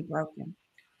needs to be broken.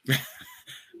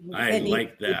 I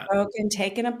like that. Broken,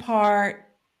 taken apart.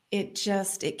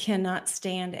 It cannot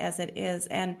stand as it is.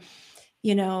 And,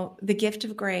 the gift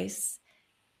of grace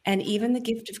and even the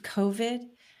gift of COVID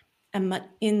and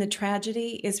in the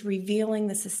tragedy is revealing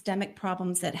the systemic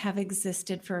problems that have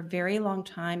existed for a very long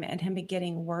time and have been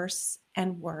getting worse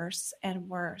and worse and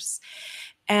worse.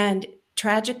 And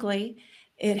tragically,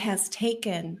 it has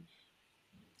taken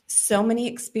so many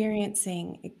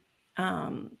experiencing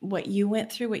what you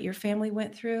went through, what your family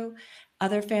went through,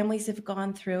 other families have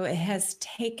gone through. It has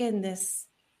taken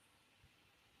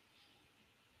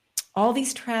all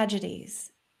these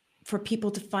tragedies for people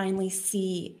to finally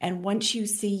see. And once you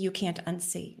see, you can't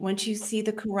unsee. Once you see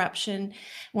the corruption,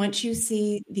 once you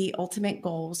see the ultimate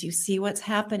goals, you see what's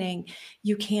happening,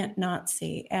 you can't not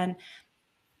see. And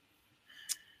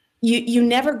you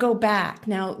never go back.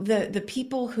 Now, the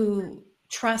people who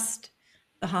trust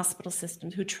the hospital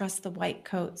systems, who trust the white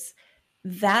coats,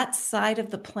 that side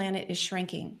of the planet is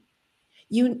shrinking.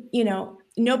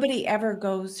 Nobody ever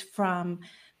goes from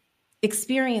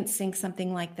experiencing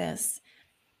something like this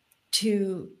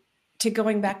to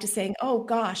going back to saying, oh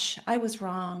gosh, I was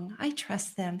wrong. I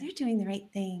trust them. They're doing the right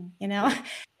thing.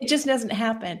 It just doesn't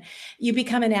happen. You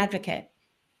become an advocate,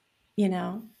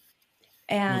 and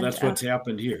that's what's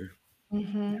happened here.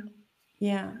 Mm-hmm.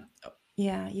 Yeah.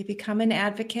 You become an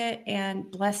advocate, and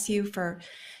bless you for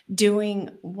doing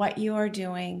what you are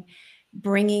doing,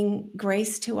 bringing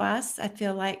grace to us. I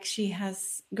feel like she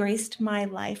has graced my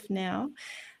life now.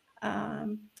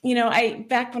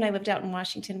 Back when I lived out in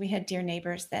Washington, we had dear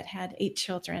neighbors that had 8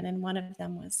 children. And one of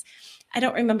them was, I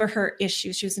don't remember her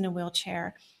issue. She was in a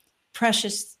wheelchair,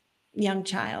 precious young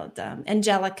child,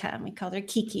 Angelica, we called her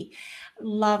Kiki.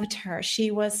 Loved her. She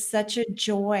was such a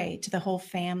joy to the whole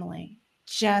family.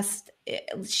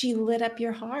 She lit up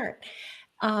your heart.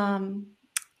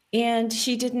 And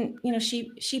she didn't,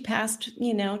 she passed,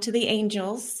 to the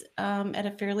angels at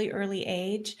a fairly early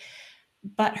age,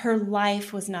 but her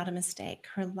life was not a mistake.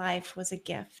 Her life was a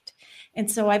gift. And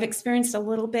so I've experienced a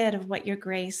little bit of what your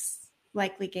grace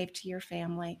likely gave to your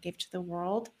family, gave to the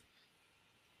world.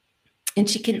 And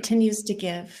she continues to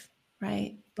give,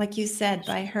 right? Like you said,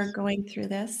 by her going through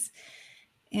this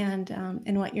and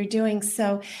what you're doing.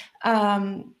 So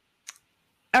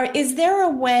is there a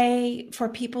way for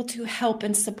people to help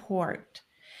and support?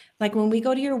 Like when we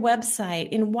go to your website,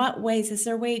 in what ways? Is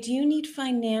there a way? Do you need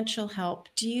financial help?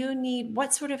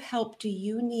 What sort of help do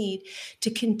you need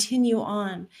to continue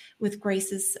on with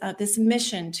Grace's, this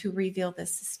mission to reveal the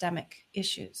systemic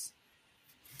issues?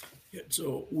 Yeah,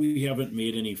 so we haven't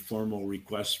made any formal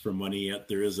requests for money yet.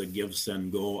 There is a Give,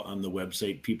 Send, Go on the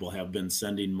website. People have been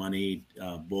sending money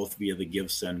both via the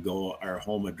Give, Send, Go. Our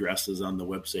home address is on the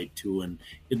website too. And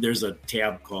there's a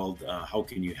tab called How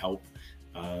Can You Help?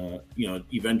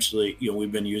 Eventually,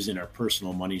 we've been using our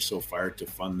personal money so far to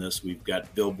fund this. We've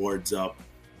got billboards up.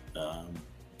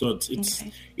 So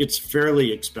it's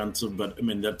fairly expensive, but I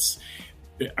mean,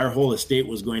 our whole estate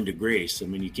was going to Grace. I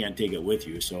mean, you can't take it with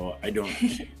you. So I don't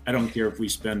care if we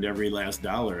spend every last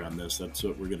dollar on this. That's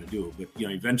what we're going to do. But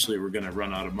eventually we're going to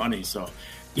run out of money. So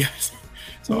yes.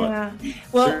 So yeah.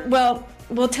 Well,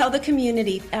 we'll tell the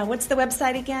community. What's the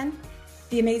website again?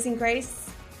 The Amazing Grace?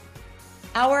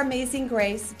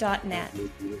 OurAmazingGrace.net.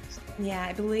 Yeah,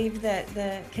 I believe that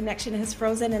the connection has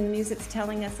frozen and the music's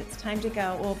telling us it's time to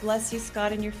go. Well, bless you,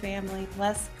 Scott, and your family.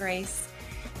 Bless Grace.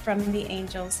 from the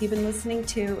angels. You've been listening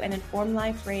to an Informed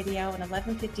Life Radio on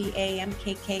 1150 AM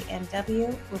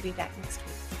KKNW. We'll be back next week.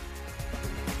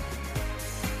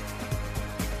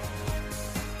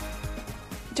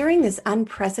 During this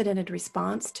unprecedented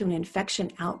response to an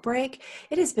infection outbreak,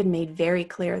 it has been made very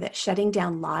clear that shutting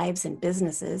down lives and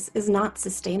businesses is not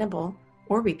sustainable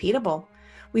or repeatable.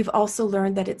 We've also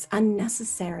learned that it's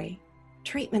unnecessary.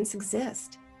 Treatments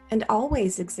exist and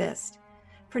always exist.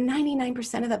 For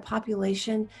 99% of the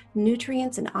population,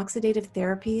 nutrients and oxidative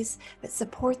therapies that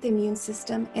support the immune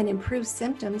system and improve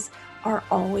symptoms are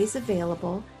always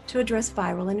available to address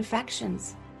viral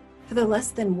infections. For the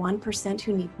less than 1%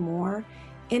 who need more,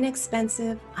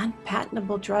 inexpensive,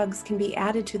 unpatentable drugs can be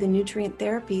added to the nutrient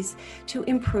therapies to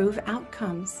improve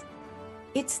outcomes.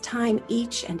 It's time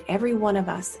each and every one of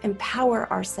us empower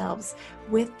ourselves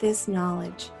with this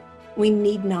knowledge. We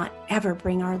need not ever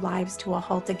bring our lives to a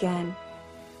halt again.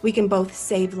 We can both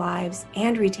save lives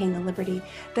and retain the liberty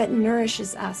that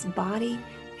nourishes us body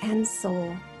and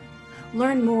soul.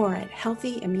 Learn more at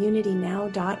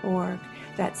healthyimmunitynow.org.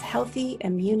 That's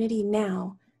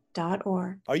healthyimmunitynow.org.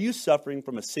 Are you suffering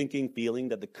from a sinking feeling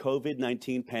that the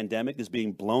COVID-19 pandemic is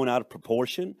being blown out of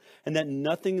proportion and that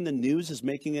nothing in the news is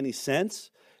making any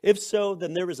sense? If so,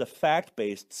 then there is a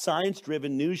fact-based,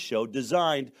 science-driven news show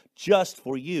designed just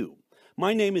for you.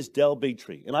 My name is Del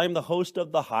Bigtree, and I am the host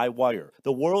of The High Wire,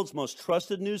 the world's most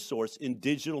trusted news source in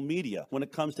digital media when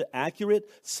it comes to accurate,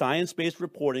 science-based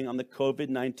reporting on the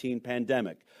COVID-19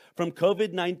 pandemic. From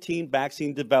COVID-19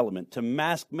 vaccine development to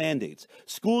mask mandates,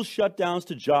 school shutdowns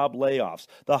to job layoffs,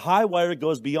 The High Wire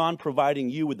goes beyond providing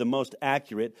you with the most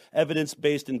accurate,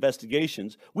 evidence-based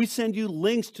investigations. We send you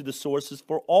links to the sources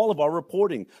for all of our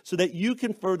reporting so that you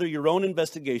can further your own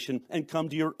investigation and come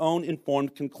to your own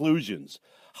informed conclusions.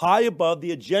 High above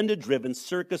the agenda-driven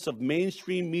circus of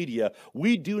mainstream media,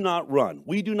 we do not run.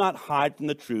 We do not hide from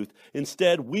the truth.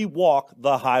 Instead, we walk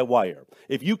the high wire.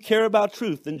 If you care about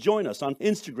truth, then join us on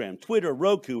Instagram, Twitter,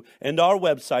 Roku, and our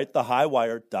website,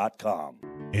 thehighwire.com.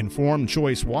 Informed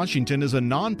Choice Washington is a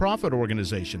nonprofit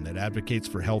organization that advocates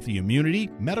for healthy immunity,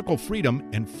 medical freedom,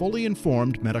 and fully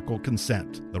informed medical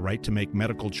consent. The right to make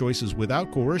medical choices without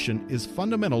coercion is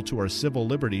fundamental to our civil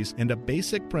liberties and a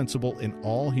basic principle in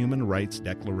all human rights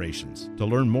declarations. To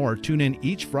learn more, tune in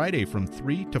each Friday from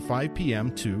 3 to 5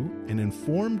 p.m. to an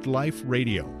Informed Life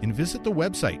Radio and visit the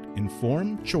website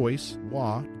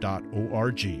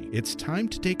informedchoicewa.org. It's time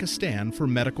to take a stand for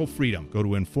medical freedom. Go to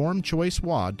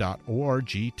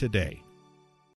informedchoicewa.org today.